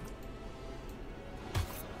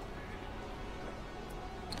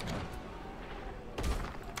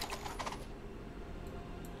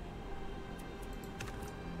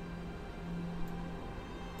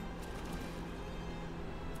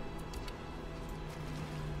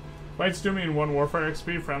 Fights do mean 1 warfare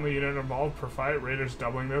XP, friendly unit involved per fight, raiders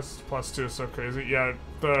doubling this, +2 is so crazy. Yeah,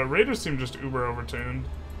 the raiders seem just uber overtuned.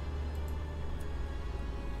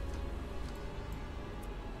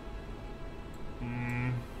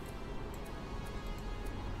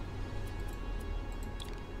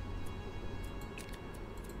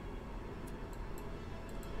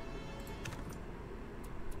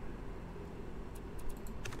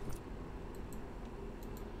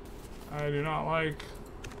 I do not like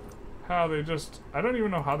how they just... I don't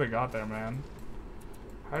even know how they got there, man.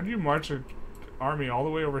 How do you march a army all the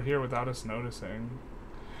way over here without us noticing?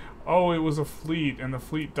 Oh, it was a fleet, and the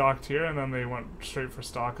fleet docked here, and then they went straight for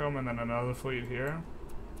Stockholm, and then another fleet here.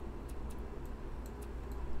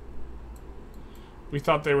 We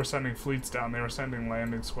thought they were sending fleets down. They were sending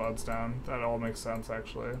landing squads down. That all makes sense,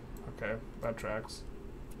 actually. Okay, that tracks.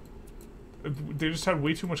 They just had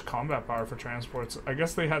way too much combat power for transports. I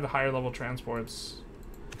guess they had the higher level transports,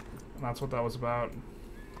 and that's what that was about.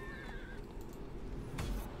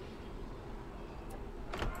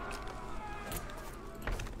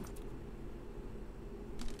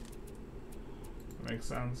 Makes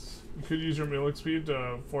sense. You could use your milling speed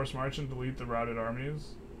to force march and delete the routed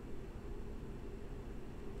armies.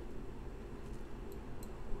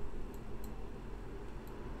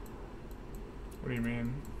 What do you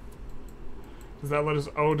mean? Does that let us...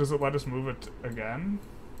 Oh, does it let us move it again?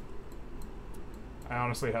 I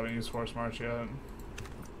honestly haven't used force march yet.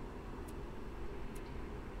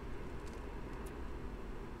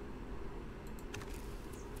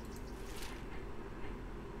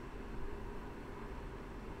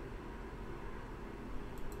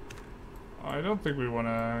 I don't think we want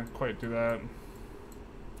to quite do that.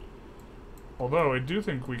 Although I do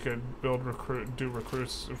think we could do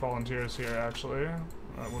recruits volunteers here. Actually,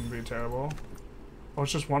 that wouldn't be terrible. Oh,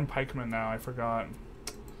 it's just one pikeman now. I forgot.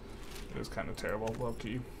 It is kind of terrible, low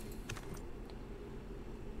key.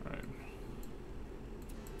 All right.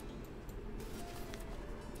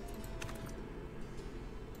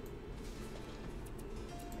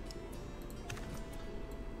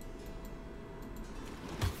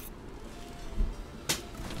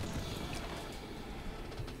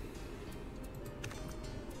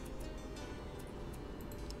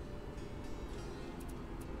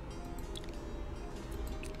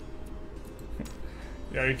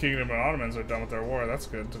 Yeah, your kingdom and Ottomans are done with their war. That's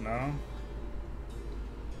good to know.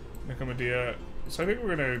 Nicomedia. So I think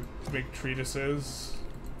we're gonna make treatises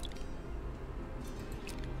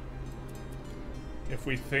if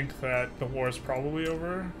we think that the war is probably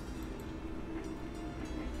over.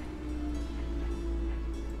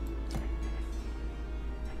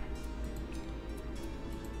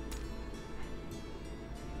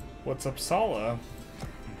 What's Uppsala?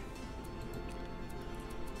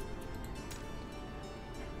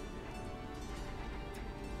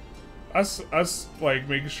 Us like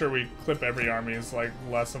making sure we clip every army is like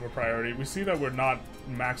less of a priority. We see that we're not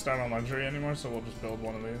maxed out on luxury anymore, so we'll just build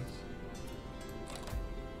one of these.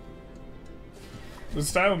 The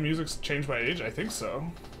style of music's changed by age? I think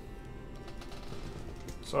so.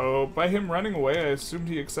 So by him running away, I assumed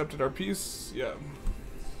he accepted our peace. Yeah.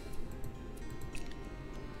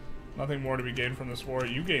 Nothing more to be gained from this war.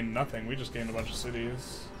 You gained nothing. We just gained a bunch of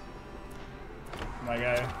cities. My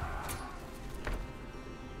guy.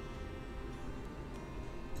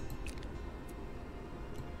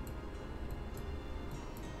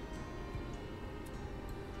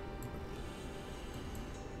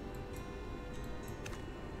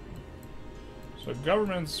 So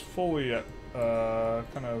government's fully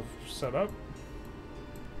kind of set up.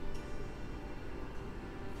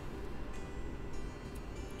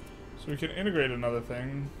 So we can integrate another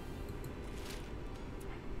thing.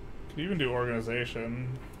 Could even do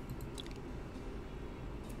organization.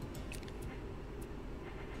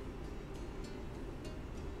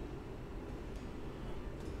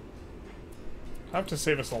 Have to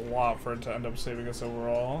save us a lot for it to end up saving us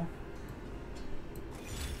overall.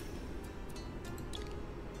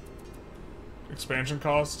 Expansion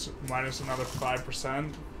cost minus another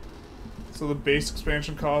 5%. So the base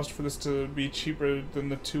expansion cost for this to be cheaper than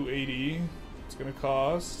the 280 it's gonna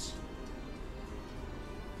cost.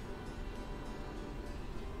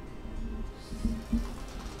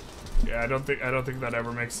 Yeah, I don't think that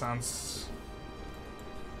ever makes sense.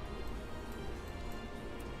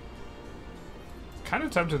 Kind of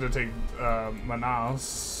tempted to take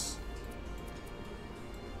Manaus,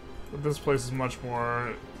 but this place is much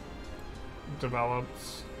more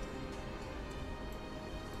developed.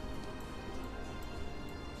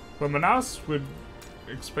 But Manaus would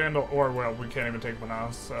expand, or well, we can't even take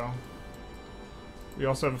Manaus, so we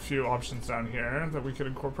also have a few options down here that we could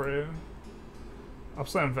incorporate.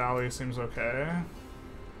 Upland Valley seems okay.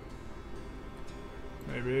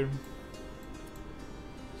 Maybe.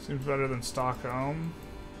 Seems better than Stockholm.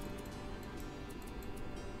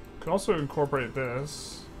 Could also incorporate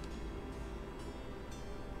this.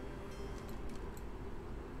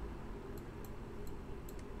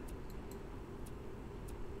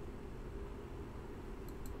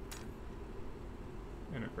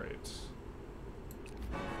 Integrate.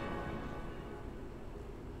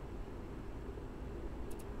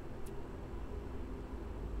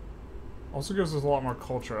 Also gives us a lot more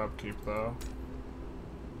culture upkeep, though.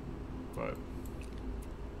 but...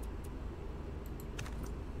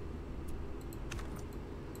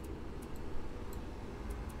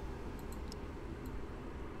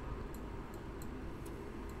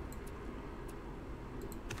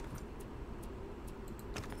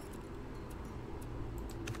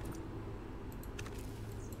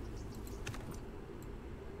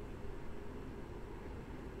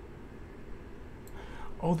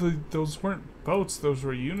 Oh, those weren't boats, those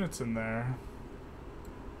were units in there.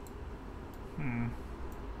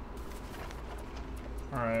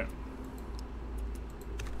 Alright.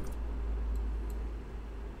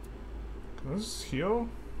 Can this heal?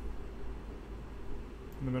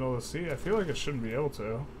 In the middle of the sea? I feel like it shouldn't be able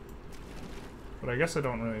to. But I guess I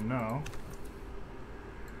don't really know.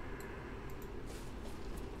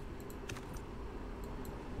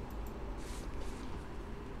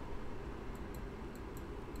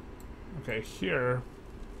 Okay, here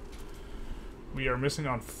we are missing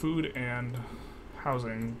on food and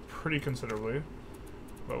housing pretty considerably,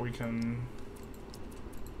 but we can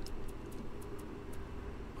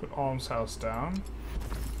put almshouse down.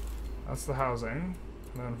 That's the housing.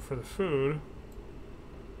 And then for the food,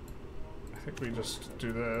 I think we just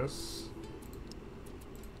do this.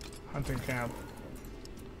 Hunting camp.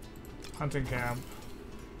 Hunting camp.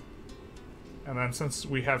 And then since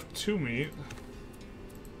we have 2 meat,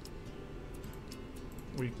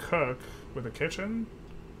 we cook with a kitchen,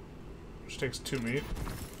 which takes 2 meat.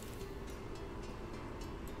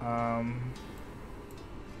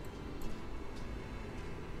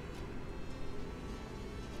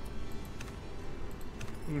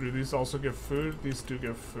 Ooh, do these also give food? These do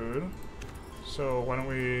give food. So why don't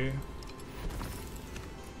we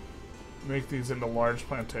make these into large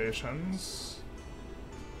plantations?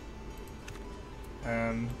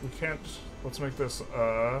 And we can't... Let's make this,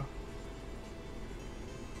 oh,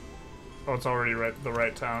 it's already the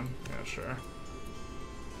right town? Yeah, sure.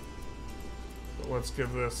 So let's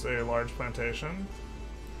give this a large plantation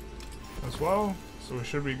as well. So we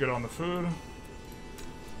should be good on the food.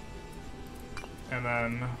 And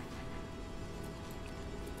then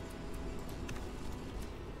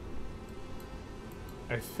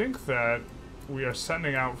I think that we are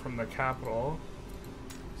sending out from the capital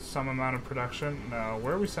some amount of production. No,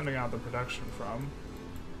 where are we sending out the production from?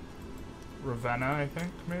 Ravenna, I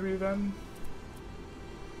think, maybe then?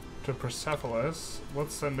 To Persepolis.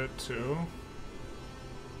 Let's send it to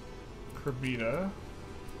Cribida.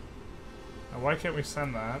 Now, why can't we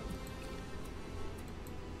send that?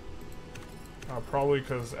 Probably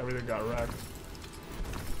because everything got wrecked.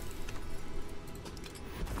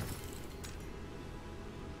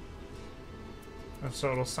 And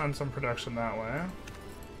so it'll send some production that way.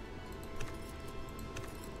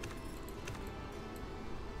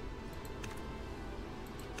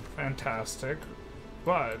 Fantastic.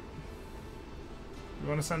 But, you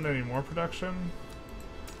want to send any more production?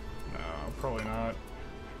 No, probably not.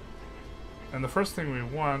 And the first thing we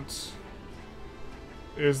want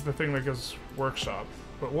is the thing that gives workshop.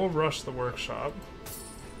 But we'll rush the workshop.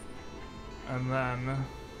 And then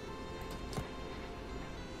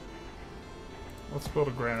let's build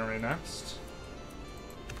a granary next.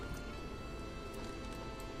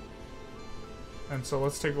 And so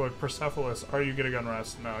let's take a look. Persepolis, are you getting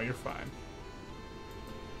unrest? No, you're fine.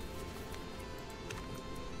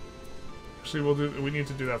 Actually, we need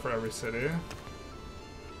to do that for every city.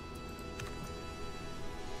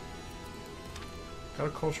 Got a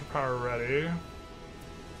culture power ready.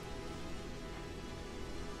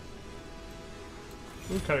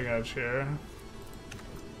 Blue cutting edge here.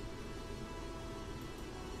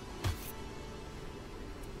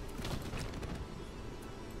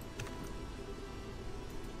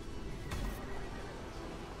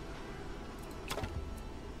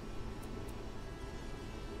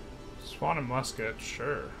 Spawn and musket,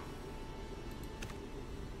 sure.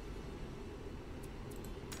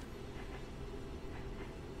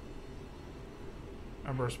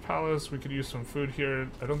 Emperor's Palace, we could use some food here.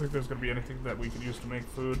 I don't think there's going to be anything that we can use to make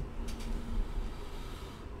food.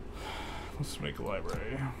 Let's make a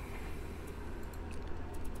library.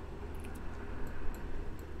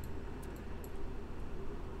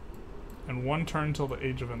 And 1 turn till the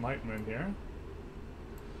Age of Enlightenment here.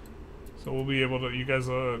 So we'll be able to, you guys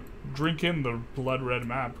drink in the blood red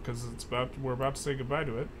map because we're about to say goodbye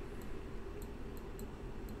to it.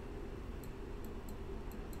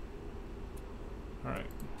 All right.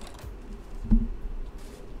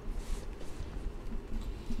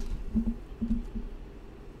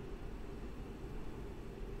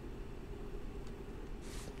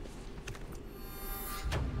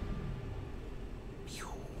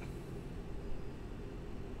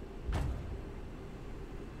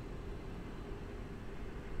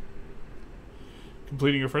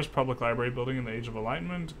 Completing your first public library building in the Age of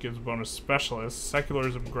Enlightenment gives bonus specialists.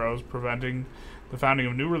 Secularism grows, preventing the founding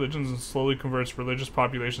of new religions and slowly converts religious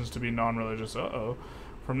populations to be non-religious. Uh-oh.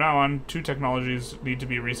 From now on, 2 technologies need to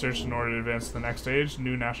be researched in order to advance to the next age.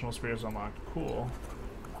 New national spheres unlocked. Cool.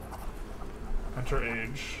 Enter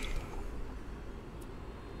age.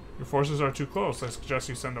 Your forces are too close. I suggest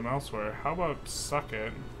you send them elsewhere. How about suck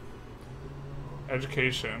it?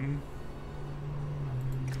 Education.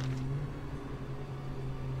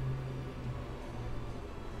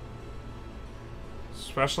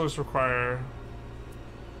 Specialists require...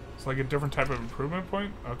 It's like a different type of improvement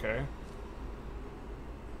point? Okay.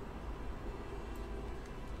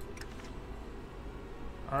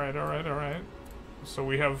 Alright, alright, alright. So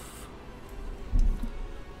we have...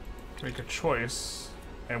 Make a choice.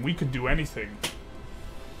 And we could do anything.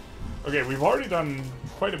 Okay, we've already done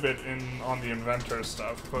quite a bit on the inventor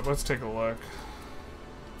stuff, but let's take a look.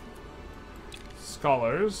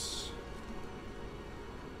 Scholars.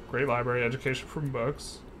 Great library, education from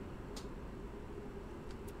books.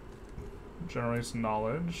 Generates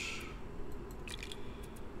knowledge.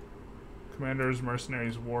 Commanders,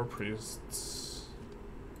 mercenaries, war priests.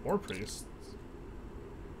 War priests?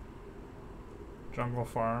 Jungle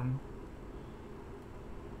farm.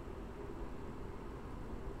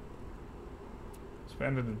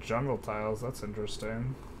 Expanded to jungle tiles, that's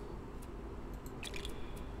interesting.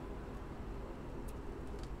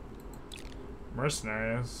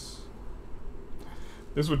 Mercenaries.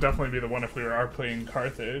 This would definitely be the one if we are playing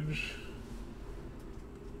Carthage.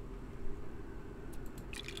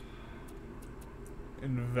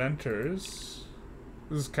 Inventors.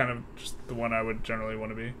 This is kind of just the one I would generally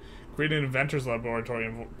want to be. Create an inventor's laboratory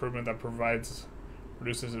improvement that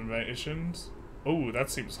produces inventions. Oh, that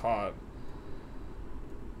seems hot.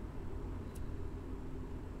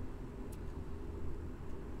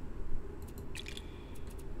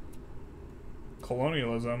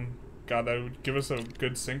 Colonialism. God, that would give us a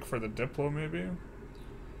good sync for the Diplo, maybe?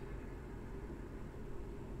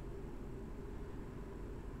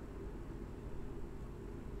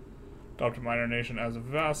 Adopt a minor nation as a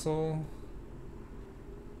vassal.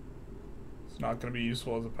 It's not going to be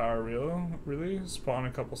useful as a power wheel, really. Spawn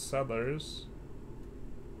a couple settlers.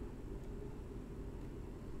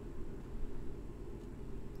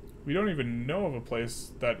 We don't even know of a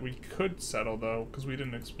place that we could settle, though, because we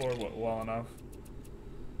didn't explore it well enough.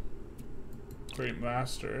 Great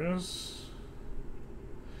masters.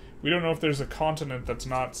 We don't know if there's a continent that's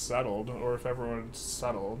not settled, or if everyone's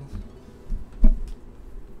settled.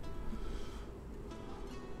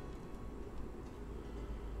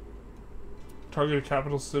 Target a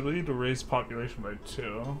capital city to raise population by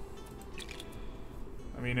 2.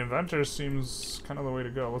 I mean, inventors seems kind of the way to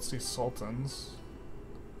go. Let's see sultans.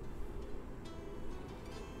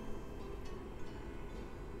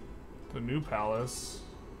 The new palace.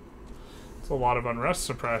 It's a lot of unrest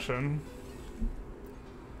suppression.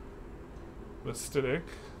 Basilic,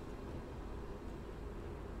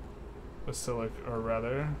 or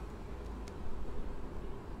rather.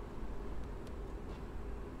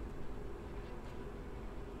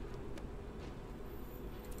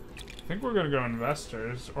 I think we're gonna go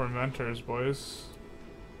investors, or inventors, boys.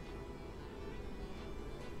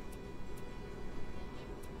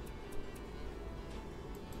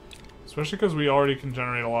 Especially because we already can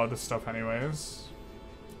generate a lot of this stuff anyways.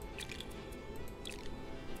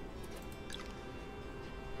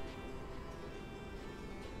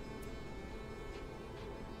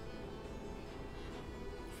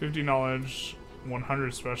 $50 knowledge,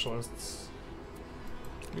 100 specialists.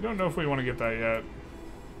 We don't know if we want to get that yet.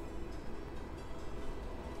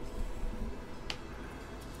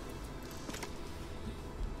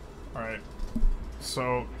 Alright.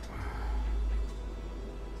 So...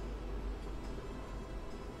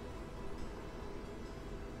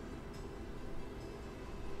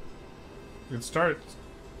 we can start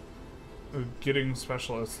getting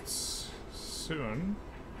specialists soon.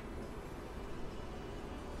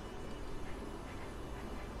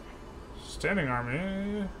 Standing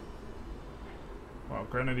army. Well,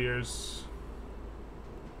 grenadiers.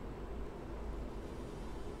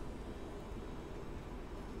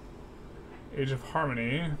 Age of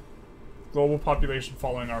Harmony. Global population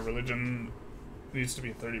following our religion needs to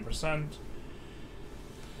be 30%.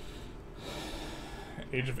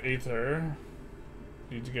 Age of Aether.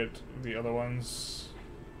 Need to get the other ones.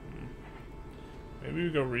 Maybe we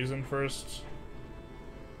go Reason first.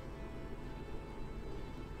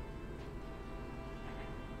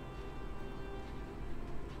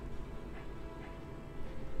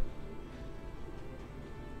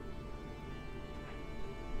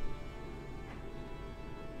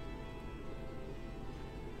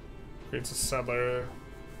 Creates a settler.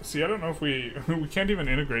 See, I don't know if we we can't even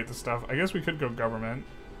integrate the stuff. I guess we could go government.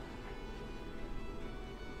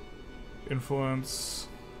 Influence.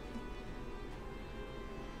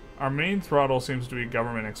 Our main throttle seems to be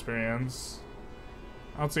government experience.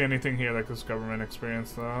 I don't see anything here like this government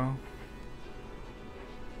experience though.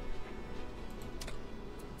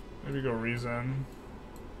 Maybe go reason.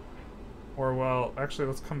 Or well, actually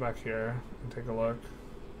let's come back here and take a look.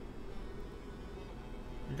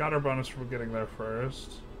 We got our bonus for getting there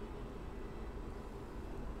first.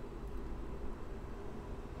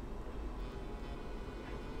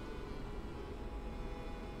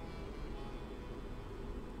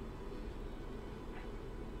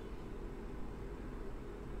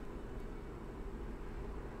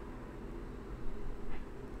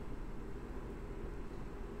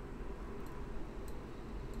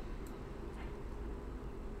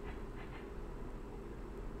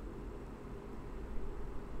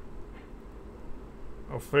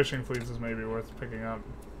 Oh, fishing fleets is maybe worth picking up.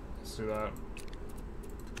 Let's do that.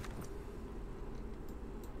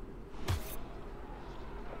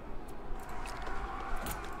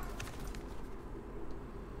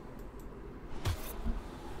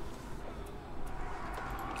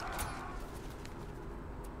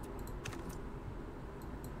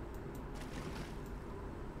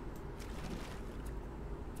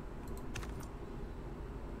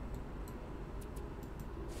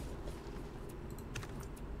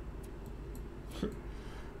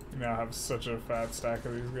 Now have such a fat stack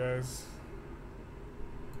of these guys.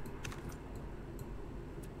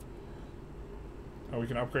 Oh, we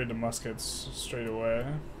can upgrade to muskets straight away. I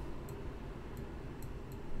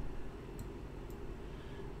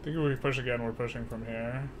think if we push again, we're pushing from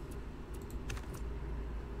here.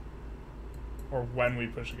 Or when we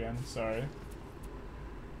push again, sorry.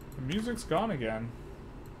 The music's gone again.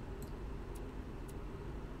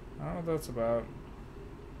 I don't know what that's about.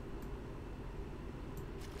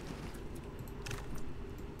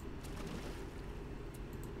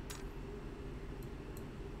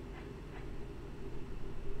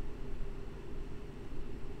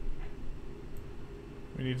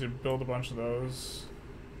 We need to build a bunch of those.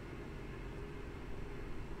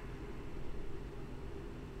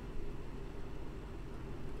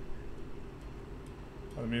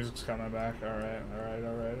 Oh, the music's coming back. Alright, alright,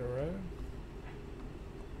 alright, alright.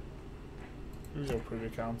 We go Privy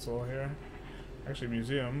Council here. Actually,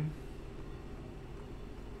 museum.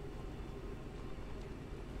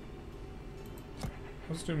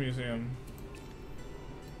 Let's do museum.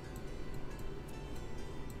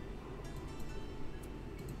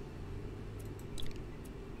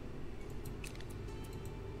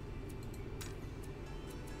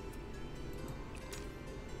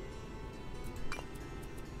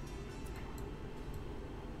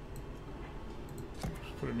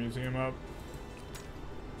 Put a museum up.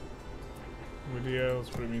 Video, let's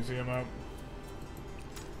put a museum up.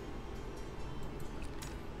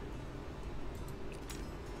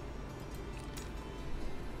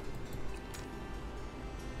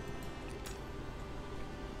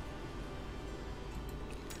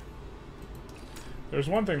 There's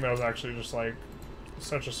one thing that was actually just like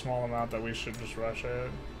such a small amount that we should just rush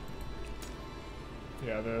it.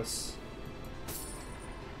 Yeah, this.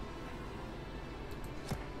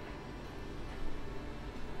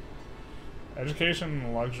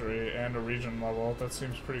 Education, luxury, and a region level. That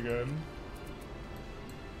seems pretty good.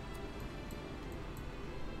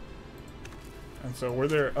 And so were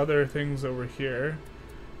there other things over here?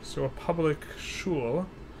 So a public schule,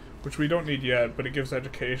 which we don't need yet, but it gives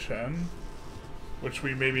education, which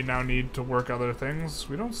we maybe now need to work other things.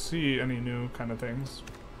 We don't see any new kind of things,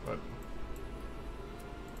 but...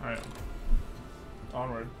 Alright.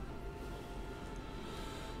 Onward.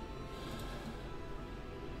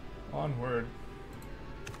 Onward.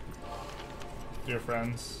 Dear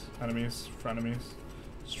friends, enemies, frenemies.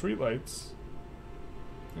 Streetlights.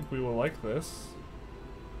 I think we will like this.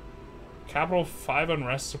 Capital 5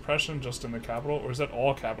 unrest suppression just in the capital? Or is that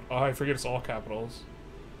all capital? Oh, I forget it's all capitals.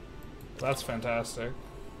 That's fantastic.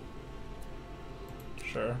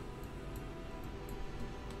 Sure.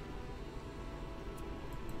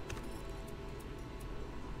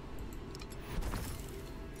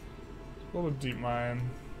 A little deep mine.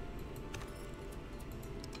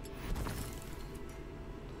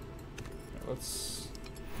 Let's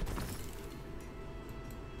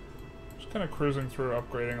just kind of cruising through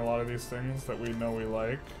upgrading a lot of these things that we know we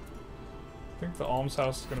like. I think the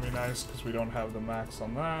almshouse is going to be nice because we don't have the max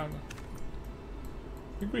on that.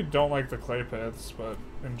 I think we don't like the clay pits, but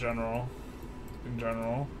in general.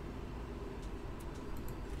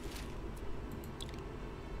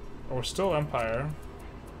 Oh, we're still Empire.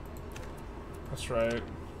 That's right.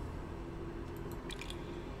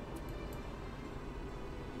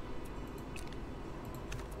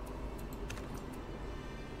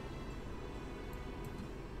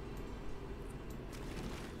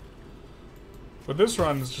 But this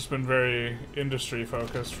run has just been very industry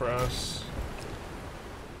focused for us.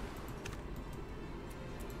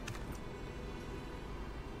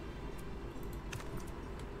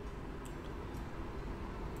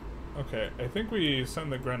 Okay, I think we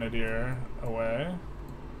send the Grenadier away.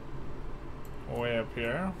 Way up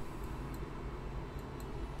here.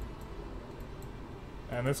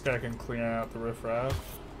 And this guy can clear out the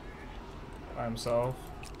riffraff by himself.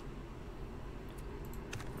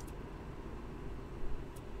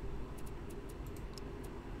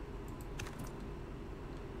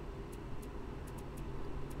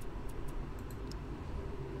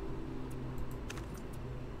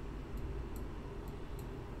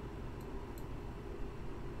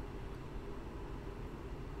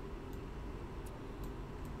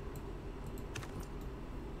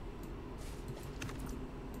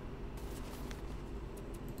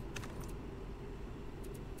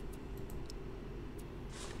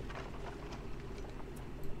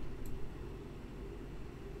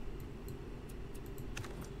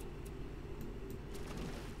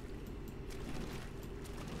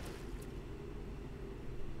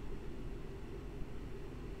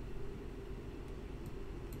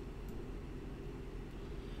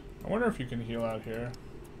 I wonder if you can heal out here.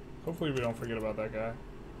 Hopefully we don't forget about that guy.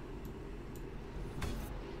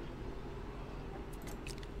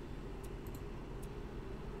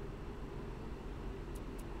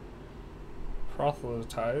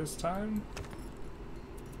 Proselytize time?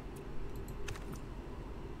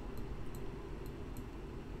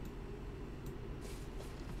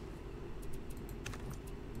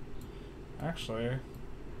 Actually,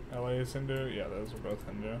 LA is Hindu? Yeah, those are both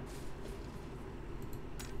Hindu.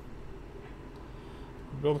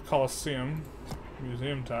 Build a Colosseum,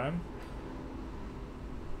 museum time.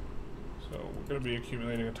 So we're going to be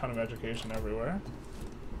accumulating a ton of education everywhere.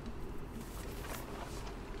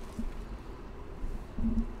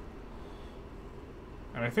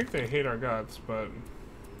 And I think they hate our guts, but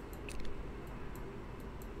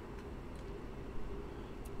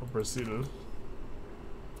Brazil.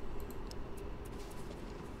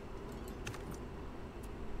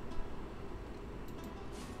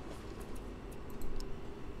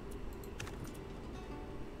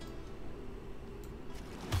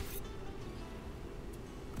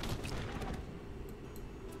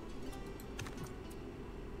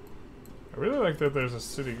 I really like that there's a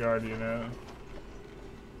city guard unit.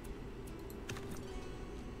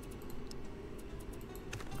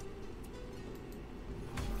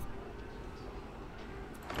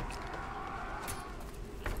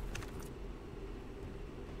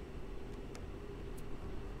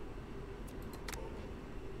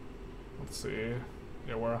 Let's see.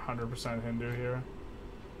 Yeah, we're 100% Hindu here.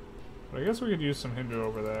 But I guess we could use some Hindu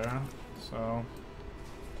over there. So,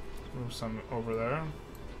 let's move some over there.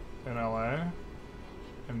 In LA.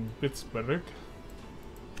 In Pittsburgh.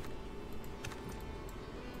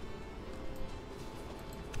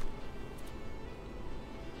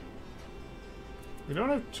 We don't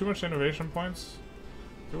have too much innovation points.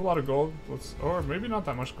 We have a lot of gold. Or maybe not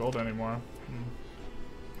that much gold anymore.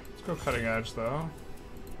 Let's go cutting edge though.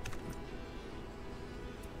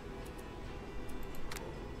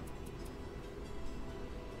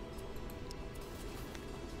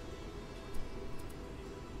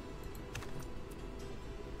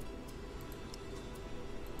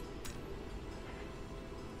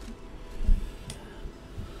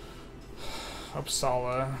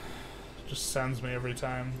 Uppsala just sends me every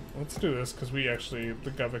time. Let's do this because we actually, the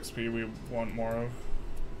Gov XP we want more of.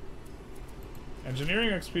 Engineering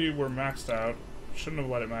XP we're maxed out. Shouldn't have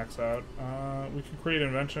let it max out. We can create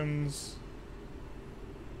inventions.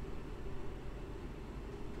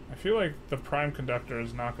 I feel like the prime conductor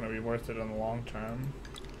is not going to be worth it in the long term.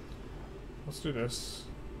 Let's do this.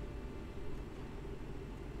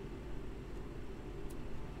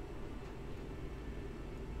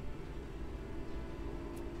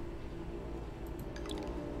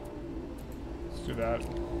 Do that.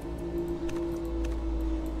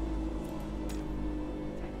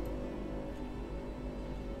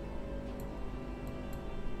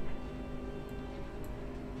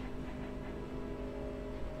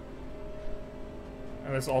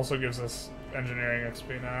 And this also gives us engineering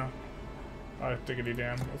XP now. Oh, diggity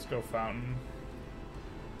damn. Let's go fountain.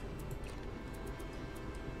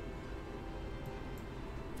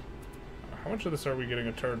 How much of this are we getting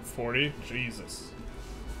a turn? 40? Jesus.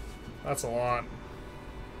 That's a lot.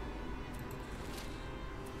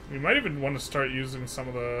 We might even want to start using some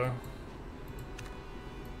of the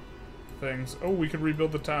things. Oh, we could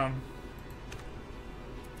rebuild the town.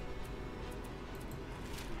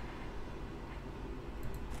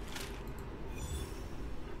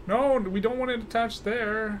 No, we don't want it attached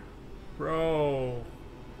there. Bro.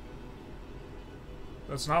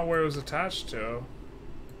 That's not where it was attached to.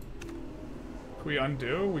 Can we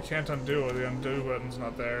undo? We can't undo. The undo button's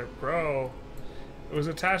not there. Bro. It was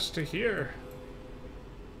attached to here.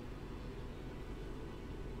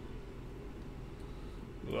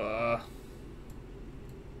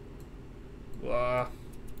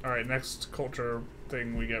 Alright, next culture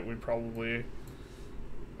thing we get, we probably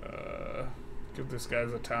give this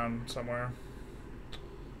guy's a town somewhere.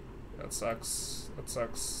 That sucks. That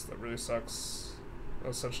sucks. That really sucks. That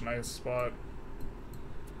was such a nice spot.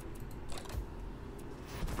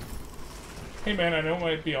 Hey man, I know it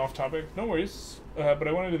might be off topic. No worries. But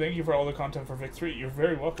I wanted to thank you for all the content for Vic 3. You're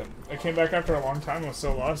very welcome. I came back after a long time. I was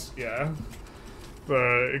so lost. Yeah.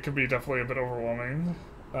 It could be definitely a bit overwhelming.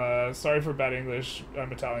 Sorry for bad English. I'm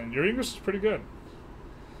Italian. Your English is pretty good.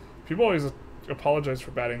 People always apologize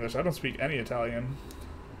for bad English. I don't speak any Italian.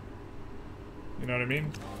 You know what I mean?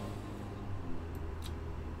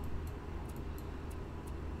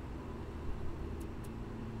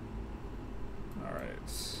 Alright.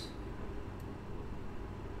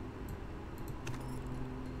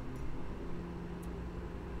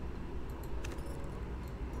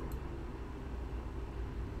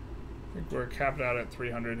 I think we're capped out at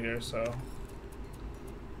 300 here, so...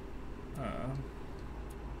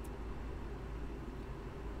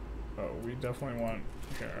 oh, we definitely want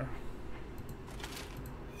here.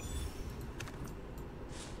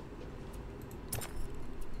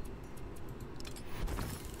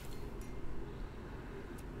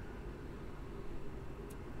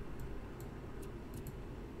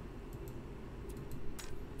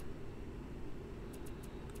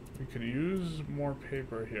 We could use more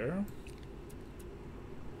paper here.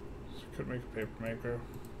 So could make a paper maker.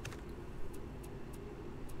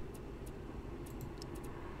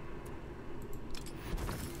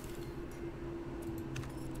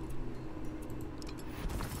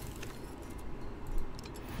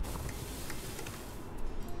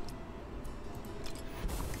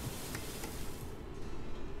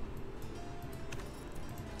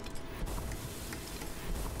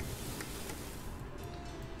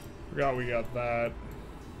 Forgot we got that.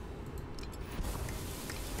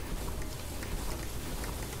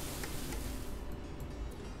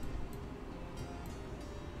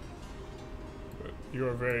 But you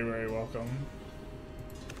are very, very welcome.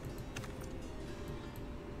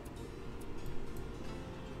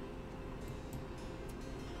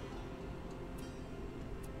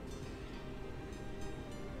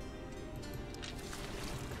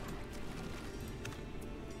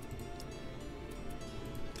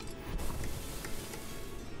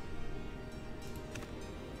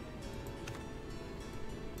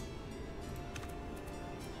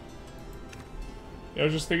 I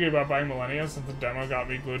was just thinking about buying Millennia since the demo got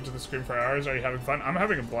me glued to the screen for hours. Are you having fun? I'm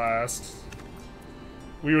having a blast.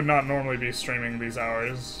 We would not normally be streaming these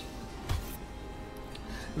hours.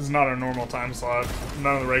 This is not our normal time slot.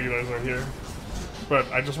 None of the regulars are here.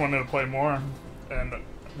 But I just wanted to play more. And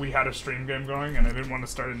we had a stream game going, and I didn't want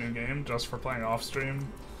to start a new game just for playing off stream.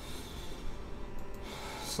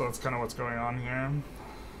 So that's kind of what's going on here.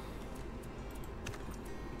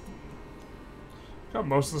 Got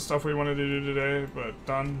most of the stuff we wanted to do today, but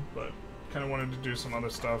done. But kind of wanted to do some other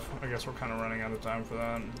stuff. I guess we're kind of running out of time for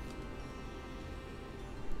that.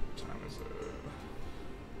 What time is it?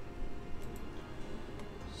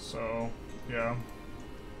 So, yeah.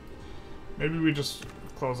 Maybe we just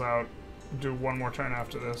close out, do one more turn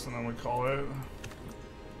after this, and then we call it.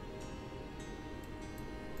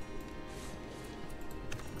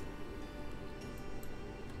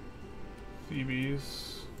 Thebes.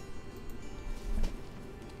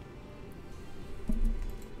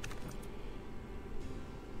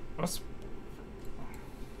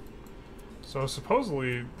 So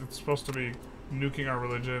supposedly it's supposed to be nuking our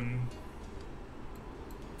religion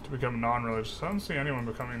to become non-religious. I don't see anyone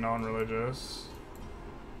becoming non-religious.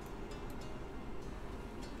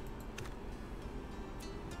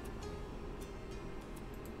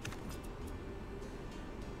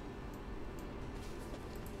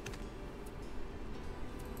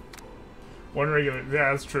 One regular,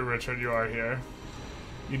 yeah, that's true, Richard. You are here.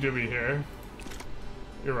 You do be here.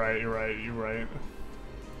 You're right. You're right. You're right.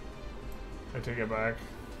 I take it back.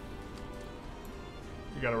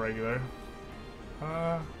 You got a regular.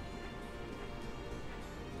 Let's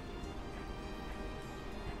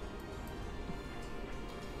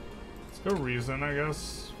go reason, I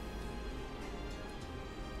guess.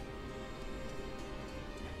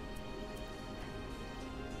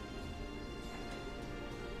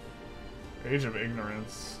 Age of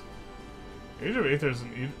Ignorance. Age of Aether is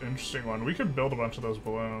an interesting one. We could build a bunch of those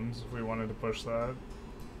balloons if we wanted to push that.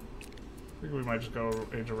 I think we might just go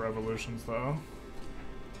Age of Revolutions though.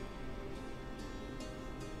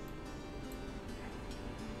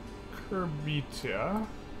 Kerbitia.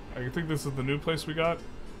 I think this is the new place we got.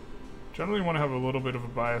 Generally want to have a little bit of a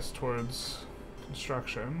bias towards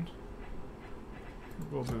construction.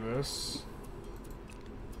 We'll do this.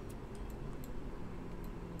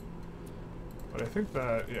 But I think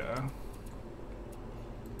that, yeah.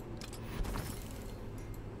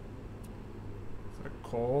 Is that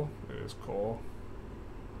coal? It is coal.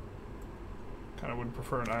 Kind of would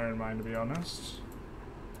prefer an iron mine, to be honest.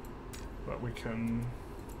 But we can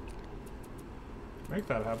make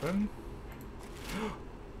that happen.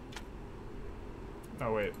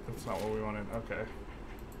 Oh wait, that's not what we wanted. Okay.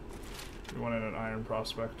 We wanted an iron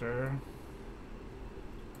prospector.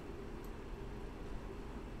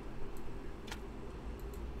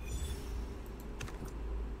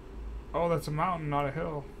 Oh, that's a mountain, not a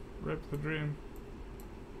hill. Rip the dream.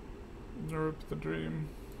 Rip the dream.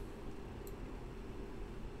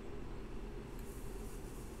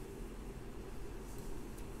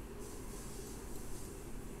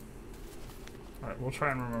 Alright, we'll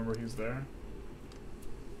try and remember he's there.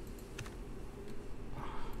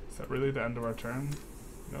 Is that really the end of our turn?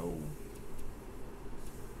 No.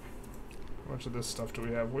 How much of this stuff do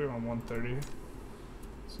we have? We're on 130.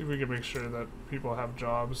 See if we can make sure that people have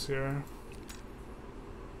jobs here.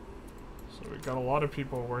 So we got a lot of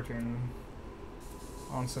people working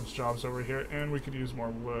on such jobs over here, and we could use more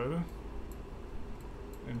wood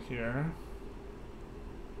in here.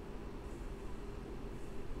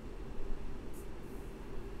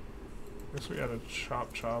 I guess we add a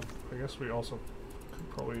chop. I guess we also could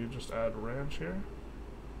probably just add ranch here.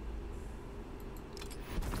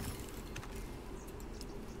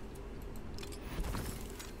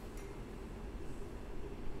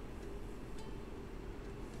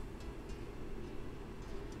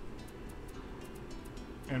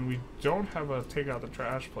 And we don't have a take out the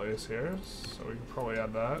trash place here, so we can probably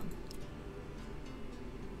add that.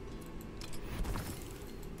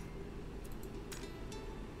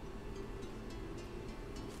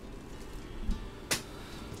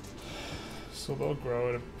 So they'll grow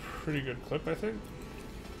at a pretty good clip, I think.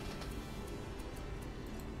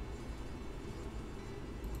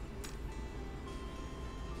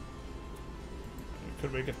 We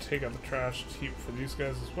could make a take out the trash heap for these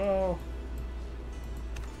guys as well.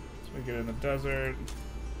 Let's make it in the desert.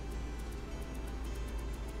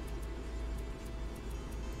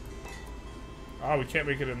 Ah, we can't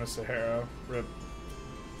make it in the Sahara. Rip.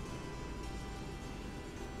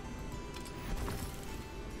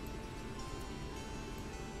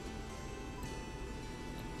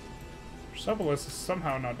 Persepolis is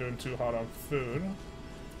somehow not doing too hot on food.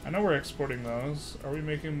 I know we're exporting those. Are we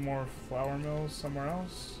making more flour mills somewhere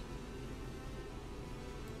else?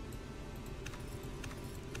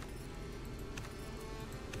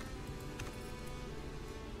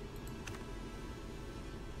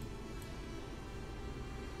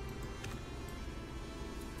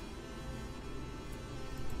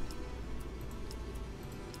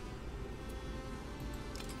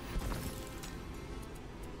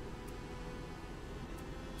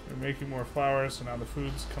 Making more flour, so now the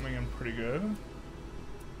food's coming in pretty good.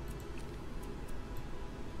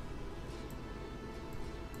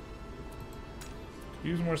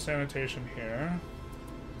 Use more sanitation here.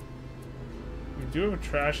 We do have a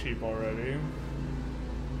trash heap already.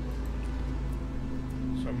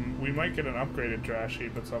 So we might get an upgraded trash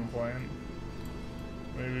heap at some point.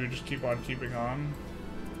 Maybe we just keep on keeping on.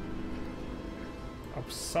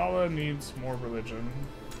 Uppsala needs more religion.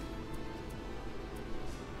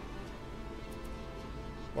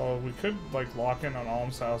 Well, we could, like, lock in on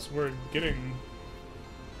Almshouse. We're getting...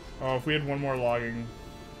 Oh, if we had one more logging,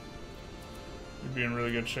 we'd be in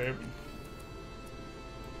really good shape.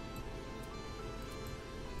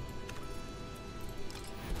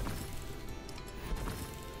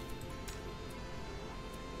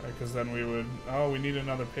 Right, because then we would... Oh, we need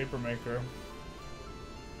another paper maker.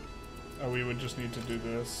 Oh, we would just need to do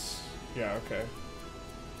this. Yeah, okay.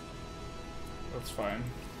 That's fine.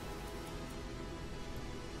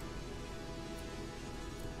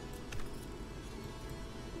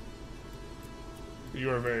 You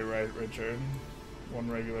are very right, Richard. One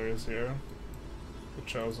regular is here. The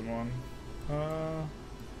chosen one.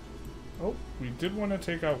 Oh, we did want to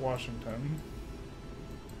take out Washington.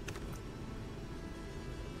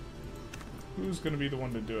 Who's going to be the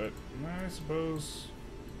one to do it? I suppose...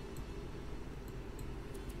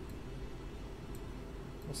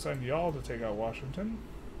 We'll send y'all to take out Washington.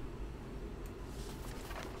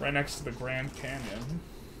 right next to the Grand Canyon.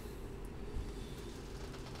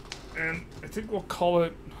 And I think we'll call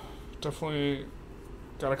it. Definitely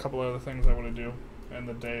got a couple other things I want to do, and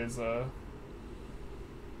the day is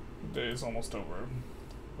almost over.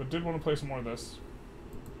 But did want to play some more of this.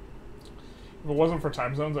 If it wasn't for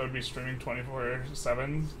time zones, I would be streaming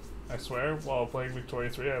 24/7, I swear, while playing Victoria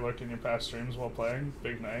 3. I lurk in your past streams while playing.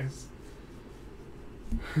 Big nice.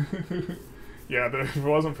 Yeah, if it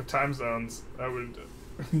wasn't for time zones, I would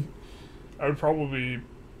probably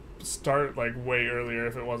start like way earlier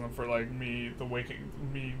if it wasn't for like me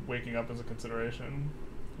waking up as a consideration.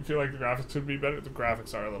 You feel like the graphics could be better? The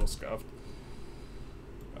graphics are a little scuffed.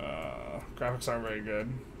 Graphics aren't very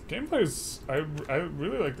good. Gameplay's I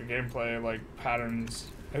really like the gameplay, like patterns.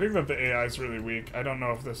 I think that the AI is really weak. I don't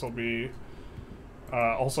know if this will be.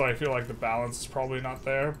 Also, I feel like the balance is probably not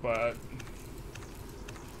there, but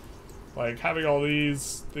like having all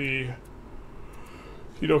these,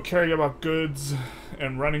 caring about goods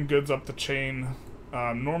and running goods up the chain.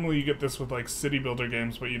 Normally you get this with like city builder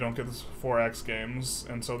games, but you don't get this with 4X games,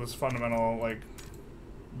 and so this fundamental, like,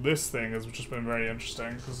 this thing has just been very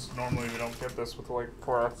interesting, because normally we don't get this with like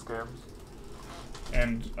 4X games.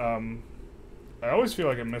 And I always feel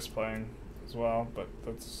like I miss playing as well, but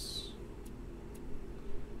guess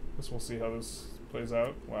we'll see how this plays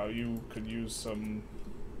out. Wow, you could use some.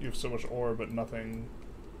 You have so much ore, but nothing.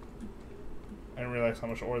 I didn't realize how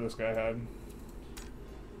much ore this guy had.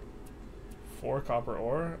 4 copper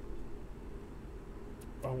ore?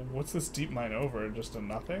 Oh, what's this deep mine over? Just a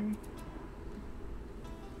nothing?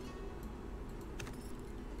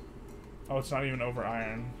 Oh, it's not even over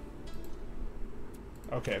iron.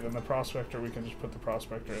 Okay, then the prospector, we can just put the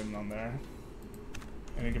prospector in on there.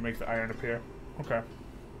 And you can make the iron appear. Okay.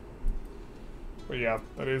 But yeah,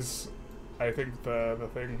 that is, I think, the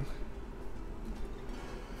thing.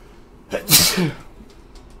 It's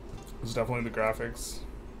definitely the graphics.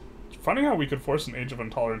 Funny how we could force an Age of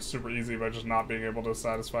Intolerance super easy by just not being able to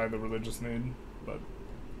satisfy the religious need, but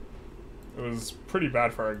it was pretty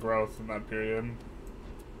bad for our growth in that period.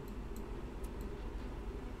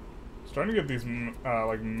 Starting to get these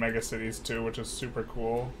like mega cities too, which is super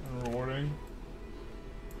cool and rewarding.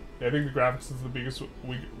 Yeah, I think the graphics is the biggest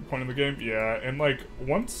weak point of the game. Yeah, and like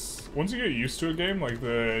once you get used to a game, like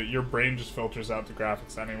your brain just filters out the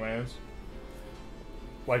graphics anyways.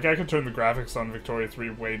 Like I could turn the graphics on Victoria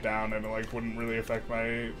 3 way down and it like wouldn't really affect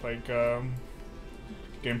my like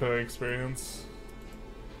gameplay experience.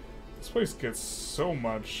 This place gets so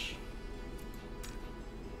much.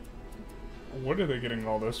 What are they getting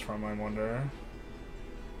all this from, I wonder?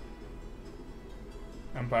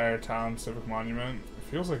 Empire Town Civic Monument.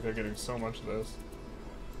 It feels like they're getting so much of this.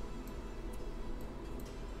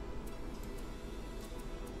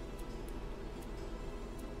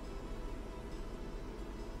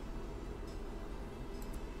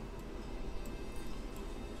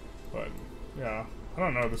 But yeah, I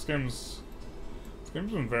don't know. This game's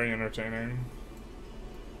been very entertaining.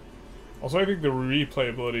 Also, I think the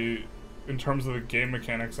replayability in terms of the game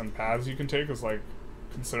mechanics and paths you can take is like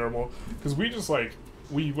considerable, because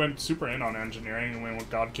we went super in on engineering and went with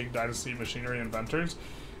God King Dynasty, Machinery, Inventors.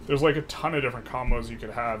 There's like a ton of different combos you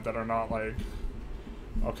could have that are not like,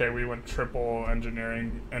 okay, we went triple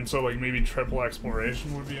engineering, and so like maybe triple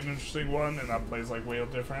exploration would be an interesting one, and that plays like way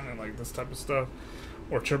different and like this type of stuff,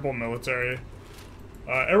 or triple military.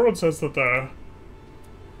 Everyone says that the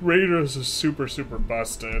Raiders is super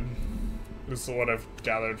busted. This is what I've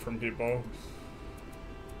gathered from people.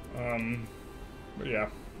 But yeah.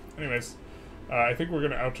 Anyways, I think we're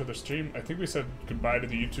gonna outro the stream. I think we said goodbye to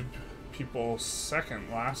the YouTube people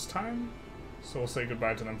second last time, so we'll say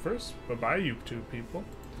goodbye to them first. Bye-bye, YouTube people.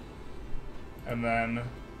 And then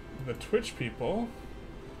the Twitch people,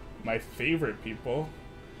 my favorite people,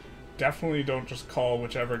 definitely don't just call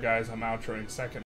whichever guys I'm outroing second.